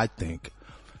saying? I think,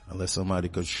 unless somebody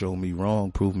could show me wrong,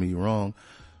 prove me wrong,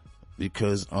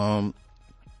 because, I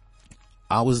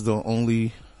was the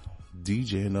only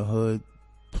DJ in the hood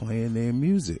playing their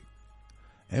music.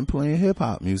 And playing hip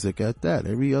hop music at that.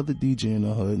 Every other DJ in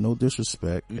the hood, no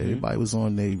disrespect, everybody was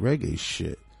on their reggae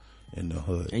shit in the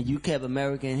hood. And you kept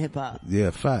American hip hop. Yeah,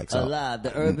 facts. Alive.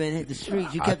 The urban, the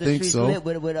streets. You kept the streets lit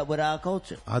with our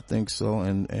culture. I think so.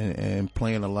 And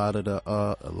playing a lot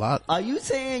of Are you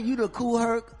saying you the Kool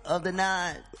Herc of the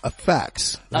 9?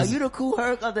 Facts. Are you the Kool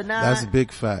Herc of the 9? That's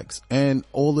big facts. And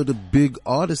all of the big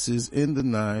artists in the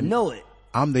 9 know it.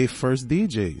 I'm their first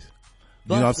DJs.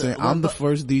 You know what I'm saying? I'm the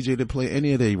first DJ to play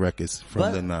any of their records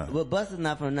from the 9. Well, Busta's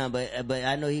not from the 9, but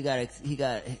I know he got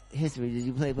history. Did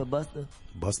you play for Busta?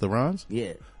 Busta Rhymes?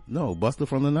 Yeah. No, Busta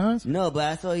from the 9s? No, but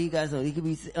I saw he got some. He could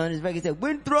be on his record. He said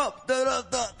Winthrop.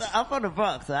 I'm from the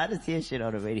Bronx, so I just hear shit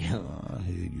on the radio. I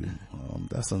hear you.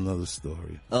 That's another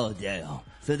story. Oh damn.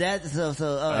 So that's all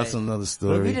that's right. Another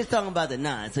story. But we just talking about the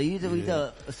 9.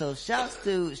 So shouts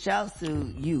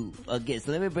to you again.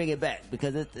 So let me bring it back,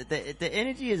 because the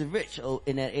energy is rich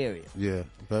in that area. Yeah,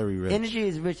 very rich. Energy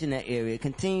is rich in that area. It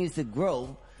continues to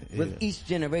grow with each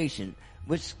generation,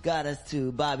 which got us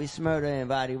to Bobby Shmurda and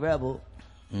Body Rebel.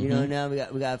 You know, now we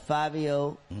got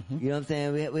Fivio. You know what I'm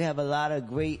saying? We have a lot of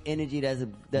great energy that's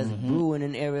brewing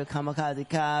in the area. Kamikaze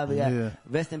Kai. We got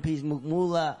Rest in Peace Mook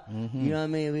Moolah. You know what I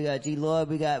mean? We got G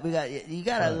Lloyd. You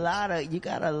got a lot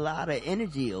of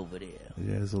energy over there.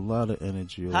 Yeah, there's a lot of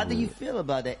energy over there. How do you feel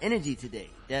about that energy today?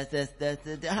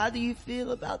 How do you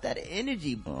feel about that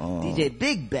energy, DJ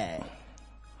Big Bad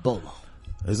Bolo?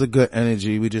 It's a good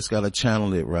energy. We just gotta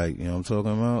channel it right. You know what I'm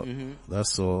talking about?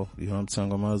 That's all. You know what I'm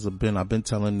talking about? I've been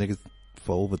telling niggas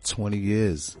for over 20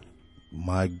 years,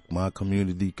 my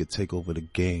community could take over the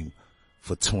game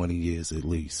for 20 years at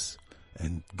least.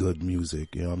 And good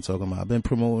music. You know what I'm talking about? I've been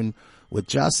promoting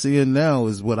what y'all seeing now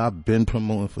is what I've been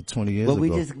promoting for 20 years ago.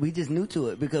 But we just new to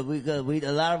it, because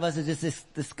a lot of us are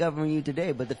just discovering you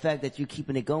today. But the fact that you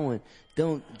keeping it going,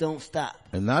 don't stop.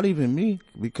 And not even me,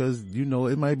 because you know,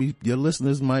 it might be, your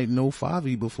listeners might know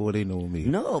Favi before they know me.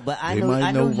 No, but I they know, might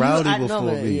I know Rowdy you, before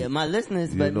me. Yeah, my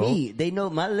listeners, but know? me, they know,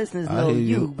 my listeners know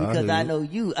you because I know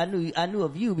you. I knew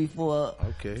of you before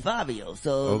Fabio.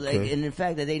 So like, and the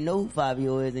fact that they know who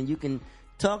Fabio is, and you can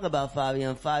talk about Fivio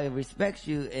and Fivio respects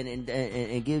you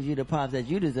and gives you the props that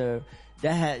you deserve,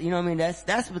 that has, you know what I mean?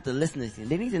 That's what the listeners need.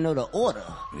 They need to know the order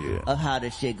of how the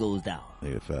shit goes down.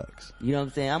 Yeah, facts. You know what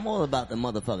I'm saying? I'm all about the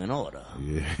motherfucking order.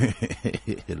 Yeah,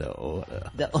 the order.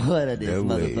 The order of this Them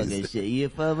motherfucking ways. shit. You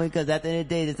feel me? Because at the end of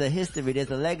the day, there's a history, there's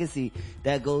a legacy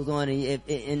that goes on,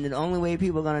 and the only way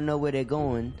people are gonna know where they're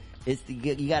going is to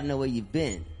you gotta know where you've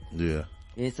been. Yeah.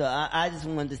 And so I just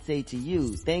wanted to say to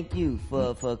you, thank you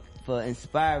for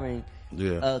inspiring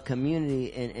a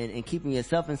community and keeping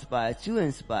yourself inspired to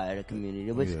inspire the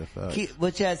community,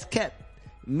 which has kept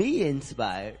me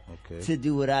inspired to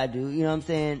do what I do. You know what I'm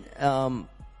saying?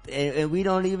 And we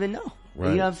don't even know.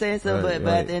 Right. You know what I'm saying? So, Right,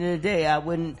 but at the end of the day, I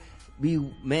wouldn't be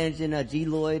managing a G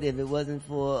Lloyd if it wasn't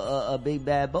for a big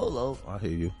bad Bolo I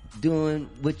hear you. doing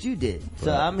what you did.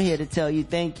 So Right. I'm here to tell you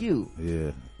thank you.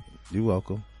 Yeah. You're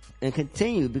welcome. And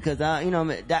continue, because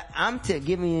I'm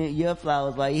giving you your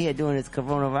flowers while you're here doing this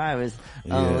coronavirus.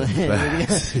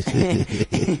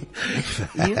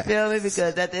 You feel me?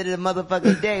 Because at the end of the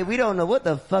motherfucking day, we don't know what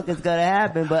the fuck is gonna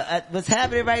happen, but what's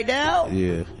happening right now?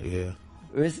 Yeah.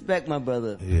 Respect, my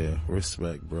brother. Yeah,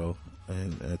 respect, bro.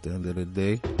 And at the end of the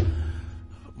day,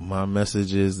 my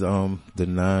message is, the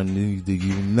nine need to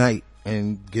unite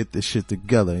and get this shit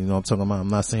together. You know what I'm talking about? I'm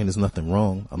not saying there's nothing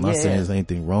wrong. I'm not saying there's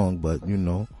anything wrong, but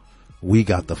we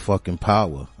got the fucking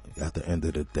power at the end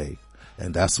of the day.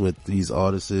 And that's what these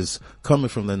artists is coming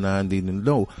from the 90 to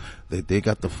know that they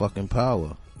got the fucking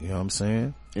power. You know what I'm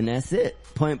saying? And that's it.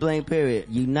 Point blank period.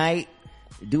 Unite.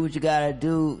 Do what you gotta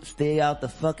do. Stay out the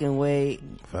fucking way.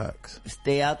 Facts.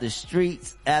 Stay out the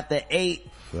streets after 8.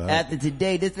 Facts. After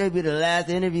today, this may be the last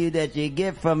interview that you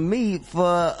get from me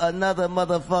for another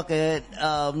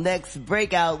motherfucking next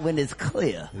breakout when it's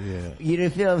clear. Yeah. You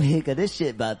feel me? Cause this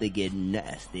shit about to get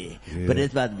nasty. Yeah. But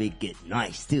it's about to get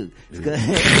nice too.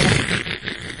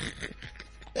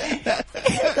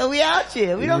 So we out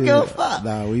here. We don't give a fuck.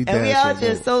 Nah, we and we out dancing,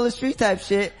 here, bro. Solar Street type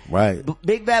shit. Right.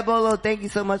 Big Bad Bolo, thank you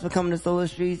so much for coming to Solar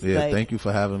Streets. Yeah, Like, thank you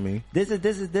for having me. This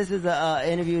is a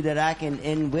interview that I can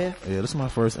end with. Yeah, this is my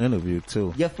first interview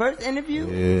too. Your first interview?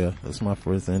 Yeah, that's my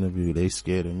first interview. They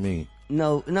scared of me.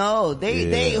 No,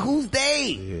 they, who's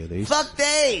they? Yeah, Fuck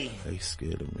they. They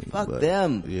scared of me. Fuck but,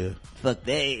 them. Yeah. Fuck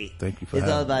they. Thank you for It's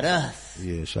having all about me. us.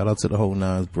 Yeah, shout out to the whole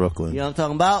Nines Brooklyn. You know what I'm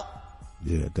talking about?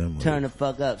 Yeah, them. Turn the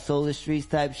fuck up. Solar Streets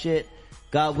type shit.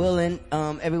 God willing,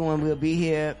 everyone will be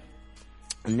here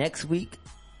next week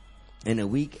and the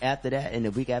week after that and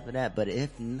the week after that. But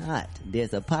if not,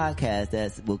 there's a podcast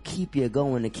that will keep you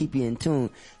going and keep you in tune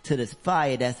to this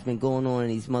fire that's been going on in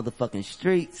these motherfucking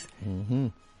streets. Mm-hmm.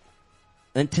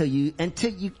 Until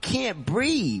you can't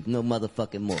breathe no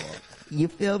motherfucking more. You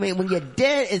feel me? When you're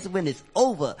dead is when it's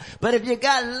over. But if you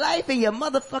got life in your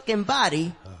motherfucking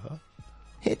body,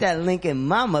 hit that link in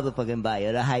my motherfucking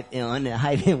bio, the Hype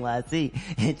NYC,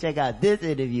 and check out this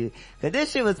interview. Cause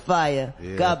this shit was fire.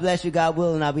 Yeah. God bless you, God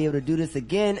willing, I'll be able to do this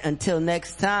again. Until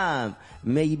next time,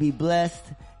 may you be blessed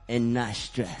and not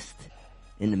stressed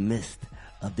in the midst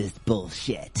of this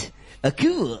bullshit.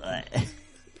 Cool.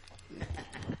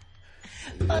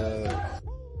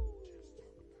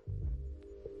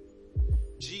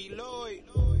 G Lloyd,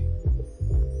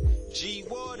 G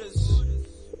Waters,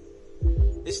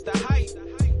 it's the hype.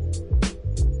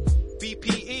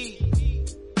 BPE,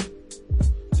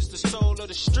 it's the soul of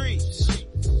the streets.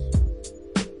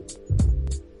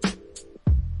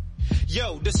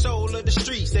 Yo, the soul of the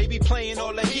streets, they be playing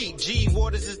all the heat. G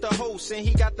Waters is the host and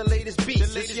he got the latest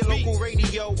beats. This your local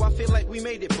radio, I feel like we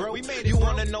made it, bro. You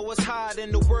wanna know what's hot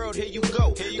in the world, here you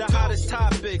go. The hottest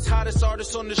topics, hottest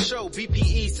artists on the show.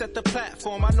 BPE set the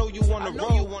platform, I know you wanna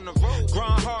roll.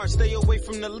 Grind hard, stay away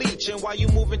from the leech. And while you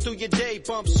moving through your day,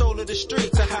 bump soul of the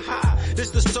streets. Ha ha, this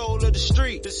the soul of the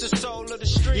street. This the soul of the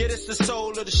street. Yeah, this the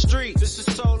soul of the street. This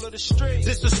the soul of the street.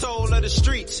 This the soul of the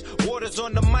streets. Waters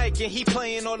on the mic and he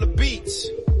playing all the beats.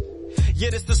 Yeah,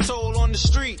 this the soul on the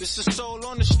street. This the soul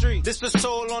on the street. This the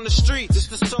soul on the street. This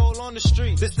the soul on the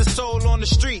street. This the soul on the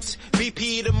streets.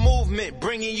 BP the movement,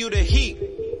 bringing you the heat.